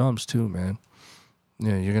like those drums too, man.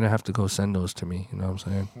 Yeah, you're gonna have to go send those to me, you know what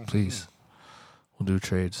I'm saying? Please. We'll do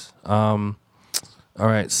trades. All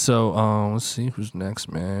right, so let's see who's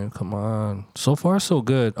next, man. Come on. So far so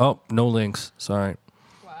good. Oh, no links. Sorry.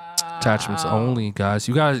 Attachments only, guys.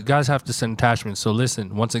 You guys have to send attachments. So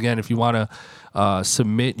listen, once again, if you want to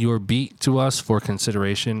submit your beat to us for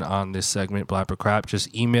consideration on this segment, Blap or Crap,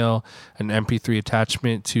 just email an MP3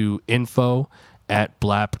 attachment to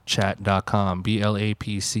info@blapchat.com,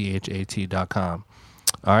 blapchat.com.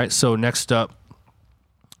 All right, so next up,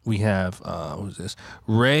 we have, who's this?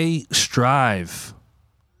 Ray Strive.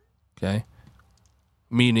 Okay.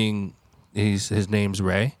 meaning his name's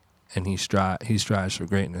Ray, and he strives for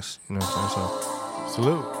greatness. You know what I'm saying?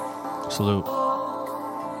 So salute.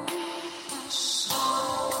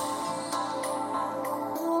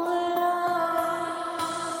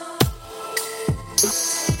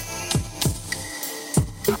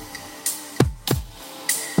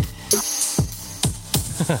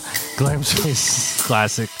 Glam's face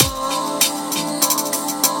classic.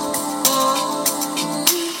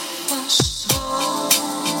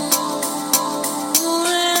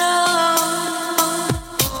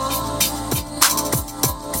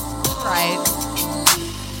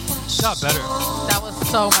 Got better. That was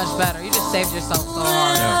so much better. You just saved yourself so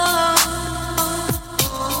hard. Yeah.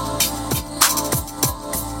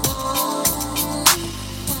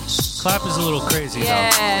 Clap is a little crazy, Yeah,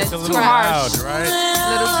 though. it's a too little harsh. loud, right? A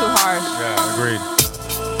little too harsh. Yeah, agreed.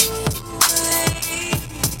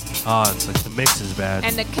 Oh, it's like the mix is bad.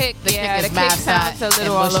 And the kick, The yeah, kick the is kick mad sounds fat a little and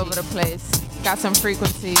all bushy. over the place. Got some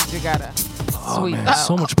frequencies you gotta sweep man, out.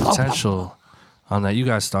 so much potential on that. You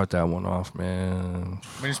guys start that one off, man.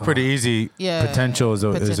 I mean, it's pretty easy. Yeah. Potential is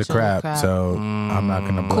a Potential crap, crap. so I'm not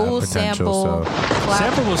gonna blame Cool potential. sample. So Clap.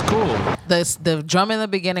 Sample was cool. The drum in the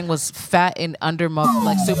beginning was fat and under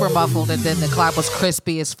like super muffled, and then the clap was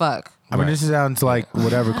crispy as fuck. I mean, this sounds like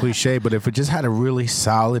whatever cliche, but if it just had a really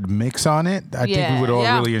solid mix on it, I think we would all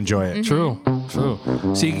Yeah. really enjoy it. True.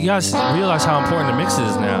 See, you guys realize how important the mix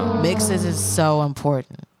is now. Mixes is so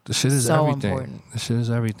important. The shit is So everything. important. The shit is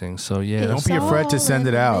everything. So yeah, Don't be afraid to send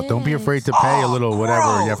it out. Don't be afraid to pay a little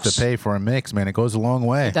whatever you have to pay for a mix, man. It goes a long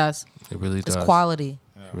way. It does. it really It's does. quality.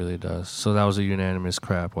 It really does. So that was a unanimous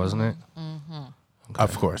crap, wasn't it?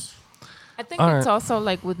 Of course. I think All it's right. also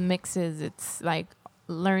like with mixes, it's like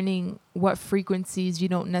learning what frequencies you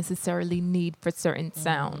don't necessarily need for certain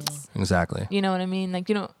sounds. Exactly. You know what I mean? Like,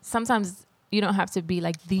 sometimes you don't have to be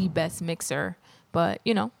like the best mixer, but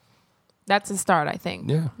that's a start, I think.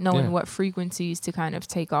 Yeah, Knowing yeah. what frequencies to kind of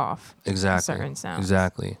take off. Exactly. Certain sounds.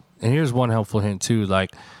 Exactly. And here's one helpful hint too.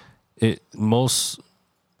 Like, most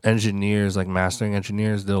engineers, like mastering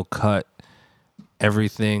engineers, they'll cut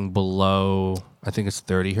everything below, I think it's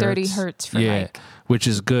 30 hertz. 30 hertz for like which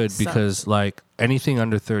is good some. because like anything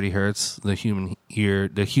under 30 hertz, the human ear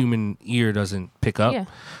doesn't pick up, Yeah.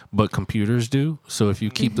 but computers do. So if you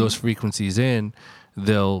keep those frequencies in,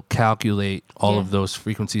 they'll calculate all of those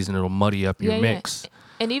frequencies and it'll muddy up your mix.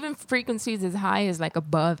 And even frequencies as high as like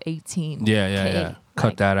above 18. Yeah.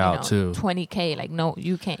 Cut that out too. 20K. Like, no,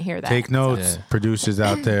 you can't hear that. Take notes, Yeah. producers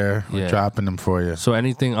out there. We're Yeah. dropping them for you. So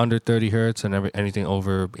anything under 30 hertz and anything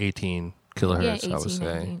over 18 kilohertz, I would 18, say,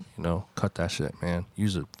 19. cut that shit, man.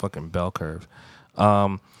 Use a fucking bell curve.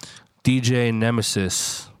 DJ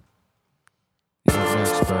Nemesis. You're up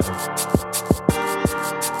next, brother.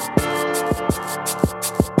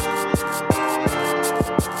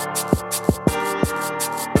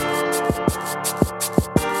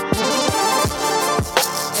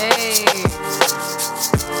 Hey.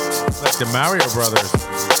 Like the Mario Brothers.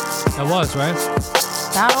 That was, right?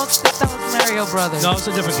 I don't think that was Mario Brothers. No, it's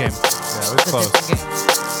a different game. Yeah, it was It's a close. different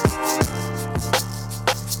game.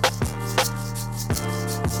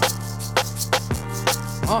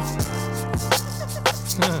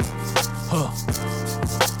 Oh.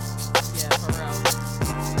 Yeah, for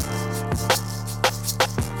real.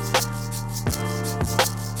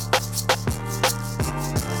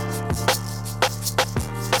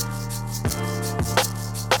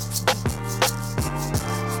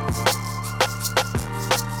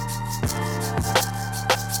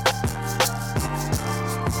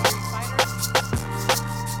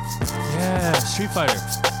 Yeah, Street Fighter.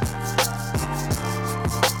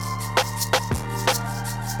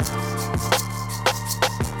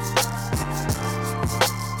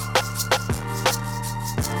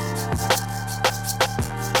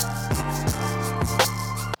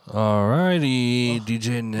 Alrighty,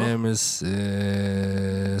 DJ Nemesis.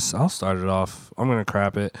 I'll start it off. I'm gonna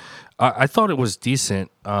crap it. I thought it was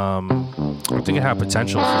decent. I think it had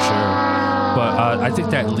potential for sure, but I think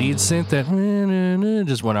that lead synth that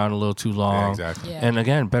just went on a little too long. Yeah, exactly. Yeah. And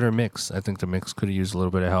again, better mix. I think the mix could have used a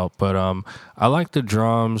little bit of help, but I like the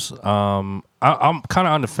drums. I'm kind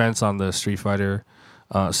of on the fence on the Street Fighter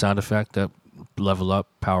sound effect, that level up,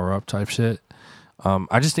 power up type shit.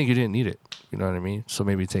 I just think you didn't need it. You know what I mean? So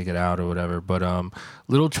maybe take it out or whatever. But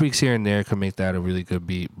little tweaks here and there could make that a really good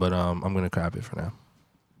beat. But I'm gonna crap it for now.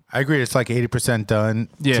 I agree. It's like 80% done.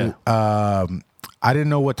 Yeah. I didn't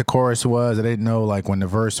know what the chorus was. I didn't know like when the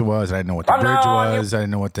verse was. I didn't know what the bridge was. I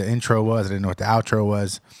didn't know what the intro was. I didn't know what the outro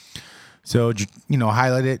was. So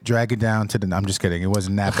highlight it, drag it down to the. I'm just kidding. It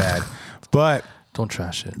wasn't that bad, but Don't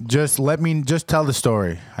trash it. Just tell the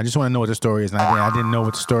story. I just want to know what the story is. And I didn't know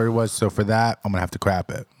what the story was. So for that, I'm going to have to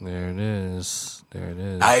crap it. There it is.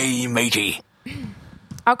 Hey, matey.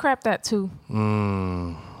 I'll crap that too.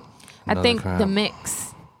 I think crap. the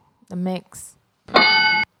mix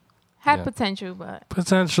had potential,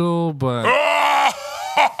 but not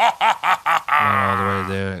all the way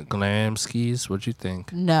there. Glam skis, what'd you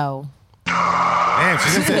think? No. Damn,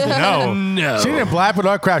 she just said no. No. She didn't blap it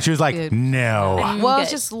or crap. She was like, no. Well,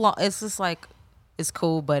 it's just like it's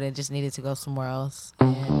cool, but it just needed to go somewhere else.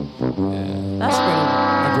 And that's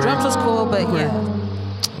pretty. The drums was cool, but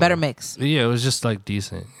better mix. Yeah, it was just like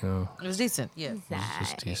decent, It was decent. Yeah. It was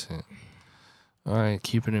just decent. All right,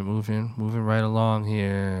 keeping it moving right along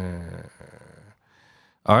here.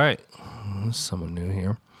 All right, there's someone new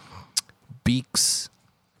here. Beaks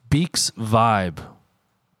Vibe.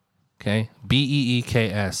 Okay,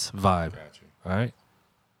 Beeks Vibe. All right,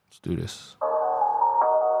 let's do this.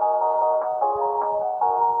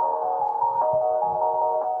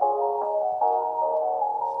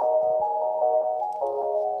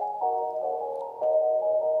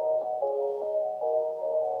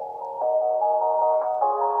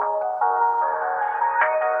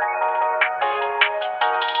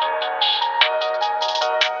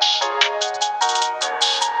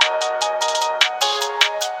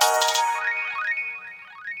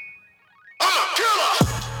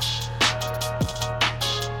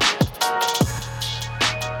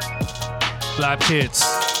 Blap Kids.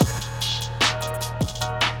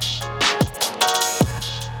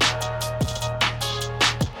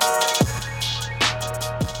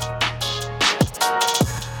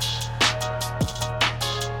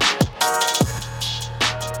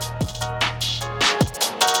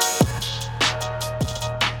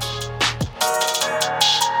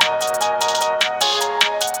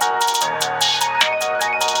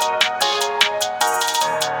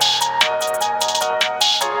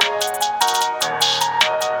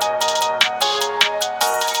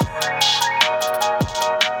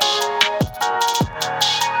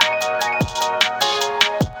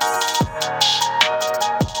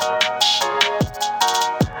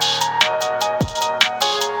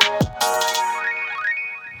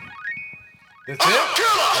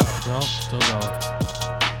 Nope, still going.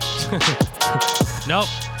 Nope,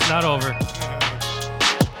 it's not over.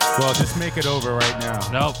 Well, just make it over right now.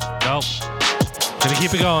 Nope. Gonna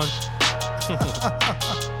keep it going.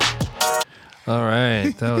 All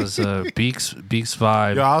right, that was Beaks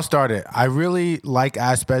Vibe. Yo, I'll start it. I really like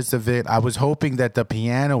aspects of it. I was hoping that the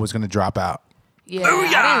piano was going to drop out. yeah, I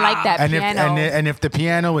didn't like that And piano. if the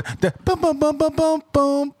piano, the boom, boom, boom, boom, boom,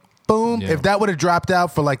 boom, boom. Yeah. If that would have dropped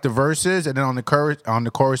out for like the verses, and then on the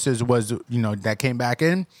choruses was that came back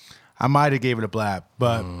in, I might have gave it a blap.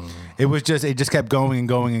 But it just kept going and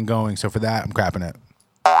going and going. So for that, I'm crapping it.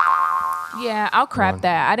 Yeah, I'll crap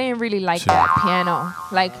that. I didn't really like that piano.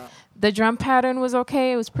 Like the drum pattern was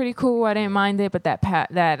okay. It was pretty cool. I didn't mind it, but that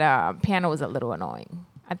piano was a little annoying.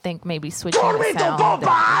 I think maybe switching the sound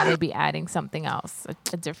and maybe adding something else,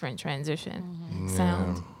 a different transition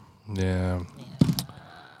sound. Yeah.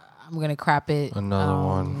 I'm gonna crap it. Another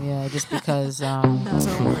one. Yeah, just because. That's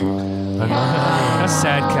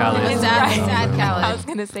sad, Khaled. It's sad, Khaled. I was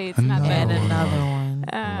gonna say it's not bad. Another one.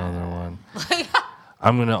 Another one.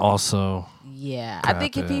 I'm gonna also. Yeah, I crap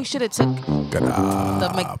think if it. he should have took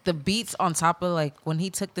the beats on top of like when he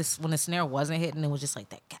took this when the snare wasn't hitting, it was just like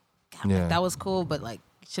that. Yeah. That was cool, but like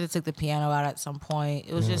should have took the piano out at some point.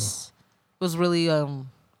 It was it was really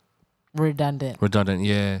redundant.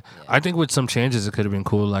 Yeah. I think with some changes it could have been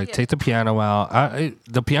cool. Like take the piano out.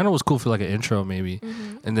 The piano was cool for like an intro maybe,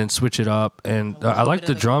 and then switch it up. And I like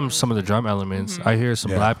the drums, some of the drum elements. I hear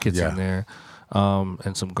some Blap Kids in there,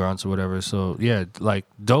 and some grunts or whatever. So yeah, like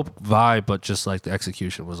dope vibe, but just like the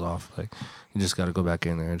execution was off. Like you just got to go back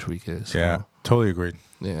in there and tweak it. So. Yeah, totally agreed.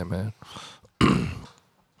 Yeah, man.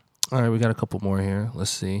 All right, we got a couple more here.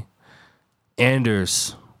 Let's see.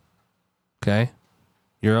 Anders. Okay.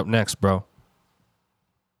 You're up next, bro.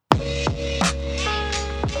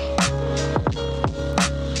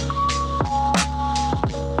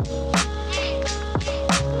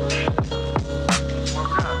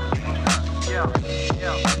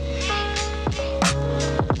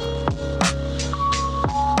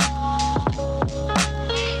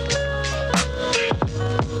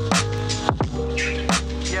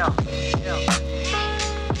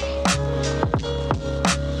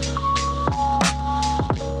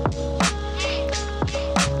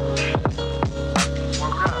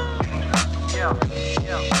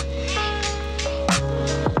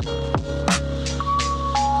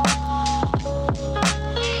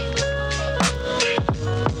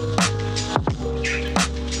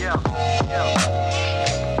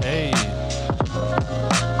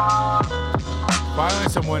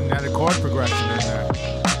 someone had a chord progression in there.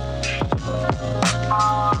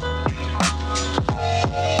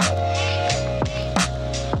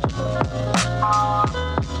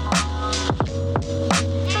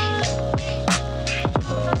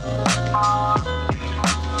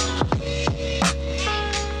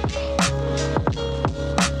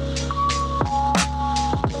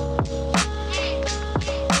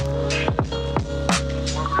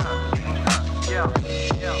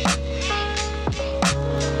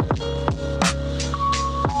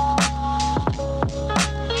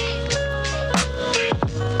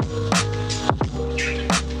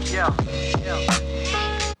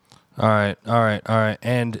 All right.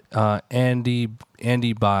 And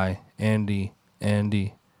Andy By. I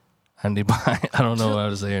don't know how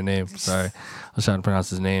to say her name. Sorry, I was trying to pronounce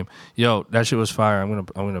his name. Yo, that shit was fire. I'm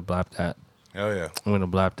gonna blap that. Oh yeah. I'm gonna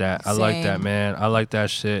blap that. I like that, man. I like that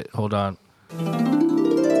shit. Hold on.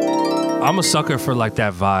 I'm a sucker for like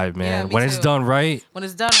that vibe, man. Yeah, when it's done right. When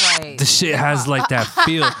it's done right. The shit has like that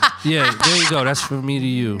feel. Yeah, there you go. That's from me to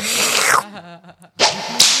you.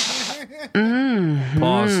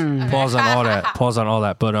 Pause on all that. Pause on all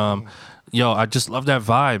that. But yo, I just love that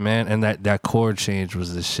vibe, man. And that chord change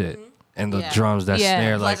was the shit. And the drums, that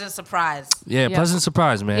snare, like pleasant surprise. Yeah, pleasant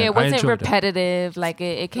surprise, man. Yeah, it wasn't repetitive. Like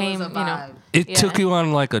it came, you know. It took you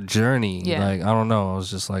on like a journey. Yeah. Like I don't know. I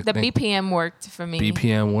was just like the BPM worked for me.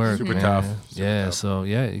 BPM worked. Super man. tough. Yeah. So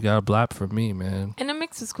yeah, you got a blap for me, man. And the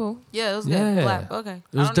mix was cool. Yeah, it was good. Yeah. Black. Okay.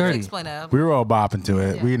 It was I don't need to dirty. explain that. We were all bopping to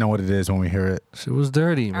it. Yeah. We know what it is when we hear it. It was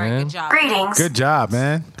dirty, All right, man. good job. Greetings. Good job,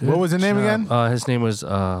 man. What was the name again? His name was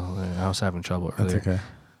I was having trouble earlier. That's okay.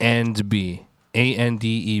 Andeby.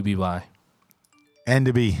 Andeby.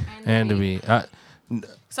 Andeby. Andeby.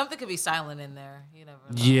 Something could be silent in there. You never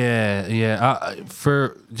know. Yeah.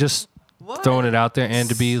 For just throwing it out there,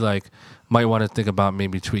 Andeby, like, might want to think about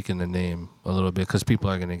maybe tweaking the name a little bit because people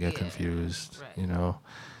are gonna get confused. Right. You know,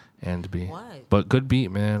 Andeby. What? But good beat,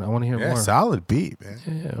 man. I want to hear Yeah, more. solid beat, man.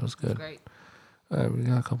 Yeah, it was good. Great. All right, we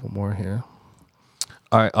got a couple more here.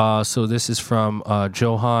 All right, so this is from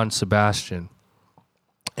Johann Sebastian,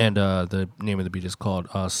 and the name of the beat is called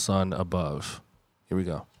 "Sun Above." Here we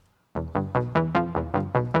go.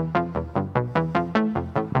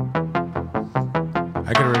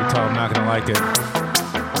 I can already tell I'm not gonna like it.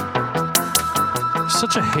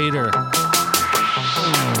 Such a hater.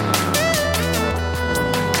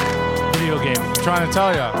 Video game. I'm trying to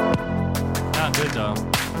tell ya. Not good though.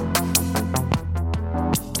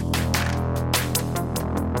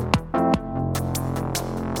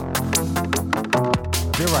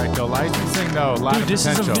 You're right, though. Licensing, though. A lot Dude, of this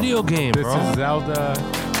potential. is a video game, This bro. is Zelda,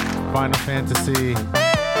 Final Fantasy.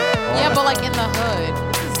 Yeah, but like in the hood.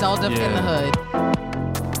 This is Zelda in the hood.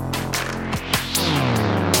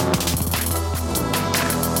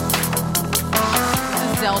 This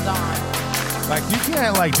is Zelda. Like, you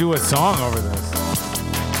can't, like, do a song over this.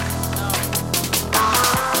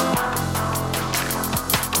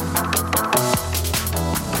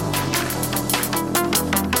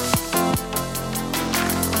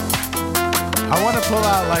 I want to pull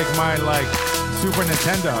out, like, my, like, Super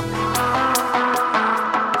Nintendo.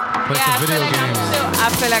 Play some video games. I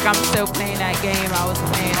feel like I'm still playing that game I was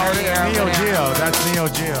playing earlier. Neo over there. Geo. That's Neo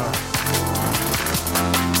Geo.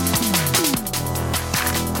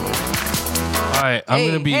 All right, I'm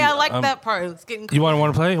gonna be. Hey, I like that part. It's getting. You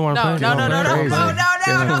want to play? You want to play? No.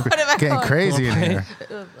 Put it back Getting on. crazy in here.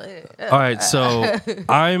 All right, so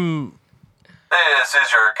I'm. This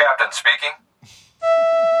is your captain speaking.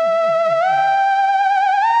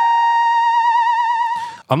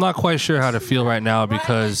 I'm not quite sure how to feel right now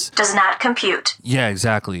because. Does not compute. Yeah,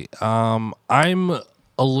 exactly. I'm a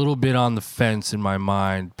little bit on the fence in my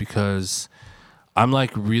mind because I'm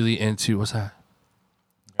like really into what's that?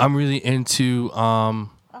 I'm really into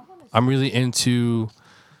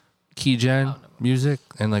keygen music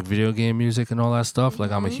and like video game music and all that stuff.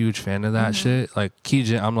 Like I'm a huge fan of that shit. Like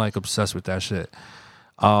keygen, I'm like obsessed with that shit.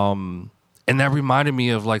 And that reminded me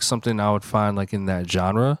of like something I would find like in that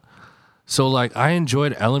genre. So like I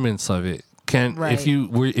enjoyed elements of it. If you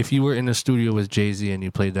were in a studio with Jay-Z and you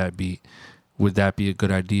played that beat, would that be a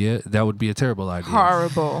good idea? That would be a terrible idea.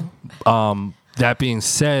 Horrible. That being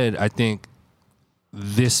said, I think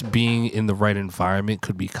this being in the right environment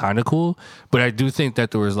could be kind of cool, but I do think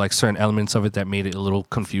that there was like certain elements of it that made it a little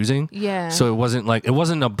confusing. Yeah. So it wasn't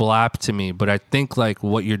a blap to me, but I think like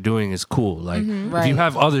what you're doing is cool. Like if you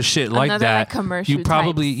have other shit like Another, that, like, commercial you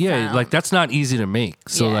probably type sound. like that's not easy to make.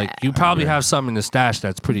 So like you probably have something in the stash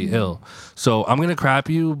that's pretty ill. So I'm gonna crap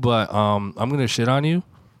you, but I'm gonna shit on you.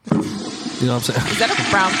 You know what I'm saying? Is that a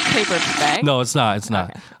brown paper bag? No, it's not. It's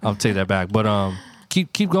not. Okay. I'll take that back. But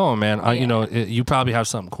keep going, man. You know, you probably have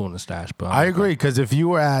something cool in the stash, but I agree, because if you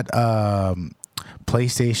were at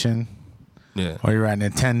PlayStation, or you're at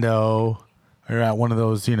Nintendo, or you're at one of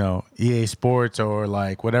those, you know, EA Sports or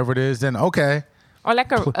like whatever it is, then okay. Or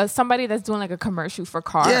like somebody that's doing like a commercial for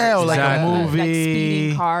cars. Yeah, or like a movie. Like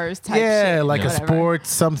speeding cars type shit. Yeah, like a whatever.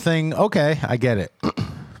 sports something. Okay, I get it.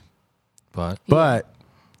 But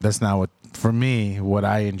that's not for me, what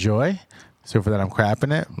I enjoy. So for that, I'm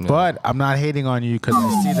crapping it. Yeah. But I'm not hating on you because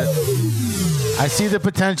I see the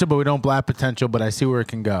potential, but we don't blap potential, but I see where it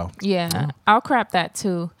can go. Yeah, I'll crap that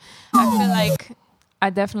too. I feel like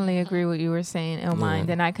I definitely agree with what you were saying, llmind,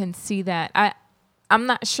 and I can see that. I'm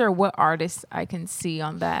not sure what artists I can see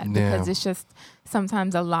on that because it's just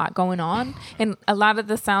sometimes a lot going on. And a lot of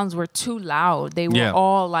the sounds were too loud. They were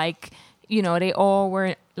all like, you know, they all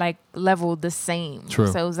were like leveled the same. True.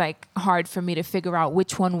 So it was like hard for me to figure out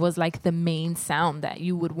which one was like the main sound that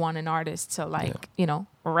you would want an artist to like, you know,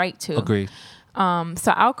 write to. Agreed.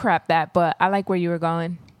 So I'll crap that, but I like where you were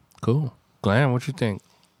going. Cool. Glam, what you think?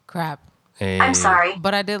 Crap. Hey. I'm sorry.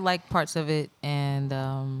 But I did like parts of it, and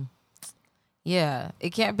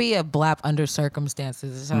it can't be a blap under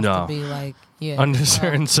circumstances. It has to be like, under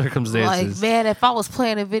certain circumstances. Like, man, if I was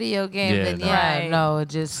playing a video game, then it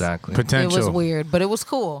just potential. It was weird, but it was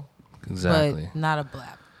cool. Exactly. But not a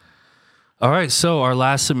blap. All right, so our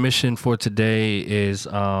last submission for today is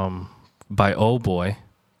by Oh Boy,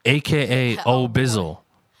 aka Oh Bizzle.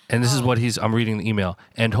 And this is what I'm reading the email.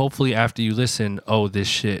 And hopefully after you listen, this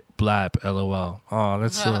shit, blap, LOL. Oh,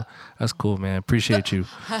 that's cool, man. Appreciate you.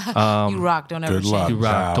 You rock, don't ever change. You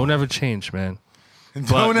rock. Don't ever change, man.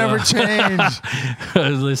 Don't ever change.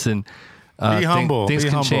 Listen. Be humble. Things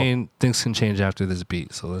can change. Things can change after this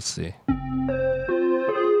beat. So let's see.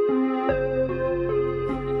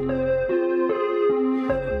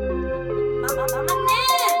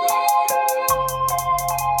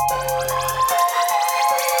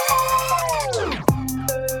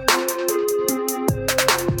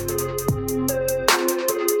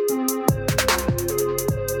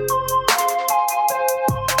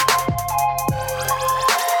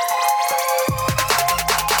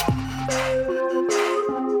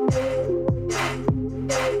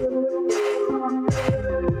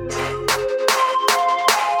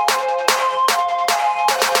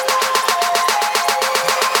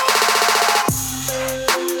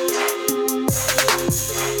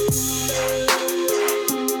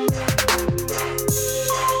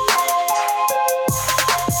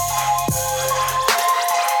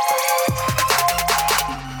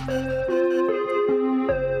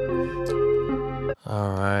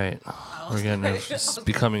 It's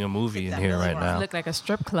becoming a movie in here right now. Look like a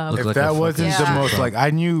strip club. If that wasn't the most, like,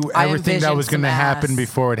 I knew everything that was going to happen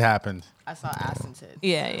before it happened. I saw ass and tits.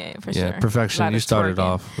 Yeah, for sure. Yeah, perfection. You started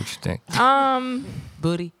off. What you think?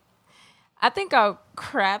 Booty. I think I'll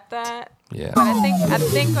crap that. Yeah. But I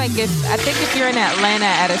think if you're in Atlanta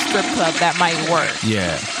at a strip club, that might work.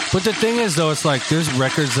 Yeah. But the thing is, though, it's like there's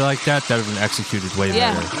records like that have been executed way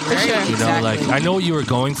better. For sure. You know, like I know what you were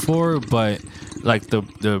going for, but like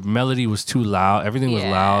the melody was too loud. Everything was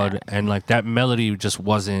loud, and like that melody just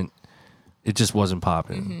wasn't. It just wasn't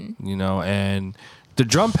popping. You know, and the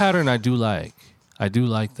drum pattern I do like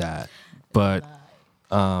that, but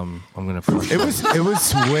I'm gonna. It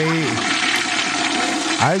was way.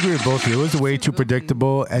 I agree with both of you. It was way too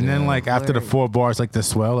predictable, and then like after the 4 bars, like the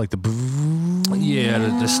swell, like the. Yeah,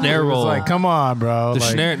 the snare roll. Like, come on, bro.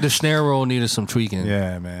 The snare roll needed some tweaking.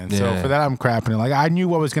 Yeah, man. Yeah. So for that, I'm crapping it. Like, I knew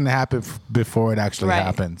what was going to happen before it actually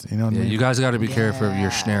happened. You know what I mean? You guys got to be careful of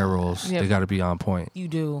your snare rolls. Yep. They got to be on point. You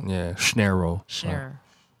do. Yeah, snare roll. Snare.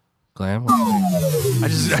 Glam? I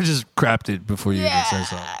just crapped it before you even said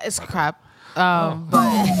something. It's crap. But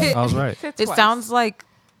I was right. It sounds like,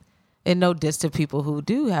 and no diss to people who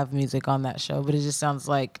do have music on that show, but it just sounds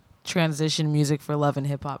like transition music for Love and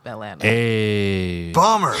Hip Hop Atlanta. Hey.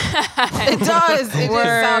 Bummer. It does. It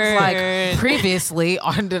just sounds like previously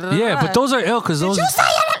on the. Yeah, but those are ill because those.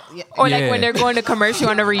 Or like when they're going to commercial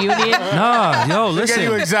on a reunion. Nah, yo, listen. Get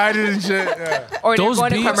you excited and shit. Yeah. Or they're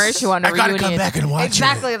going to commercial on a reunion. I gotta come back and watch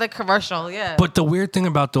exactly the commercial. Yeah. But the weird thing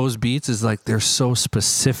about those beats is like they're so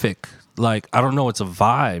specific. Like I don't know, it's a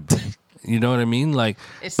vibe. You know what I mean? Like,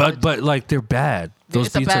 but like they're bad. Those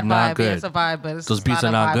beats are not good. It's a vibe, but those beats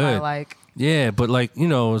are not good. Like, yeah, but like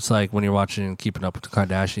it's like when you're watching Keeping Up with the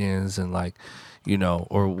Kardashians and like,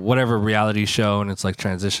 or whatever reality show, and it's like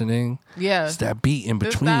transitioning. Yeah, it's that beat in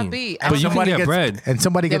between. It's that beat. But you can get bread, and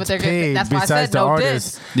somebody gets paid besides the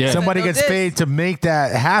artist. Yeah, somebody gets paid to make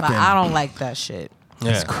that happen. But I don't like that shit.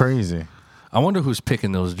 It's crazy. I wonder who's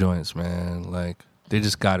picking those joints, man. Like. They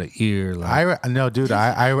just got an ear. Like, no, dude.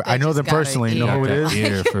 I know them personally. You know who it is?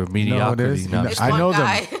 Ear for mediocrity. I know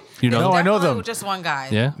them. You know? No, I know them. Just one guy.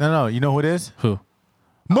 Yeah. No. You know who it is? Who?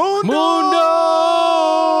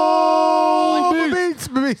 Beats.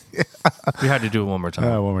 We had to do it one more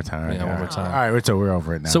time. One more time. Yeah, one more time. All right, so we're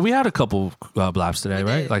over it now. So we had a couple blaps today,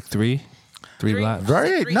 right? Like three blaps.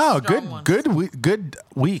 Right? No, good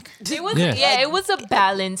week. It was it was a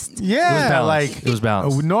balanced. Yeah, it was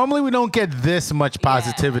balanced. Normally we don't get this much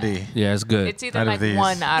positivity. Yeah, it's good. It's either like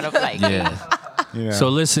one out of like. Yeah. So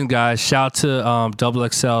listen, guys. Shout to Double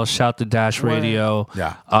XL. Shout to Dash Radio.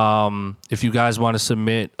 Yeah. If you guys want to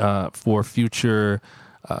submit for future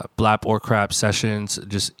Blap or Crap sessions,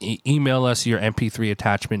 just email us your MP3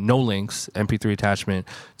 attachment, no links, MP3 attachment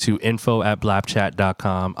to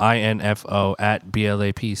info@blapchat.com,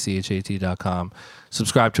 info@blapchat.com.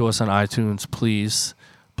 Subscribe to us on iTunes, please.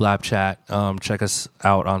 Blapchat. Check us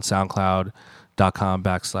out on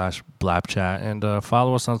SoundCloud.com/Blapchat and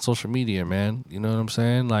follow us on social media, man. You know what I'm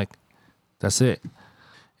saying? Like, that's it.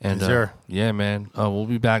 And yeah, man. We'll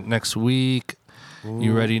be back next week. Ooh.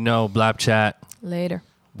 You already know. Blapchat. Later.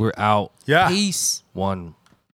 We're out. Yeah. Peace. One.